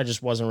 I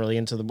just wasn't really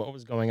into what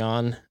was going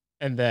on,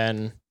 and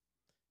then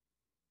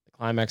the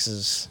climax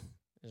is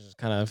just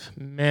kind of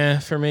meh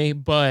for me.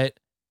 But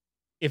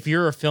if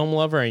you're a film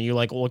lover and you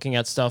like looking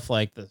at stuff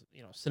like the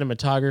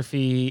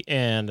cinematography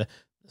and the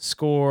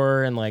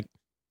score and like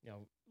a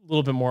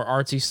little bit more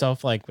artsy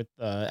stuff like with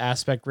the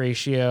aspect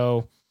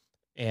ratio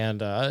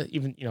and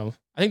even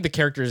I think the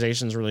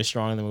characterization is really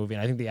strong in the movie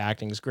and I think the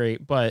acting is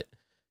great. But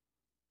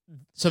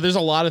so there's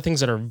a lot of things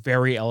that are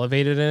very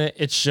elevated in it.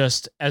 It's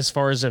just as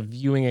far as a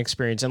viewing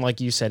experience and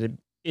like you said,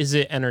 is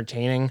it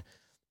entertaining?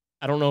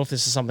 I don't know if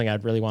this is something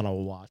I'd really want to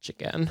watch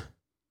again.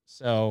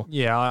 So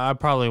yeah, I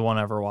probably won't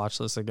ever watch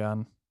this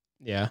again.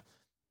 Yeah.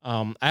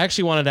 I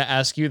actually wanted to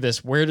ask you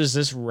this. Where does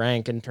this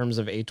rank in terms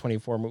of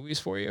A24 movies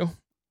for you?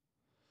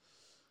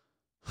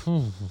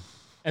 And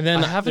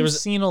then I haven't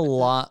seen a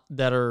lot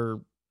that are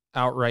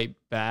outright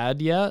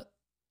bad yet.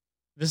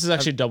 This is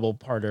actually double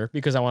parter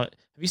because have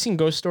you seen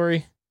Ghost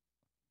Story?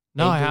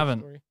 No, I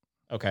haven't. Story?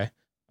 Okay.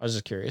 I was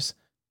just curious.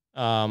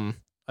 I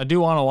do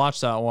want to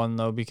watch that one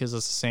though, because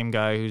it's the same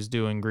guy who's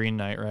doing Green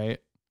Knight, right?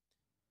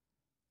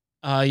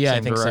 Yeah, Same I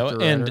think so.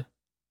 director,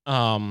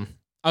 And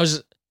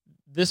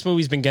this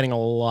movie's been getting a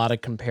lot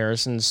of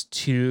comparisons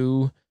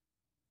to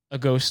A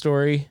Ghost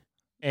Story.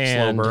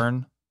 And slow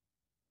burn.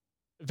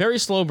 Very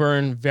slow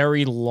burn,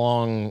 very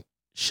long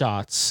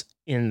shots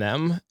in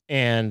them,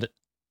 and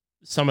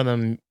some of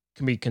them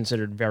can be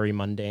considered very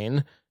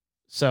mundane.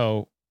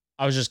 So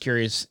I was just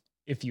curious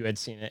if you had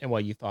seen it and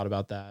what you thought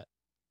about that.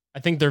 I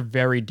think they're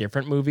very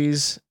different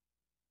movies,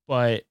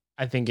 but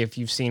I think if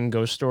you've seen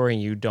Ghost Story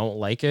and you don't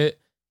like it,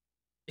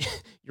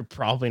 you're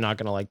probably not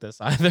going to like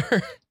this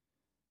either.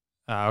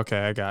 Okay,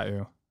 I got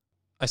you.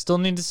 I still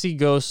need to see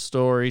Ghost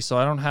Story, so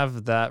I don't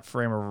have that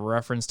frame of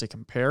reference to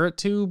compare it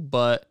to,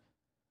 but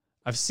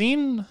I've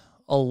seen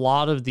a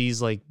lot of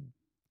these like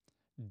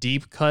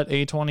deep cut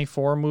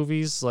A24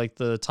 movies, like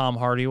the Tom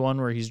Hardy one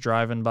where he's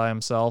driving by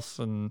himself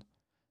and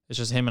it's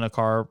just him in a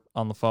car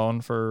on the phone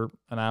for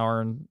an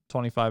hour and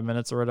 25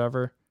 minutes or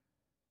whatever.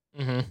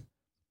 Mm-hmm.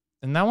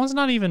 And that one's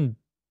not even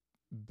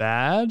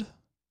bad.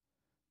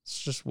 It's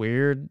just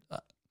weird.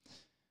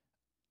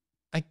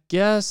 I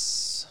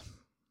guess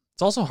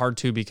it's also hard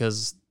too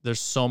because there's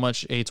so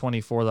much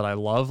A24 that I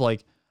love.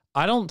 Like,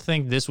 I don't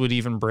think this would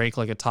even break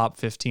like a top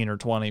 15 or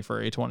 20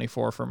 for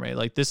A24 for me.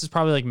 Like, this is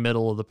probably like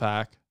middle of the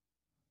pack.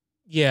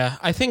 Yeah,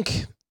 I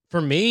think for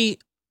me,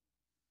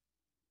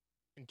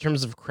 in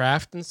terms of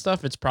craft and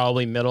stuff, it's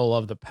probably middle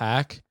of the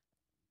pack.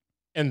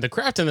 And the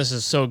craft in this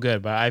is so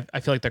good, but I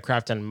feel like the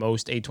craft in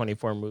most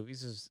A24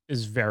 movies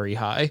is very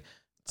high.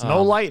 It's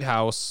no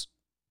Lighthouse.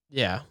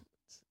 Yeah.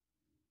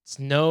 It's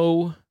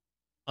no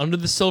Under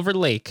the Silver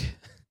Lake.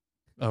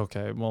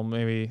 Okay, well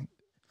maybe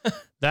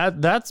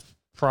that's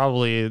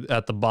probably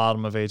at the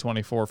bottom of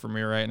A24 for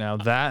me right now.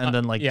 That and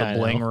then like Yeah, the I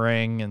Bling know.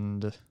 Ring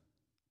and a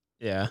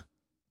Yeah.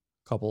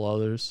 couple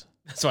others.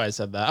 That's why I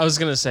said that. I was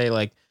gonna say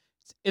like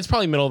it's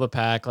probably middle of the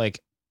pack, like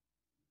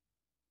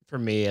for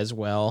me as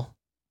well.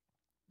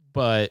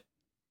 But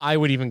I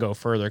would even go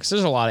further because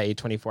there's a lot of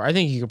A24. I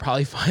think you could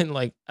probably find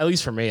like, at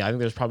least for me, I think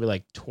there's probably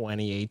like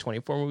 20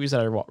 A24 movies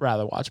that I'd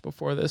rather watch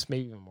before this,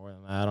 maybe even more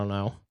than that. I don't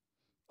know.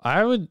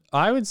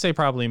 I would say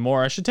probably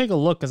more. I should take a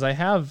look because I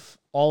have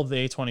all of the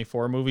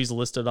A24 movies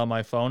listed on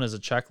my phone as a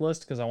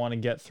checklist because I want to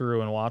get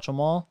through and watch them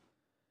all.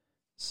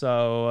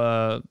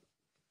 So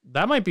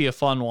that might be a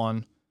fun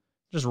one.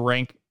 Just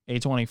rank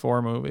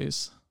A24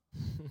 movies.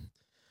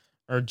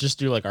 Or just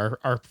do like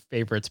our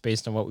favorites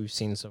based on what we've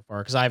seen so far.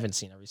 Because I haven't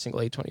seen every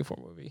single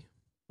A24 movie.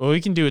 Well,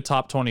 we can do a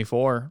top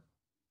 24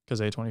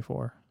 because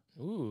A24.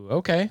 Ooh,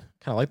 okay.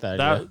 Kind of like that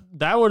idea.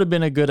 That would have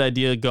been a good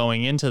idea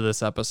going into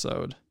this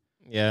episode.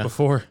 Yeah.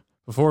 Before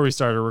we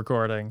started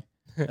recording.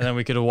 And then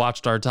we could have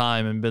watched our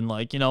time and been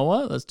like, you know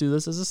what? Let's do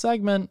this as a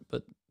segment.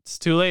 But it's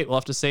too late. We'll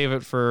have to save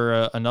it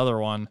for another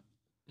one.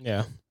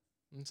 Yeah.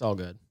 It's all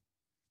good.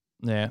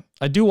 Yeah.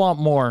 I do want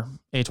more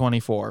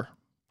A24.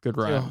 Good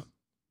rhyme. Yeah.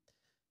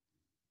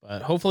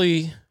 But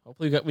hopefully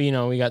we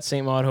got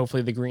Saint Maud.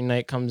 Hopefully the Green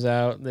Knight comes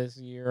out this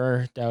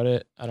year. Doubt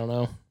it. I don't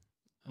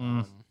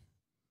know.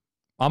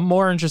 I'm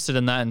more interested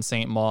in that in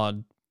Saint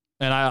Maud.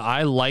 And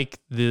I like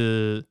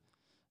the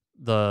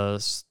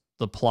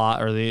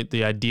plot or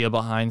the idea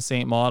behind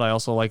Saint Maud. I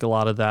also like a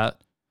lot of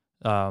that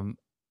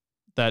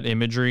that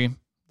imagery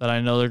that I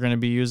know they're going to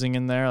be using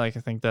in there. Like I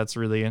think that's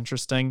really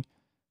interesting.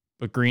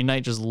 But Green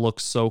Knight just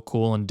looks so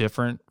cool and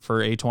different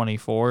for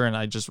A24, and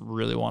I just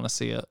really want to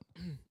see it.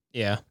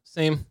 Yeah,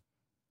 same.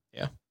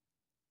 Yeah.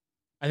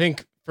 I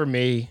think for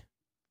me,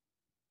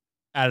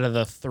 out of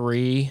the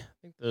three,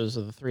 I think those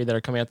are the three that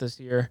are coming out this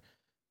year.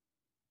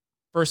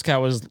 First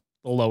Cow was the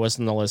lowest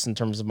in the list in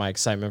terms of my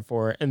excitement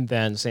for it, and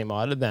then Saint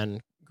Maud, and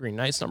then Green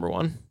Knight's number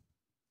one.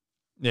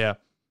 Yeah.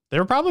 They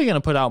were probably going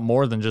to put out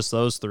more than just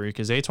those three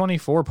because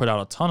A24 put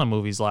out a ton of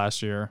movies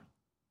last year.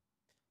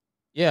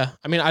 Yeah.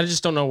 I mean, I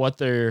just don't know what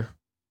their,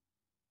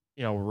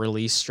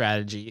 release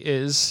strategy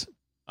is.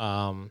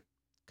 Well,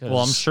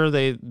 I'm sure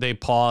they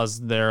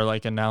paused their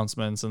like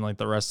announcements and like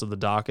the rest of the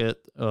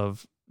docket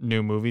of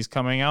new movies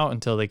coming out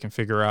until they can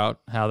figure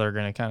out how they're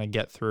going to kind of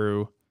get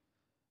through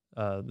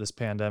this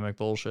pandemic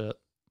bullshit.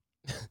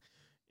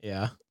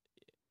 Yeah.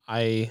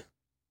 I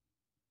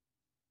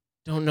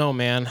don't know,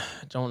 man.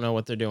 I don't know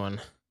what they're doing.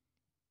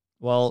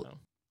 Well,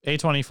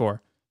 A24,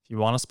 if you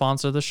want to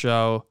sponsor the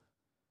show,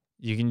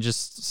 you can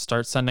just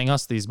start sending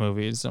us these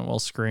movies and we'll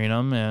screen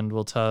them and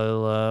we'll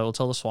tell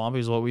the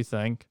Swampies what we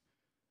think.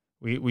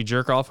 We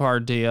jerk off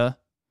hard to you.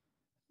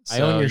 So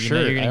I own your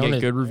shirt. You're gonna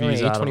get good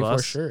reviews out of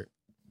us. Shirt.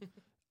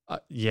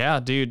 Yeah,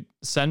 dude.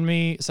 Send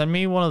me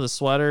one of the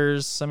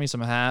sweaters. Send me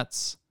some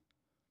hats.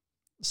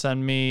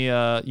 Send me.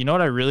 You know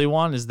what I really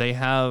want is they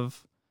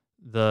have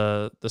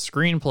the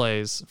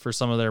screenplays for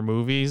some of their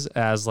movies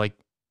as like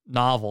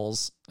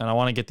novels, and I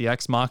want to get the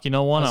Ex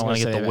Machina one. I want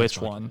to get the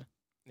Witch one.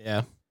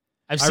 Yeah,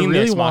 I've seen the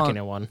Ex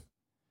Machina one.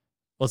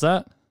 What's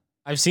that?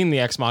 I've seen the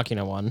Ex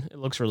Machina one. It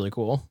looks really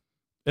cool.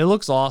 It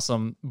looks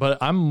awesome, but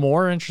I'm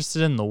more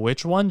interested in the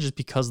Witch one just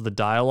because the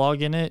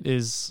dialogue in it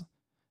is,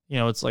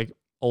 it's like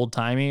old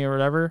timey or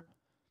whatever.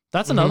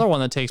 That's another one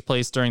that takes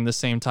place during the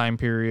same time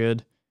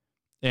period.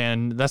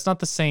 And that's not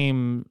the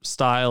same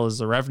style as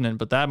The Revenant,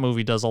 but that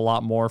movie does a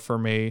lot more for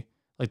me.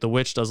 Like The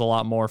Witch does a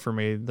lot more for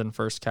me than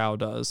First Cow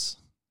does.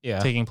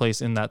 Yeah. Taking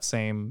place in that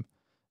same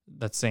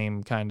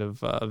kind of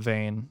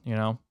vein,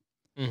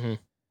 Mm-hmm.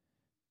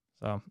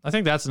 So I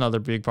think that's another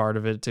big part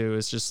of it too.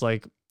 It's just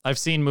like, I've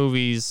seen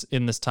movies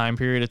in this time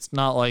period. It's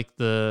not like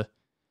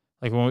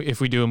if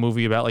we do a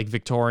movie about like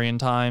Victorian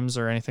times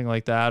or anything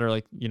like that, or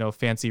like,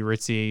 fancy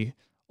ritzy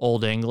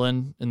old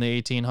England in the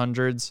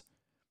 1800s,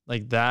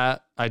 like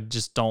that, I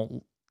just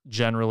don't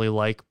generally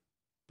like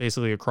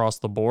basically across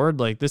the board.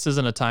 Like this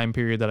isn't a time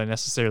period that I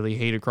necessarily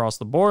hate across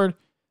the board,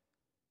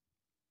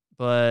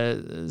 but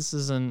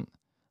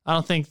I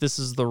don't think this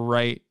is the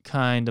right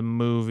kind of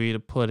movie to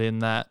put in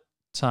that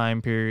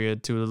time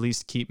period to at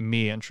least keep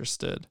me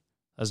interested.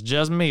 That's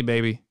just me,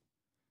 baby.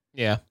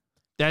 Yeah.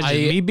 That's just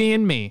me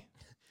being me.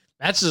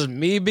 That's just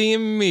me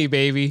being me,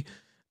 baby.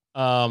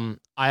 I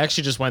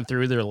actually just went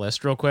through their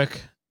list real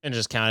quick and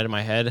just counted in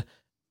my head.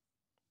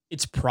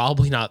 It's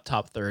probably not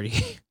top 30.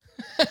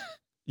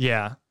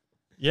 Yeah.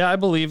 Yeah, I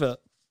believe it.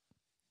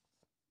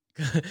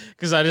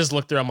 Because I just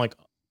looked through. I'm like,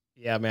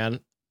 yeah,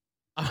 man.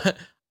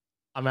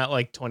 I'm at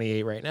like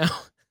 28 right now.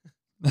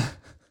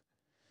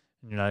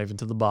 You're not even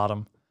to the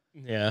bottom.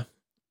 Yeah.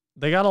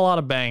 They got a lot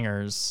of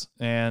bangers,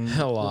 and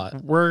a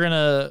lot. We're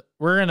gonna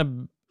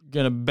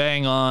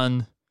bang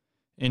on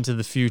into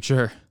the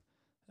future,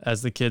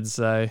 as the kids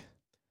say.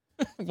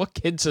 What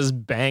kid says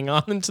bang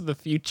on into the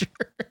future?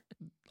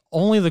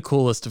 Only the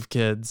coolest of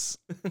kids.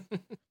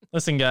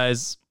 Listen,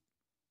 guys,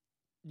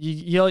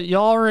 you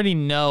already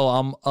know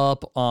I'm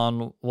up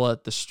on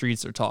what the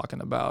streets are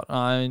talking about.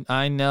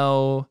 I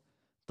know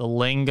the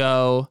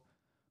lingo.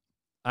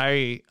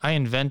 I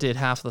invented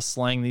half the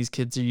slang these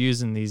kids are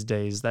using these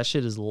days. That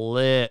shit is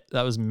lit.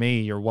 That was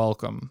me. You're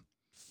welcome.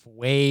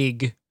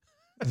 Fwag.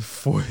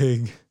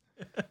 Fwig.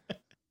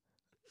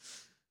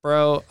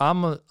 Bro,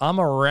 I'm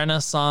a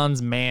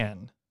Renaissance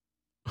man.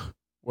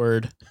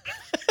 Word.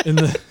 In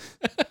the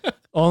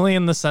only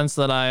in the sense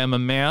that I am a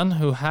man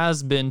who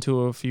has been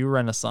to a few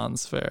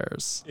Renaissance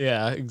fairs.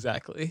 Yeah,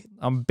 exactly.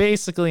 I'm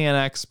basically an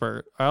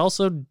expert. I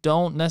also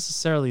don't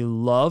necessarily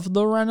love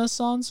the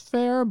Renaissance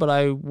fair, but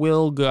I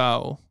will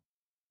go.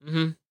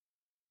 Mm-hmm.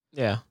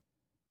 Yeah.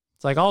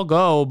 It's like I'll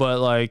go, but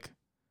like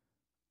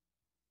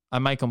I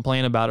might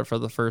complain about it for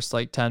the first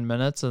like 10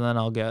 minutes and then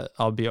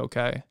I'll be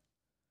okay.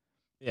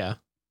 Yeah.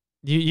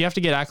 You have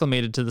to get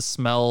acclimated to the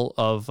smell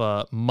of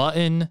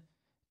mutton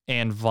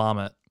and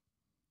vomit.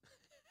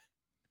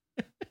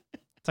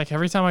 It's like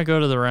every time I go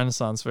to the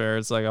Renaissance fair,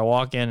 it's like I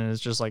walk in and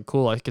it's just like,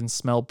 cool, I can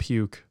smell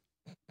puke.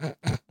 I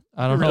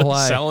don't know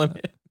why. Selling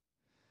it.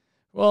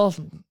 Well,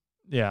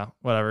 yeah,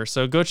 whatever.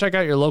 So go check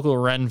out your local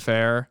Ren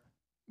fair,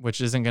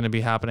 which isn't going to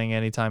be happening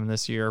anytime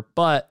this year.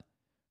 But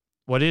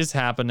what is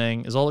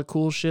happening is all the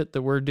cool shit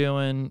that we're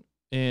doing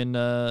in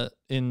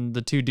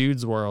the Two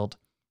Dudes world.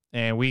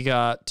 And we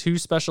got 2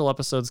 special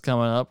episodes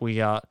coming up. We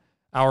got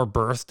our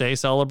birthday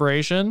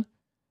celebration.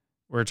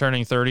 We're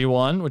turning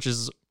 31, which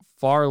is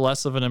far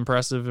less of an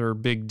impressive or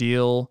big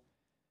deal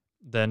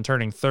than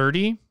turning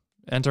 30,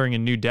 entering a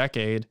new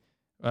decade.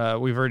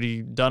 We've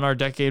already done our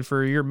decade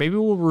for a year. Maybe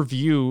we'll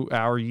review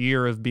our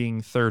year of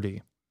being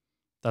 30.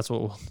 That's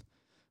what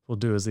we'll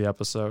do as the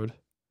episode.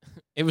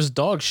 It was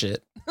dog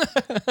shit.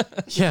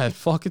 Yeah, it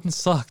fucking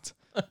sucked.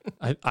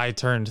 I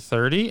turned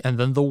 30 and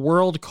then the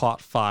world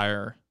caught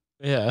fire.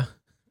 Yeah.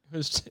 It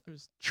was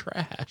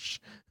trash.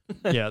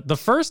 Yeah, the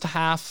first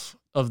half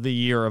of the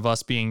year of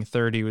us being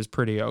 30 was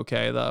pretty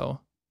okay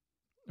though.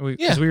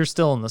 Because we were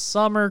still in the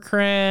summer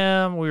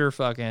cram. We were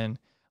fucking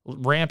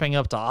ramping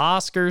up to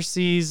Oscar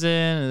season.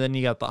 And then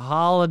you got the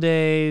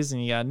holidays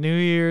and you got New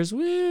Year's.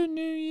 Woo,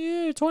 New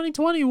Year,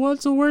 2020.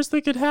 What's the worst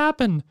that could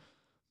happen?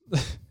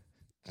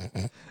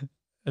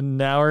 And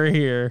now we're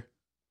here.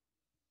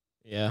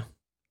 Yeah.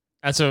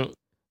 And so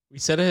we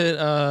said it.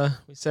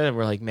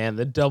 We're like, man,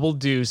 the double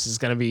deuce is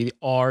going to be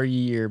our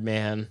year,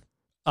 man.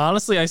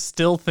 Honestly, I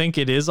still think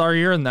it is our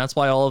year. And that's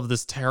why all of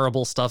this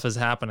terrible stuff is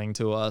happening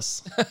to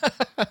us.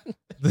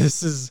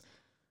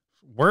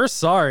 We're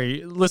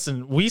sorry.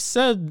 Listen, we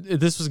said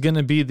this was going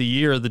to be the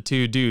year of the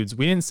Two Dudes.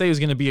 We didn't say it was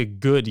going to be a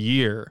good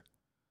year.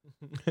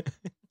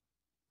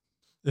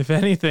 If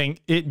anything,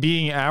 it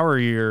being our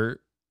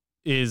year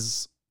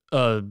is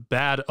a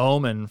bad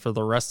omen for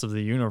the rest of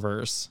the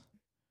universe.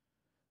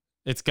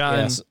 It's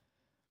gotten,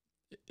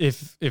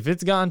 if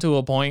it's gotten to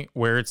a point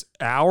where it's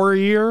our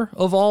year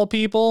of all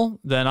people,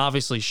 then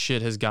obviously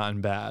shit has gotten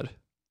bad.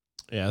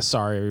 Yeah,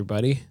 sorry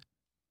everybody.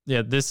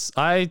 Yeah,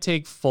 I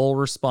take full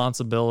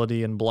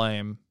responsibility and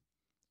blame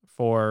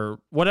for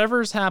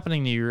whatever's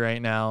happening to you right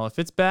now. If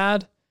it's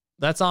bad,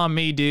 that's on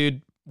me,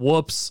 dude.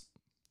 Whoops.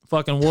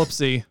 Fucking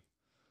whoopsie.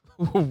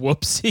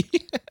 Whoopsie.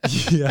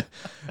 Yeah.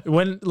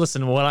 When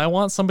I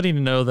want somebody to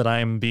know that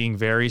I'm being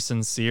very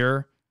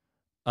sincere,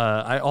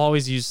 I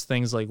always use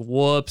things like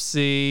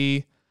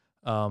whoopsie,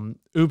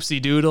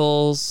 oopsie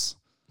doodles,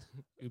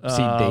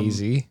 oopsie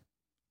daisy.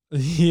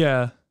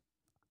 Yeah.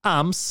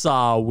 I'm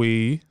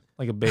sorry.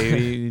 Like a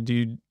baby,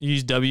 dude.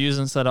 Use W's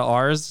instead of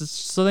R's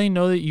so they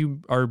know that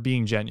you are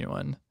being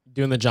genuine.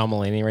 Doing the John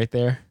Mulaney right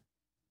there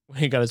when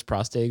he got his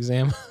prostate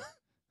exam.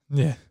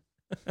 Yeah.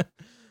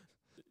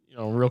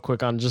 Real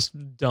quick on just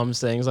dumb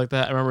things like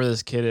that. I remember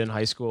this kid in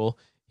high school.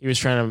 He was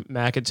trying to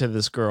mack it to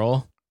this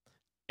girl,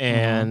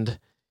 and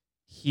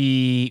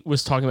he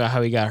was talking about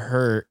how he got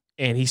hurt,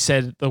 and he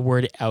said the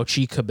word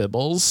 "ouchie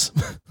kabibbles."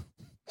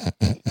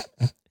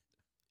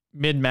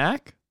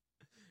 Mid-Mac?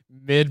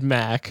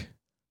 Mid-Mac.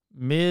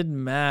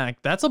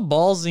 Mid-Mac. That's a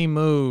ballsy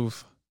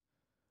move.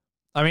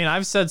 I mean,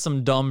 I've said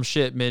some dumb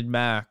shit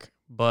mid-Mac,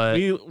 but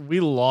we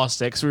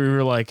lost it because we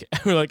were like,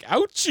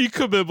 ouchie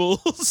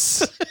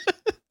kabibbles.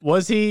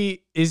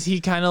 Is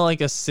he kind of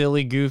like a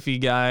silly, goofy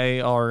guy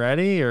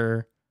already,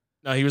 or?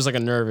 No, he was like a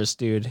nervous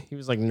dude. He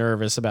was like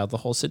nervous about the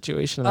whole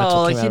situation. And that's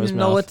what came out of his mouth. He didn't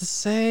know what to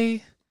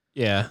say?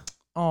 Yeah.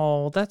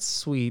 Oh, that's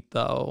sweet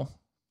though.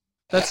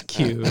 That's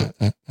cute.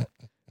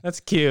 That's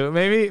cute.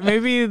 Maybe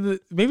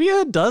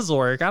that does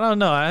work. I don't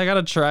know. I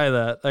gotta try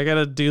that. I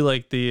gotta do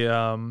like the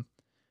I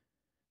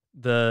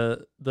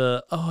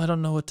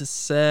don't know what to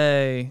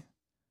say.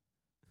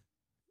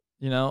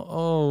 And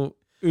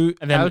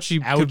then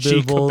ouchie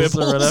kabibbles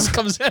or whatever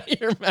comes out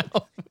of your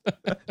mouth.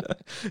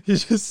 You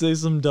just say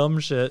some dumb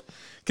shit.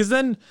 Cause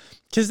then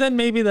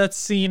maybe that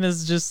scene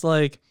is just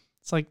like,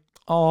 it's like,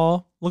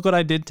 oh, look what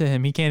I did to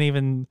him. He can't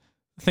even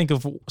think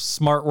of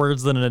smart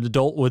words that an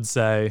adult would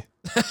say.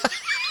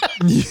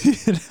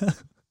 It's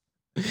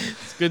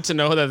good to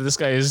know that this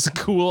guy is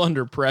cool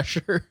under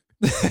pressure.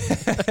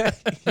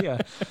 Yeah.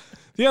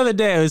 The other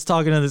day I was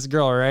talking to this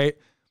girl, right?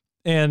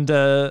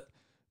 And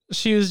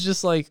she was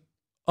just like,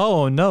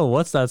 oh no,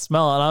 what's that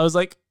smell? And I was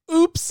like,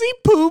 oopsie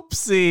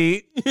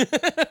poopsie.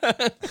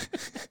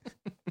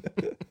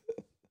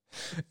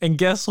 And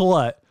guess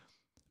what?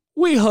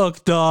 We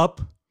hooked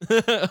up.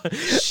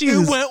 She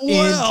was went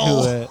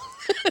well. into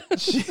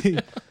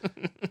it.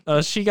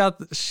 She got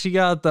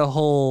the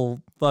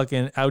whole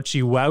fucking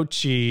ouchie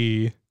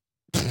wouchie.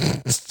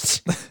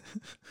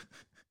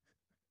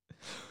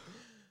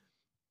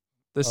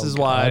 This is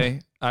why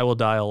I will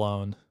die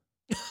alone.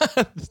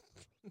 For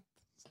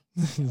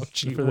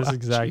this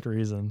exact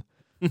reason.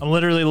 I'm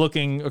literally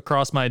looking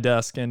across my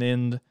desk, and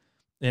in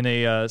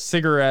a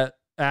cigarette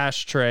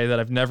ashtray that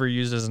I've never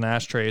used as an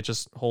ashtray, it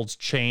just holds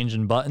change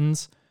and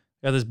buttons.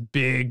 I got this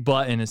big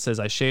button. It says,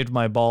 "I shaved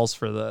my balls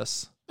for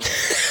this."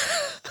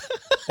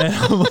 And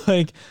I'm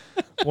like,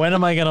 when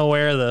am I going to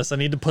wear this? I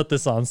need to put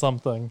this on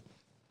something.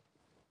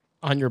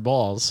 On your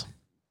balls.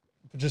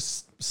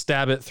 Just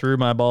stab it through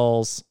my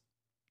balls.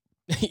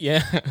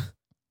 Yeah.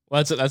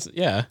 Well, that's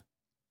yeah.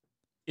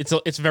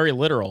 It's very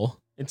literal.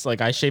 It's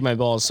like, I shaved my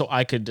balls so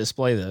I could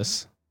display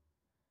this.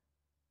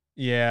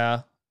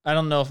 Yeah. I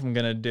don't know if I'm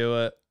going to do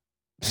it.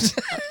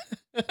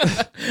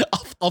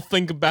 I'll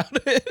think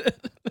about it.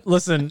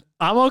 Listen,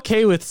 I'm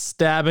okay with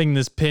stabbing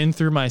this pin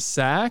through my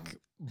sack,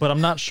 but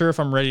I'm not sure if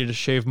I'm ready to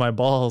shave my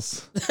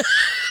balls.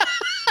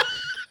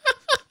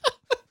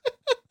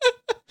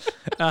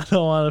 I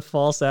don't want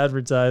false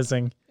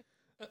advertising.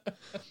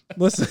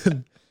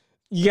 Listen,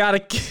 you gotta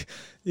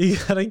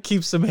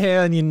keep some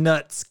hair on your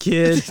nuts,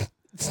 kid.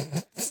 You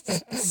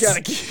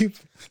gotta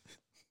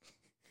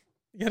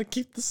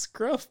keep the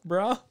scruff,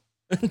 bro.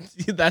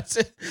 That's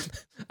it.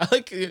 I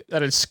like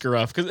that it's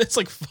scruff because it's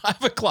like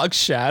 5 o'clock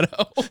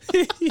shadow.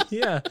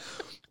 Yeah,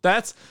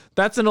 that's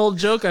an old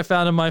joke I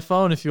found in my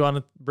phone. If you want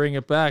to bring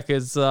it back,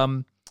 is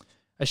I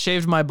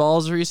shaved my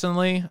balls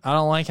recently. I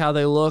don't like how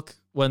they look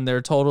when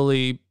they're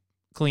totally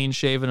clean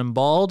shaven and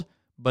bald,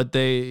 but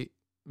it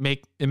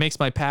makes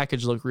my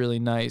package look really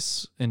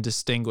nice and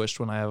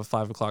distinguished when I have a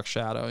 5 o'clock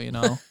shadow. You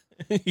know,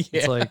 Yeah.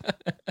 It's like.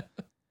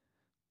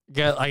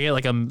 I get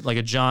like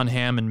a John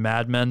Hamm and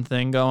Mad Men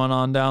thing going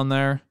on down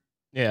there.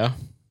 Yeah.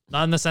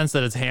 Not in the sense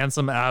that it's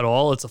handsome at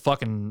all. It's a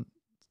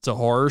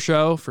horror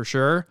show for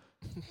sure.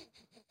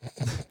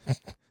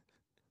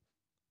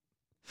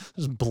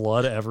 There's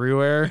blood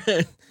everywhere.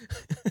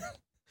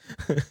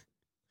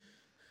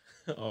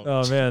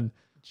 Oh man.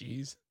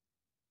 Jeez.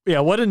 Yeah,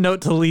 what a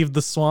note to leave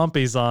the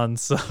Swampies on.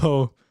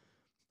 So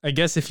I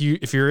guess if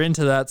you're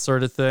into that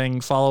sort of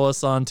thing, follow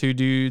us on Two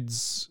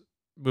Dudes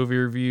Movie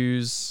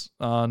Reviews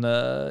on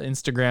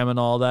Instagram and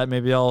all that.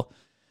 Maybe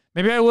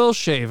I will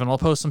shave and I'll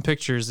post some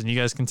pictures and you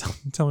guys can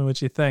tell me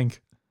what you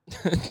think.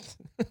 Is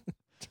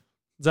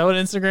that what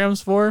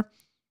Instagram's for?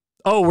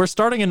 Oh, we're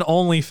starting an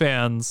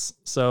OnlyFans,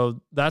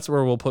 so that's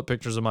where we'll put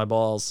pictures of my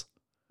balls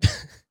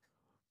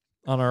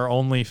on our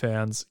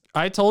OnlyFans.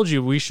 I told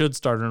you we should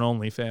start an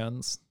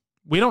OnlyFans.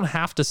 We don't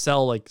have to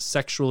sell like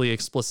sexually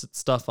explicit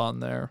stuff on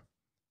there.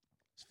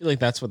 I feel like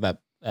that's what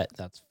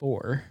that's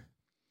for.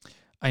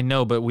 I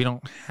know, but we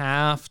don't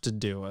have to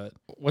do it.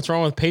 What's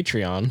wrong with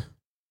Patreon?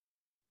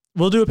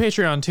 We'll do a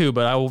Patreon too,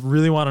 but I will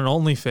really want an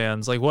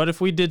OnlyFans. Like, what if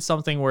we did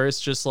something where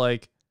it's just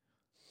like,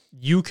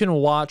 you can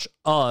watch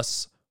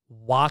us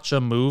watch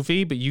a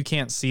movie, but you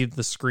can't see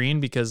the screen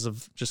because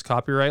of just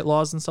copyright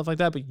laws and stuff like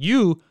that. But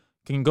you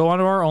can go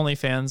onto our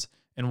OnlyFans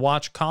and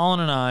watch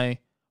Colin and I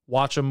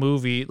watch a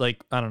movie,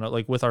 like, I don't know,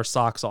 like with our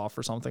socks off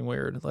or something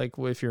weird, like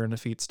if you're into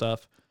feet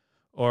stuff.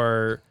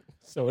 Or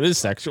so it is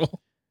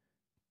sexual.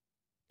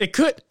 It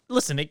could,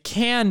 listen, it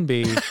can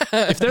be.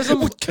 If there's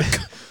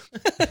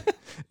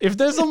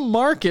a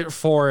market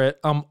for it,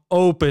 I'm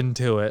open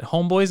to it.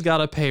 Homeboy's got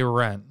to pay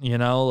rent, you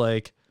know?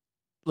 Like,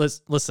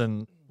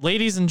 listen,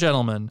 ladies and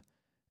gentlemen,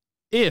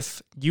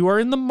 if you are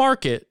in the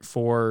market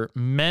for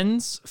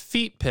men's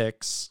feet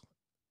pics,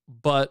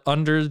 but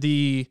under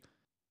the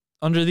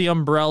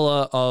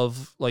umbrella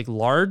of like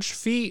large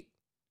feet,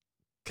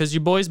 because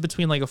your boy's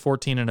between like a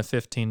 14 and a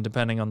 15,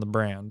 depending on the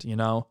brand, you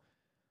know?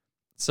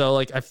 So,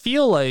 like, I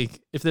feel like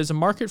if there's a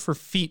market for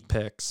feet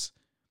pics,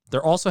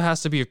 there also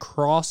has to be a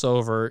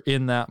crossover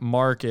in that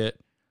market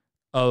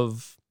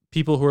of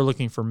people who are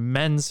looking for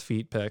men's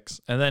feet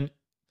pics. And then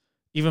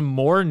even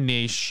more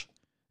niche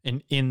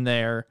in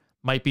there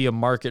might be a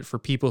market for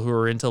people who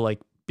are into,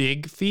 like,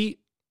 big feet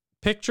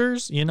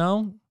pictures, you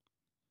know?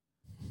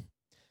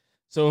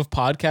 So if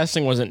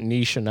podcasting wasn't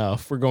niche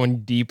enough, we're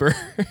going deeper.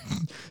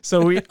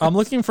 So I'm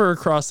looking for a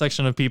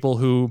cross-section of people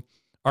who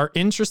are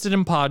interested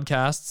in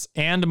podcasts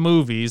and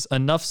movies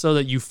enough so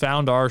that you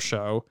found our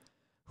show,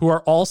 who are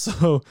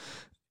also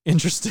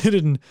interested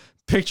in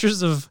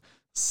pictures of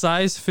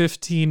size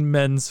 15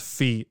 men's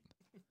feet.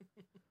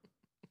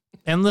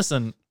 And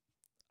listen,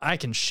 I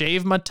can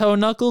shave my toe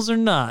knuckles or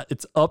not.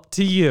 It's up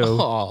to you.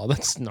 Oh,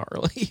 that's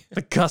gnarly.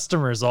 The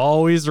customer's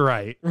always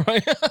right.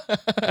 Right.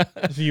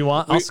 If you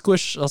want, I'll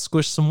squish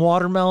some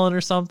watermelon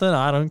or something.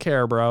 I don't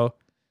care, bro.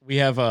 We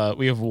have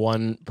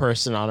one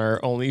person on our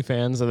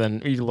OnlyFans, and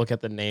then you look at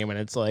the name, and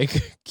it's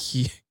like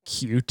Q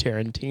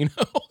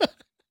Tarantino.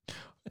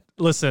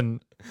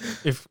 Listen,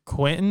 if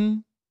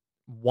Quentin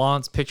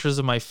wants pictures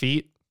of my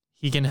feet,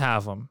 he can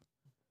have them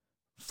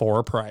for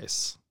a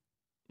price.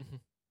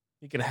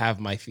 You can have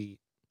my feet.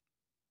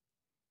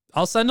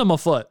 I'll send him a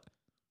foot.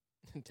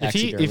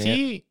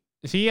 Taxidermy.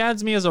 If he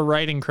adds me as a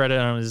writing credit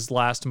on his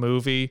last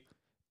movie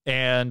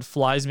and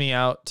flies me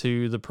out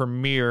to the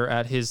premiere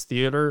at his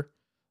theater,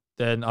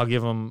 then I'll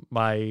give him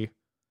my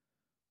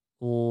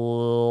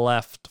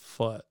left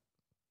foot.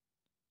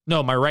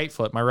 No, my right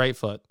foot.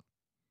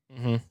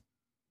 Mm-hmm.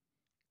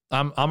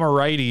 I'm a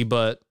righty,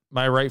 but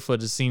my right foot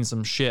has seen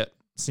some shit,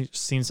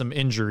 seen some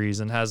injuries,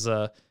 and has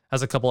a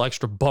couple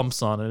extra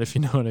bumps on it, if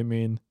you know what I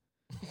mean.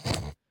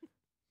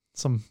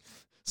 Some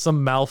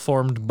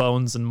malformed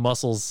bones and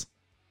muscles.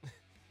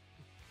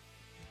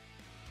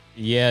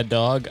 Yeah,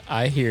 dog,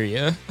 I hear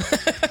you.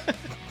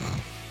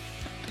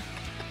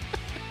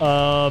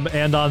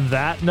 And on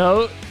that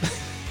note,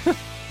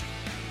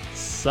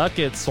 suck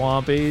it,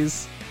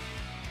 Swampies.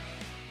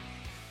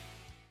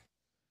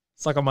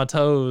 Suck on my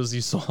toes,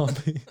 you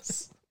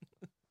Swampies.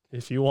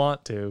 If you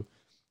want to.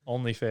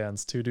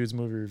 OnlyFans, 2 Dudes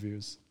Movie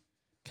Reviews.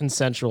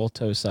 Consensual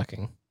toe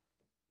sucking.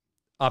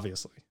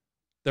 Obviously.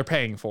 They're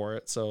paying for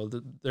it, so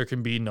there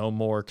can be no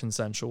more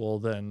consensual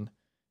than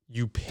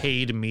you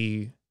paid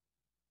me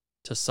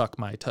to suck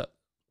my toe.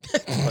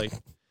 Like,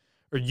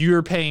 or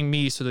you're paying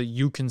me so that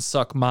you can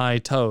suck my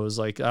toes.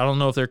 Like, I don't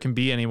know if there can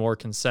be any more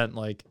consent.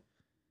 Like,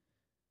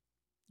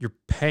 you're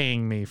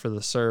paying me for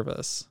the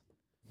service.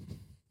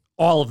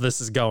 All of this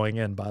is going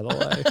in, by the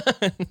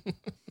way.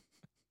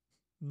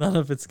 None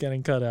of it's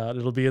getting cut out.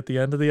 It'll be at the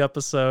end of the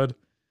episode.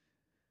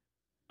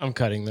 I'm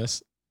cutting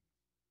this.